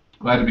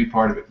glad to be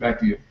part of it. Back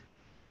to you.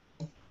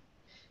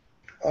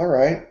 All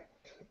right,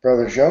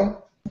 Brother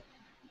Joe.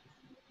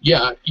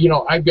 Yeah,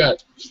 I've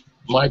got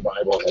my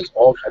Bible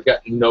I've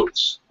got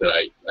notes that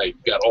I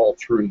got all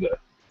through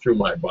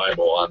my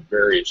Bible on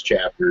various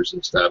chapters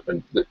and stuff,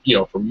 and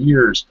from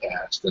years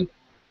past. And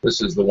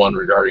this is the one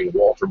regarding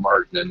Walter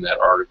Martin and that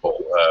article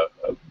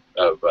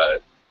of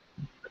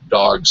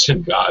dogs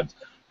and gods.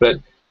 But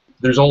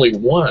there's only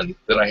one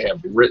that I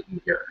have written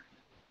here,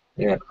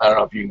 and I don't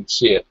know if you can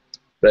see it,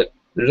 but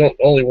there's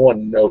only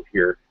one note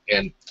here.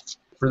 And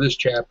for this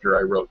chapter,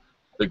 I wrote,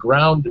 "The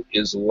ground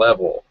is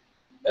level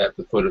at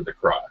the foot of the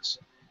cross,"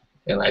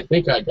 and I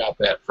think I got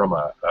that from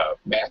a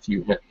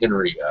Matthew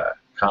Henry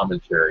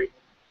commentary.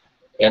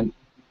 And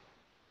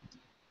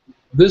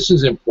this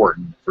is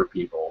important for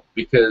people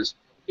because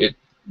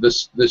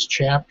this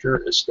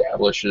chapter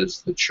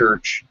establishes the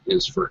church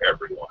is for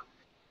everyone,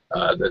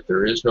 that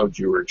there is no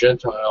Jew or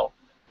Gentile,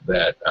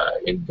 that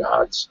in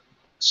God's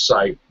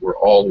sight we're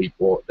all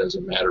equal. It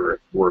doesn't matter if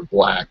we're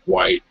black,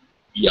 white,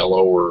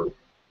 yellow, or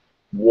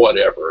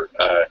whatever.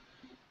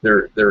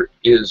 There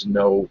is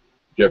no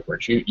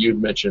difference. You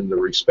mentioned the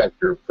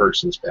respecter of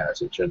persons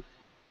passage,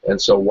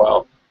 and so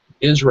while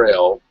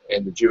Israel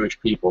and the Jewish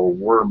people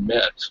were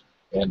meant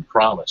and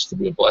promised to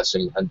be a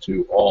blessing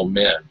unto all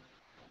men,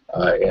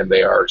 and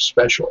they are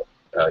special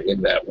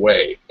in that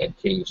way, and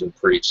kings and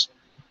priests.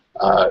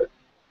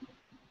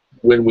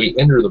 When we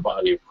enter the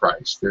body of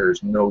Christ, there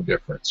is no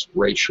difference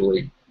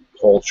racially,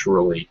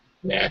 culturally,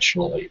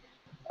 nationally.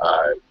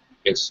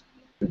 It's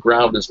the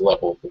ground is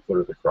level at the foot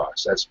of the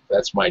cross.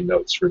 That's my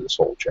notes for this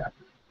whole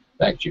chapter.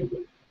 Thank you,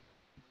 Lee.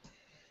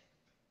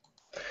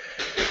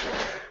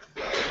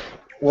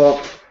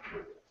 Well,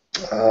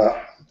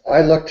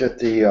 I looked at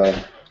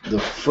the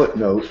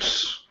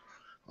footnotes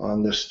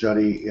on this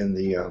study in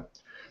the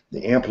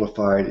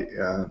Amplified,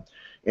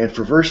 and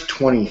for verse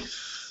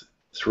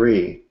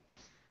 23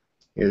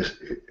 is,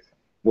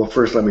 well,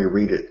 first let me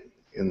read it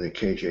in the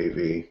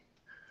KJV.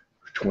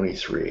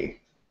 23.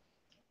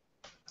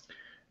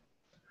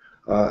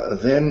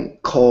 Then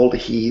called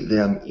he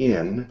them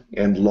in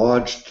and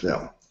lodged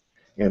them,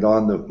 and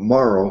on the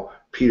morrow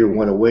Peter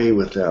went away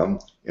with them,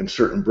 and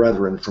certain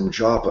brethren from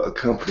Joppa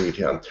accompanied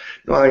him.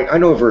 Now, I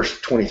know verse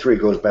 23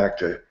 goes back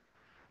to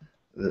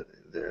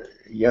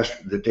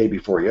the day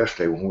before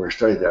yesterday when we were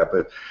studying that,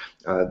 but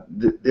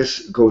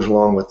this goes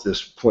along with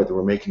this point that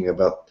we're making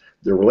about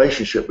the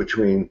relationship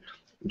between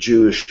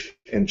Jews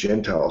and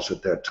Gentiles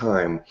at that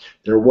time.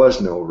 There was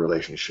no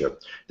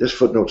relationship. This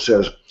footnote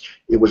says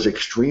it was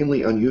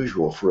extremely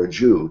unusual for a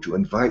Jew to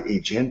invite a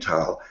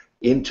Gentile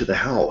into the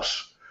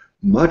house,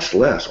 much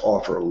less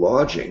offer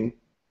lodging.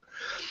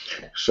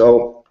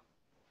 So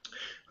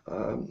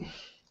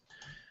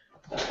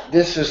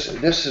this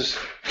is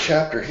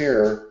chapter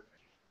here.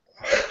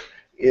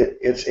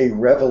 It's a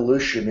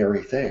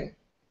revolutionary thing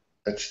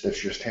that's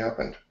just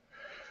happened.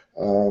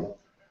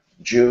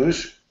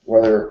 Jews,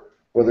 whether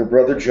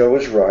Brother Joe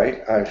is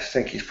right, I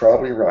think he's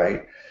probably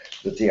right,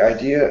 that the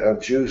idea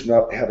of Jews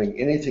not having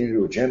anything to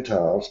do with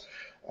Gentiles,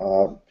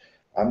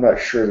 I'm not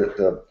sure that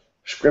the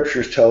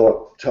scriptures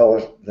tell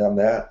them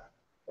that,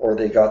 or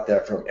they got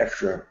that from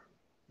extra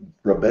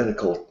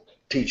rabbinical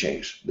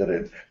teachings that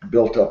had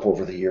built up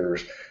over the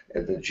years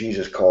and that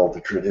Jesus called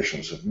the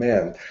traditions of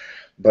men.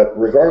 But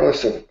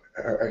regardless of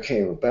how it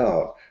came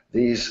about,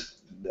 it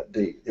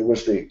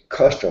was the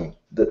custom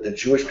that the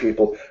Jewish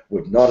people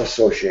would not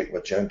associate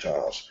with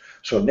Gentiles.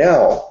 So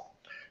now,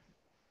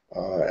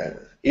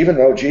 even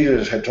though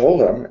Jesus had told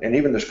them, and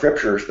even the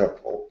scriptures, the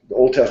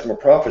Old Testament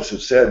prophets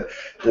had said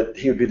that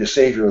he would be the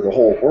Savior of the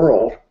whole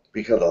world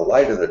because of the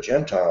light of the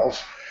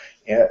Gentiles,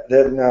 and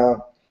then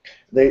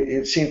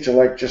it seemed to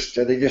they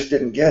just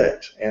didn't get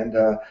it, and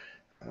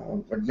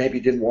maybe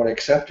didn't want to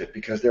accept it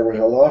because there was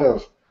a lot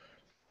of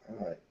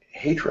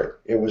hatred.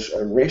 It was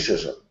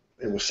racism.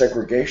 It was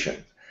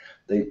segregation.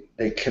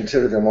 They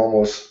considered them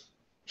almost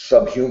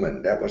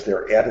subhuman. That was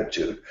their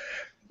attitude,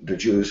 the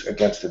Jews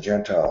against the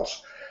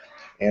Gentiles.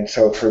 And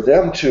so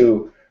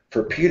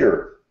for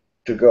Peter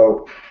to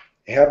go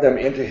have them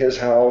into his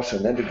house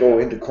and then to go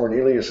into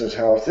Cornelius's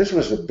house, this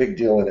was a big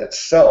deal in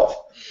itself.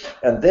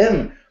 And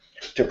then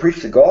to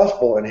preach the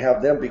gospel and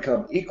have them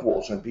become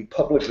equals and be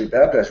publicly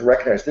baptized,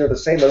 recognize they're the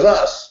same as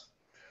us.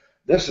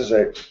 This is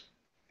a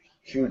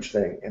huge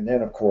thing. And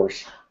then, of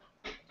course,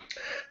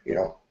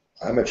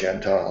 I'm a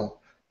Gentile,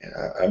 and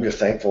I'm just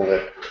thankful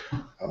that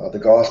the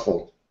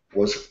gospel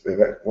was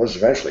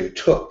eventually, it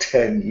took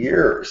 10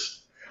 years.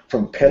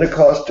 From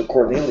Pentecost to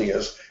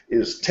Cornelius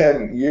is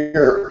 10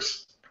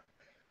 years.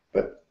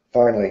 But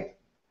finally,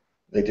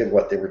 they did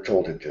what they were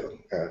told to do,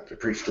 to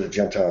preach to the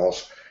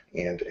Gentiles.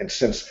 And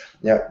since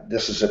now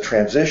this is a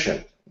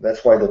transition,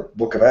 that's why the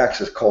book of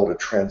Acts is called a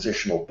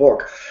transitional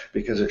book,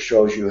 because it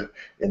shows you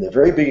in the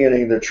very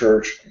beginning of the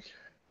church,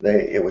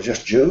 it was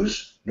just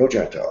Jews, no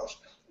Gentiles.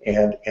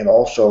 And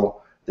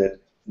also that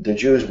the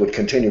Jews would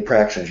continue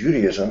practicing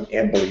Judaism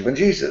and believe in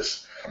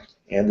Jesus.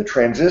 And the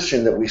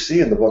transition that we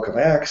see in the book of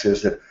Acts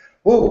is that,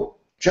 whoa,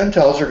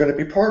 Gentiles are going to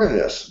be part of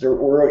this.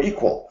 We're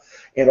equal.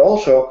 And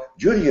also,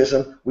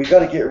 Judaism, we've got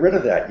to get rid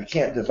of that. You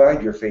can't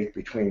divide your faith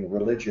between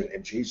religion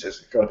and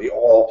Jesus. It's got to be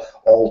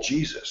all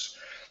Jesus.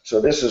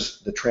 So this is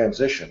the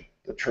transition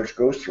the church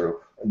goes through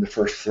in the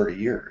first 30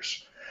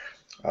 years.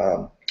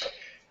 Now,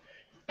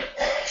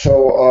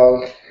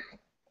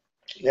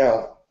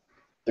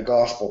 the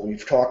gospel,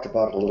 we've talked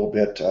about it a little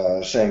bit,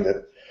 saying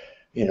that,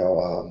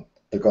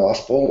 the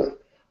gospel,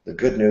 the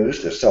good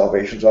news that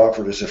salvation is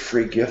offered as a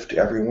free gift to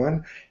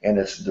everyone, and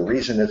the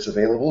reason it's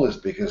available is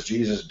because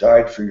Jesus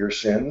died for your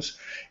sins,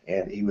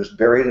 and he was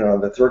buried, and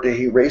on the third day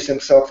he raised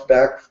himself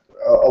back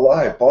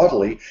alive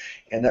bodily,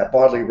 and that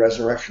bodily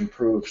resurrection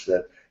proves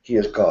that he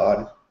is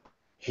God.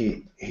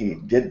 He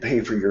did pay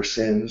for your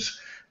sins.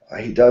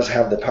 He does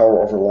have the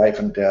power over life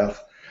and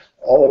death.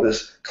 All of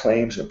his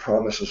claims and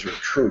promises are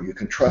true. You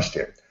can trust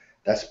him.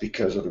 That's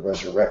because of the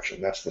resurrection.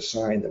 That's the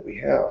sign that we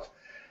have.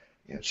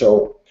 And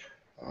so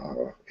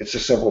it's a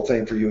simple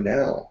thing for you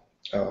now.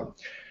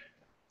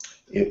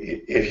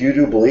 If you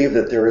do believe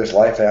that there is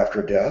life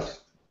after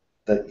death,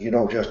 that you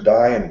don't just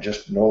die and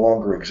just no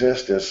longer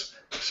exist as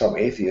some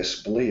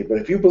atheists believe. But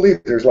if you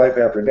believe there's life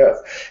after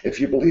death, if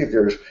you believe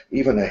there's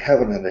even a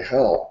heaven and a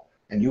hell,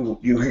 and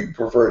you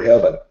prefer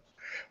heaven,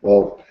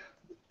 well,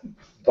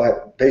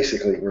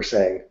 basically we're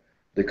saying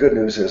the good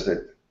news is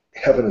that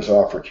heaven is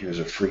offered to you as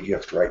a free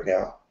gift right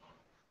now,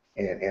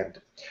 and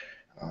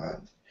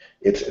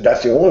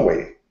that's the only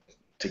way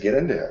to get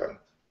into heaven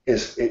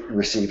is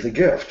receive the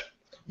gift.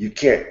 You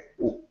can't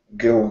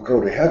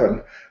go to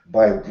heaven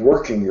by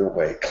working your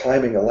way,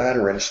 climbing a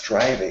ladder and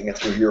striving and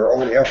through your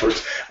own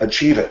efforts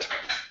achieve it.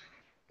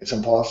 It's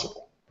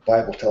impossible. The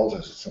Bible tells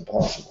us it's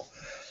impossible.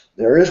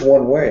 There is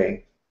one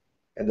way,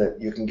 and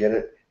that you can get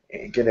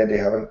into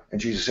heaven,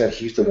 and Jesus said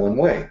He's the one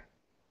way.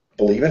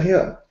 Believe in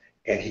Him,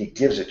 and He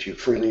gives it to you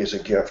freely as a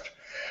gift.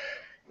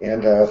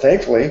 And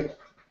thankfully,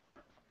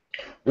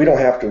 we don't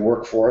have to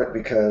work for it,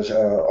 because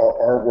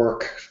our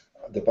work,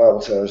 the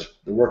Bible says,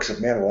 the works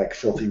of man are like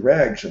filthy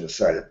rags in the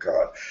sight of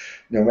God.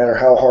 No matter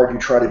how hard you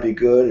try to be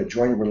good and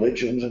join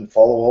religions and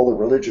follow all the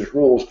religious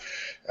rules,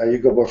 you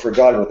go before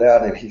God with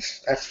that, and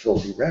that's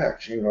filthy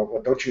rags.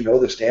 Don't you know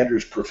the standard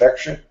is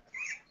perfection?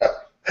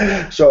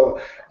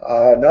 So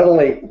not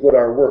only would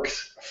our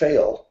works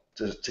fail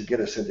to get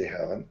us into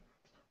heaven,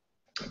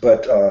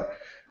 but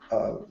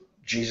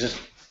Jesus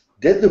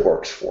did the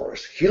works for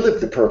us. He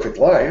lived the perfect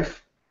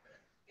life.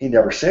 He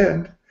never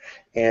sinned.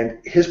 And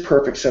His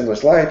perfect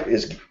sinless life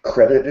is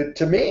credited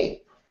to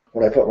me.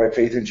 When I put my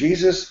faith in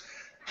Jesus,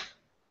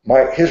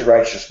 His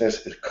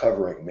righteousness is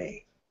covering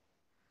me.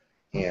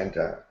 And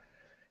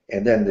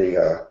then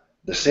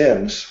the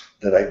sins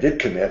that I did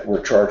commit were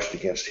charged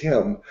against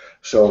Him.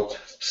 So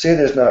sin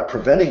is not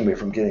preventing me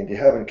from getting to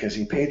heaven, because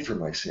He paid for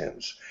my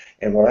sins.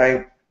 And when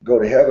I go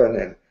to heaven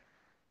and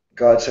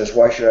God says,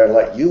 why should I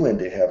let you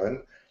into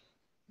heaven?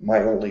 My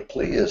only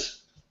plea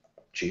is,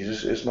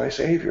 Jesus is my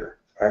Savior.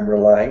 I'm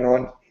relying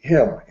on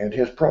Him and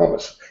His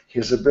promise,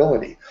 His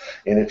ability.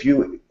 And if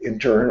you, in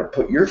turn,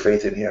 put your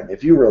faith in Him,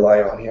 if you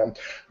rely on Him,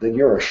 then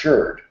you're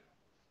assured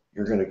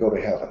you're going to go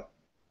to heaven.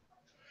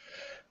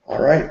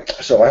 All right,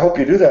 so I hope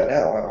you do that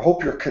now. I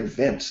hope you're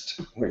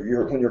convinced. When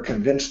you're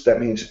convinced,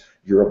 that means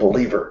you're a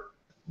believer.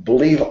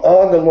 Believe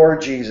on the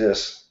Lord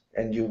Jesus,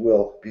 and you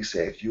will be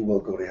saved. You will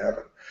go to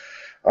heaven.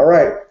 All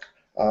right,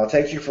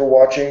 thank you for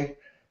watching.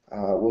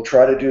 We'll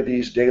try to do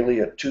these daily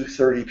at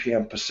 2:30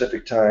 p.m.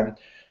 Pacific time.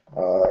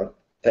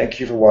 Thank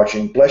you for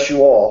watching. Bless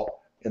you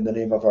all in the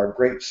name of our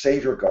great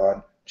Savior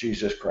God,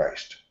 Jesus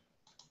Christ.